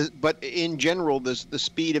 but in general, the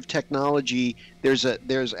speed of technology. There's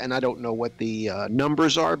and I don't know what the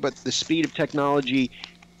numbers are, but the speed of technology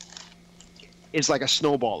is like a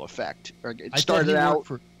snowball effect. It started out.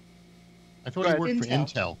 I thought he worked for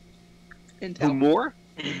Intel. Intel. Who more?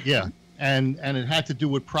 Yeah, and it had to do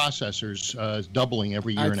with processors doubling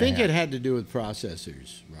every year I and think a half. it had to do with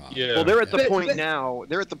processors, Rob. Yeah. Well, they're at the But- point but- now.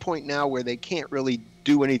 They're at the point now where they can't really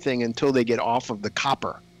do anything until they get off of the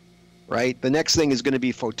copper, right? The next thing is going to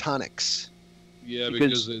be photonics. Yeah,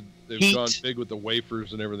 Because because they've heat- gone big with the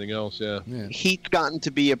wafers and everything else, yeah. Yeah. Heat's gotten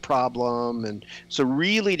to be a problem, and so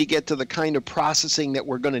really to get to the kind of processing that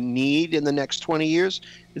we're going to need in the next 20 years,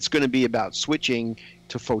 it's going to be about switching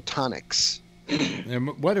to photonics. And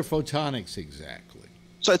what are photonics exactly?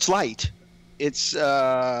 So it's light. It's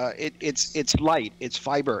light. It's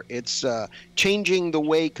fiber. It's changing the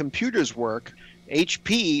way computers work.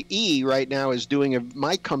 HPE right now is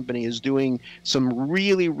my company is doing some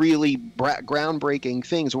really, really groundbreaking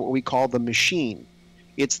things, what we call the machine.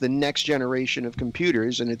 It's the next generation of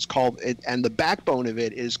computers, and and the backbone of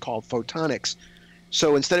it is called photonics.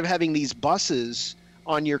 So instead of having these buses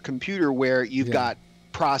on your computer where you've got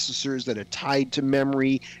processors that are tied to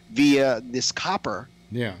memory via this copper,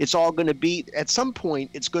 it's all going to be, at some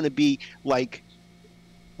point, it's going to be like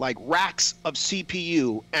racks of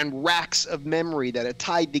CPU and racks of memory that are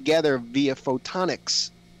tied together via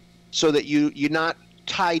photonics, so that you're not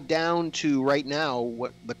tied down to right now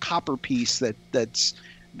what the copper piece that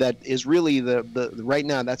is really the right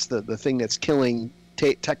now that's the thing that's killing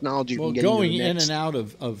technology Well, from getting going to the in next. and out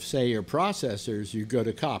of say your processors, you go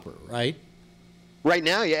to copper, right? Right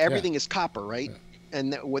now, everything is copper, right?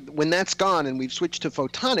 And when that's gone and we've switched to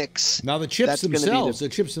photonics, Now the chips that's gonna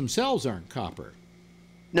be themselves aren't copper.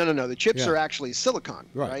 No. The chips Yeah. are actually silicon,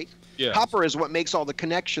 right? Yeah. Copper is what makes all the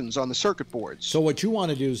connections on the circuit boards. So what you want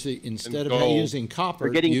to do is instead of gold. using copper,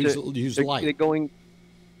 They're getting use light. They're going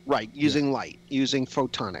using light, using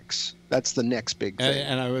photonics. That's the next big thing.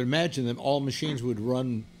 And I would imagine that all machines would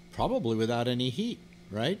run probably without any heat,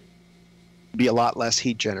 right? Be a lot less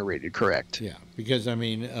heat generated, correct? Yeah, because I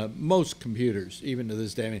mean, most computers, even to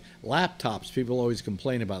this day, I mean, laptops. People always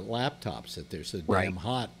complain about laptops that they're so damn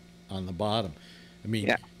hot on the bottom. I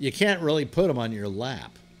mean, you can't really put them on your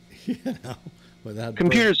lap, without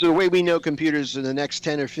computers. The way we know computers in the next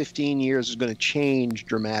 10 or 15 years is going to change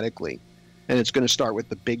dramatically, and it's going to start with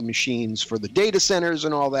the big machines for the data centers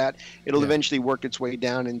and all that. It'll eventually work its way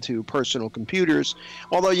down into personal computers.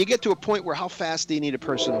 Although you get to a point where how fast do you need a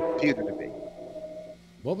personal computer to be?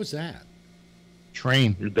 What was that?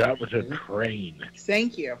 Train. That was a train.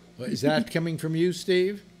 Thank you. Is that coming from you,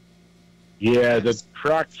 Steve? Yeah, the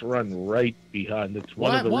trucks run right behind. It's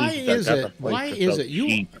one of the Why reasons is I got it? the place Why that's is so it?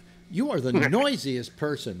 cheap. You are the noisiest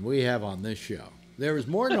person we have on this show. There is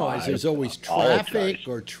more noise. There's always apologize. traffic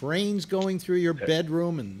or trains going through your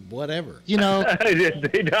bedroom and whatever. You know,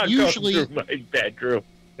 they not usually- go through my bedroom.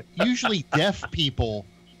 usually deaf people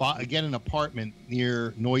get an apartment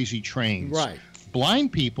near noisy trains. Right.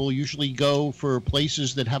 Blind people usually go for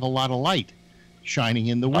places that have a lot of light shining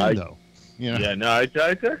in the window. You know? Yeah, no, I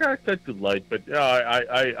got the light, but no,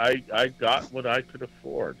 I got what I could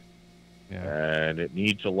afford. Yeah. And it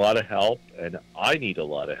needs a lot of help, and I need a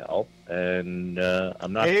lot of help, and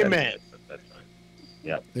I'm not. Amen.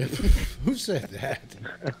 Yeah. Who said that?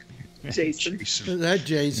 Jason. Is that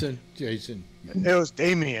Jason? Jason. It was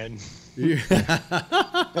Damien.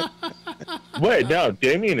 Wait, no,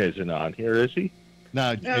 Damien isn't on here, is he?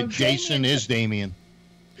 No, No, Jason Damien- is Damien.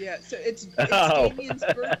 Yeah, so it's Oh. Damien's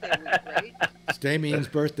birthday week, right? It's Damien's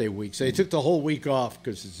birthday week, so he took the whole week off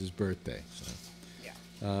because it's his birthday. So.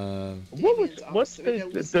 What's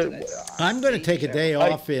I'm going to take a day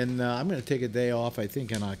off I'm going to take a day off, I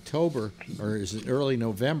think, in October, or is it early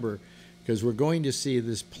November, because we're going to see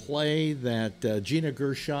this play that Gina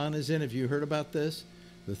Gershon is in. Have you heard about this?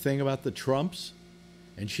 The thing about the Trumps?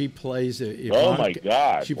 And she plays Ivanka. Oh, my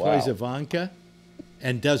God. She plays Ivanka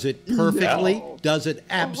and does it perfectly, does it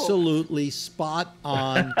absolutely spot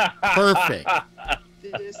on perfect.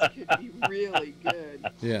 This could be really good.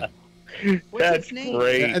 Yeah. What's That's its name?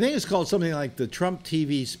 great. I think it's called something like the Trump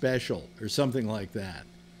TV special or something like that.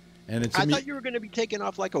 And it's I thought you were going to be taking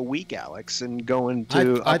off like a week, Alex, and going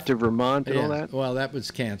to up to Vermont and all that. Well, that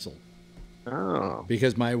was canceled. Oh.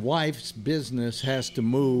 Because my wife's business has to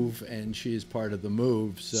move, and she's part of the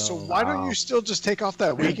move. So why don't you still just take off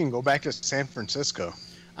that week and go back to San Francisco?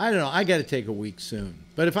 I don't know. I got to take a week soon.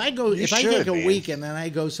 But if I go, You if I should, take a man. week and then I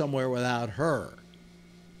go somewhere without her,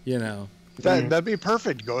 you know, That'd be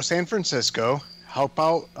perfect. Go to San Francisco, help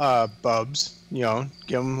out Bubs, you know,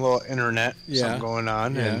 give him a little internet, Yeah. something going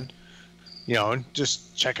on, Yeah. and, you know,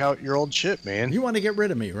 just check out your old shit, man. You want to get rid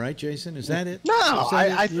of me, right, Jason? Is that it? No, Is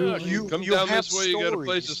that I it? think you Come you'll down have this way. You got a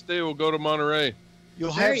place to stories. stay. We'll go to Monterey.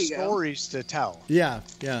 You'll There have you go. stories to tell. Yeah,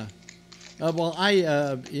 yeah. Well,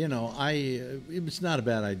 it was not a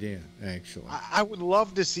bad idea, actually. I would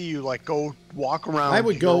love to see you like go walk around. I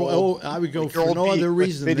would your go. old- I would go your for old no beat other with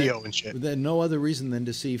reason. video and shit. Than no other reason than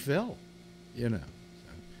to see Phil, you know,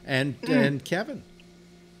 and Kevin.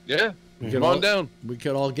 Yeah. We Come could all- on down. We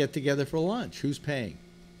could all get together for lunch. Who's paying?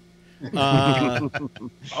 I'll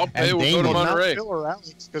pay. We'll go to Well, not Monterey. Phil or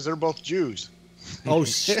Alex because they're both Jews. Oh,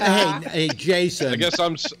 hey, Jason. I guess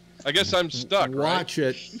I'm stuck. Watch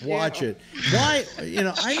it. Watch it. Why? You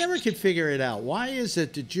know, I never could figure it out. Why is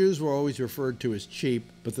it the Jews were always referred to as cheap,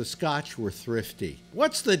 but the Scotch were thrifty?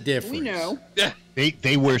 What's the difference? We know. Yeah.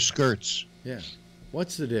 They wear skirts. Yeah.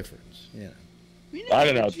 What's the difference? Yeah. We know I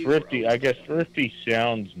don't the know. Jews Thrifty. were I guess thrifty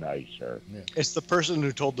sounds nicer. It's the person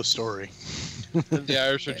who told the story. The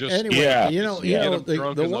Irish are just Anyway, Yeah. you know, Get 'em the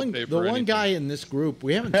drunk and they'll one pay the for one anything. guy in this group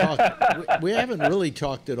we haven't talked we haven't really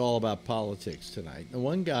talked at all about politics tonight. The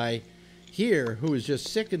one guy here who is just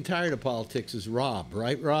sick and tired of politics is Rob,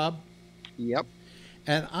 right, Rob? Yep.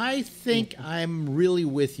 And I think I'm really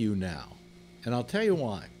with you now, and I'll tell you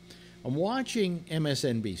why. I'm watching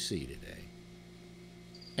MSNBC today,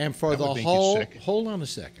 and for That the would make you whole sick. hold on a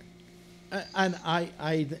second. And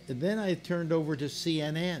then I turned over to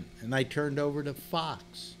CNN and I turned over to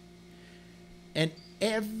Fox. And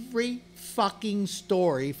every fucking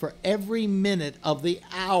story for every minute of the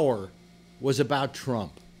hour was about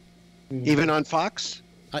Trump. Even on Fox?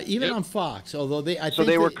 Even Yep. on Fox, although I So think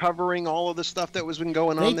they were covering all of the stuff that was been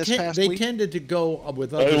going on this past they week? tended to go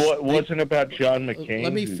with But other. it wasn't about John McCain.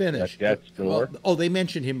 Let me who's finish. At death's door. Oh, they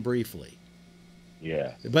mentioned him briefly.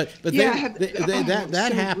 Yeah. But Yeah, that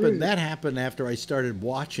so happened. rude. That happened after I started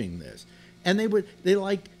watching this, and they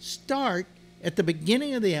like start at the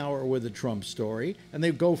beginning of the hour with a Trump story, and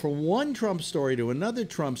they go from one Trump story to another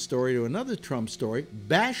Trump story to another Trump story,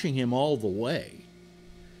 bashing him all the way.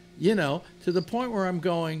 You know, to the point where I'm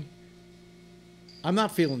going, I'm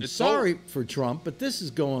not feeling It's sorry for Trump, but this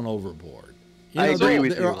is going overboard. You I know, agree there-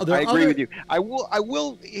 with there you. are- there I are agree other- with you. I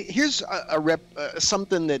will. Here's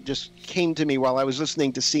something that just came to me while I was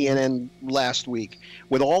listening to CNN last week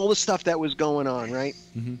with all the stuff that was going on. Right.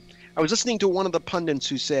 Mhm. I was listening to one of the pundits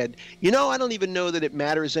who said, "You know, I don't even know that it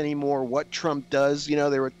matters anymore what Trump does. You know,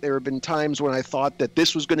 there have been times when I thought that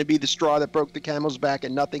this was going to be the straw that broke the camel's back,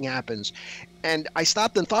 and nothing happens." And I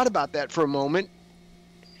stopped and thought about that for a moment,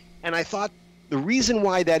 and I thought the reason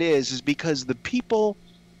why that is because the people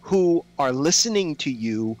who are listening to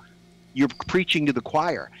you, you're preaching to the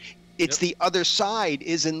choir. It's the other side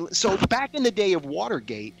so back in the day of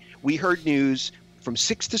Watergate, we heard news from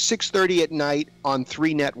 6 to 6:30 at night on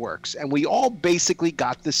 3 networks, and we all basically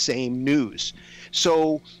got the same news.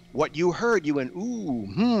 So what you heard, you went, ooh,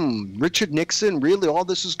 Richard Nixon, really, all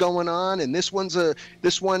this is going on, and this one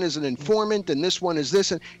is an informant, and this one is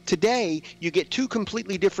this. And today, you get 2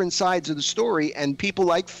 completely different sides of the story, and people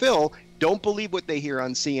like Phil don't believe what they hear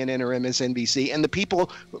on CNN or MSNBC, and the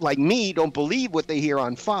people like me don't believe what they hear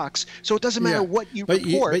on Fox. So it doesn't matter what you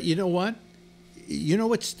report. But you know what? You know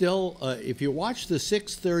what's still, if you watch the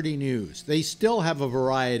 6:30 news, they still have a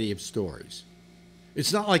variety of stories.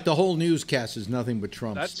 It's not like the whole newscast is nothing but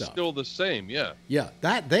Trump That's stuff. That's still the same, yeah. Yeah,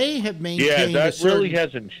 that they have maintained. Yeah, that really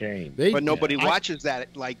hasn't changed. But nobody watches that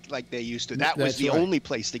like they used to. That was the only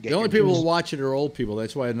place to get. The only people who watch it are old people.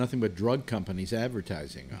 That's why nothing but drug companies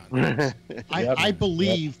advertising on it. I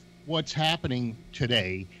believe what's happening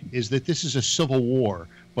today is that this is a civil war,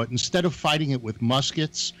 but instead of fighting it with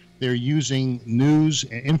muskets, they're using news,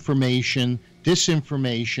 information,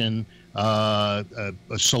 disinformation,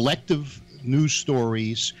 selective news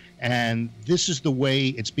stories, and this is the way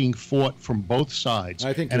it's being fought from both sides.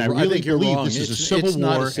 I think, and I really believe this is a civil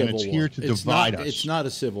war, and it's here to divide us. It's not a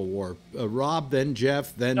civil war. Rob, then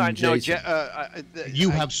Jeff, then Jason. You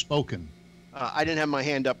have spoken. I didn't have my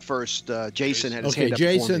hand up first. Jason had his hand up.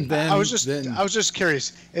 Okay, Jason. I was just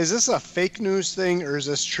curious. Is this a fake news thing, or is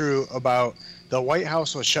this true about the White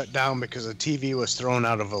House was shut down because a TV was thrown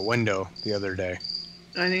out of a window the other day?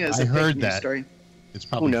 I think that's a fake news story. It's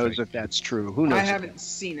probably who knows fake. if that's true? Who knows? I haven't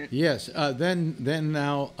seen it. Yes. Then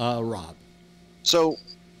now, Rob. So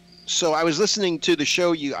I was listening to the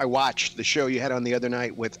show I watched the show you had on the other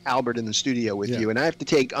night with Albert in the studio with you, and I have to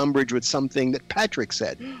take umbrage with something that Patrick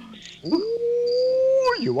said.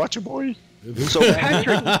 Ooh, you watch it, boy. So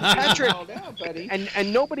Patrick,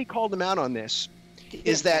 and nobody called him out on this.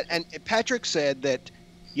 Is that, and Patrick said that,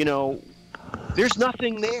 there's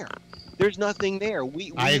nothing there. There's nothing there.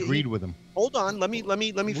 I agreed with him. Hold on, let me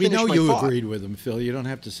finish my thought. We know you agreed with him, Phil. You don't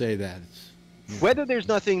have to say that. Whether there's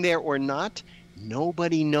nothing there or not,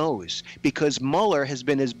 nobody knows, because Mueller has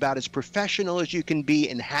been about as professional as you can be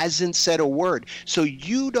and hasn't said a word. So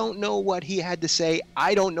you don't know what he had to say.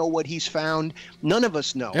 I don't know what he's found. None of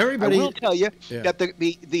us know. I will tell you that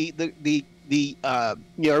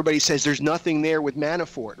everybody says there's nothing there with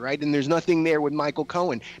Manafort, right? And there's nothing there with Michael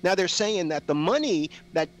Cohen. Now they're saying that the money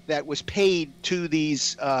that was paid to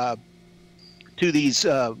these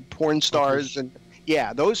porn stars and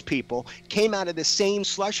those people came out of the same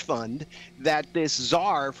slush fund that this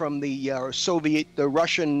czar from the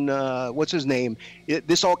Russian, what's his name?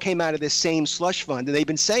 This all came out of this same slush fund. And they've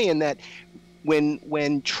been saying that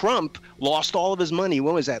when Trump lost all of his money,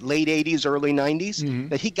 when was that, late 80s, early 90s,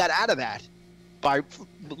 that he got out of that by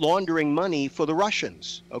laundering money for the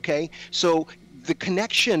Russians, okay? So the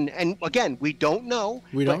connection, and again, we don't know.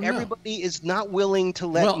 Everybody is not willing to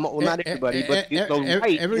let. Not everybody, but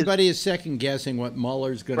everybody is second guessing what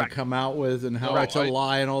Mueller's going to come out with and how it's a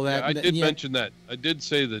lie and all that. I did mention that. I did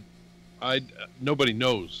say that. Nobody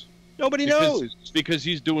knows. Nobody knows because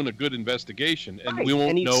he's doing a good investigation, and we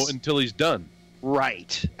won't know until he's done.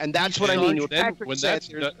 Right, and that's what I mean. When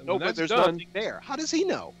there's nothing there. How does he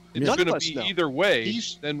know? It's going to be either way.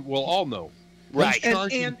 Then we'll all know. Right, he's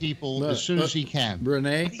charging people as soon as he can.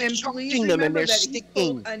 Renee, and please remember that he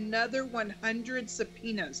pulled another 100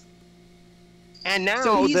 subpoenas. And now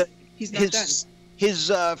so he's not done.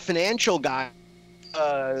 His financial guy,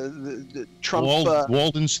 the Trump,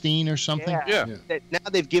 Waldenstein or something. Yeah. That now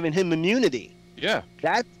they've given him immunity. Yeah,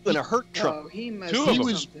 that's going to hurt Trump. Oh, he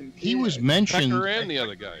was mentioned Pecker and the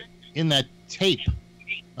other guy in that tape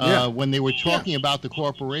when they were talking about the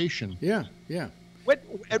corporation. Yeah.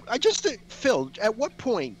 Phil, at what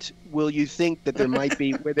point will you think that there might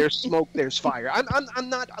be where there's smoke, there's fire? I'm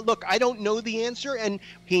not. Look, I don't know the answer, and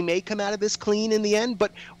he may come out of this clean in the end.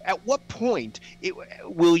 But at what point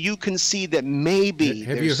will you concede that maybe?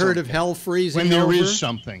 Have you heard of hell freezing? When there is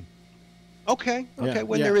something. Okay.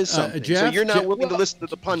 When there is something, Jeff, so you're not willing to listen to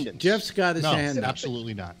the pundits. Jeff's got his hand up.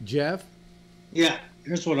 Absolutely not. Jeff. Yeah,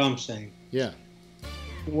 here's what I'm saying. Yeah.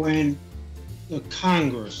 When the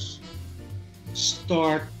Congress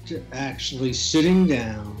start actually sitting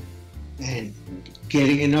down and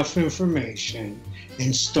getting enough information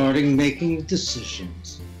and starting making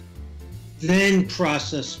decisions, then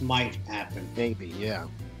process might happen. Maybe, yeah.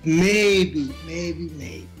 Maybe.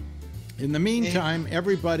 In the meantime,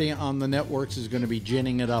 everybody on the networks is going to be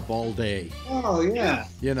ginning it up all day. Oh yeah.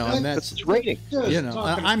 You know, and that's rating. You know,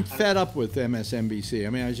 I'm fed up with MSNBC.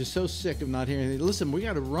 I mean, I was just so sick of not hearing anything. Listen, we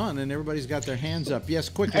got to run, and everybody's got their hands up. Yes,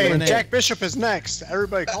 quickly, Hey, Renee. Jack Bishop is next.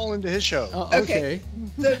 Everybody call into his show. Okay.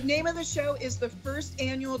 The name of the show is the first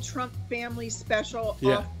annual Trump Family Special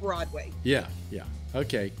off Broadway. Yeah.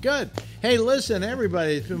 Okay, good. Hey, listen,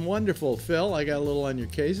 everybody, it's been wonderful. Phil, I got a little on your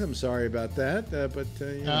case. I'm sorry about that, but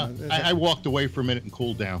you know, I walked away for a minute and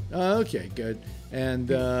cooled down. Okay, good. And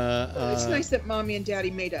it's nice that Mommy and Daddy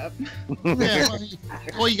made up. Yeah,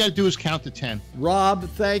 all you got to do is count to 10. Rob,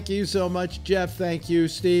 thank you so much. Jeff, thank you.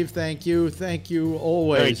 Steve, thank you. Thank you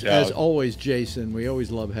always. As always, Jason, we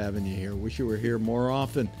always love having you here. Wish you were here more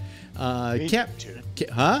often. Me too.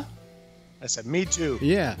 Huh? I said, me too.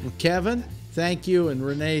 Yeah. Kevin, thank you. And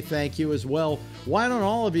Renee, thank you as well. Why don't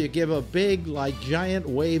all of you give a big, giant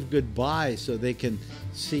wave goodbye so they can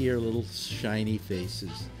see your little shiny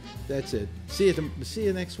faces? That's it. See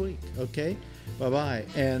you next week. Okay. Bye-bye.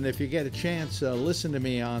 And if you get a chance, listen to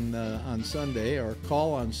me on Sunday or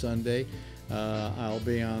call on Sunday. I'll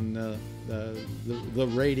be on the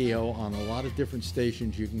radio on a lot of different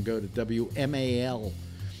stations. You can go to WMAL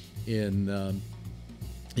in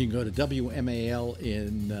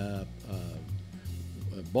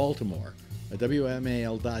Baltimore,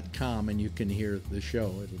 WMAL.com, and you can hear the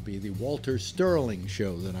show. It'll be the Walter Sterling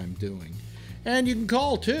show that I'm doing. And you can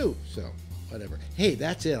call too, so whatever. Hey,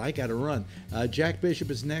 that's it. I got to run. Jack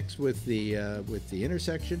Bishop is next with the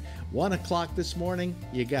intersection. 1 o'clock this morning.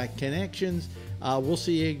 You got connections. We'll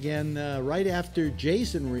see you again right after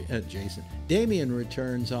Damien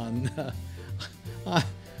returns on.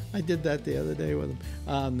 I did that the other day with him.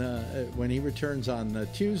 When he returns on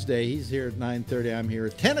Tuesday, he's here at 9:30. I'm here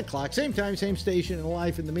at 10 o'clock. Same time, same station in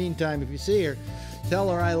life. In the meantime, if you see her,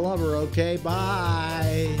 tell her I love her, okay?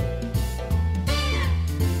 Bye.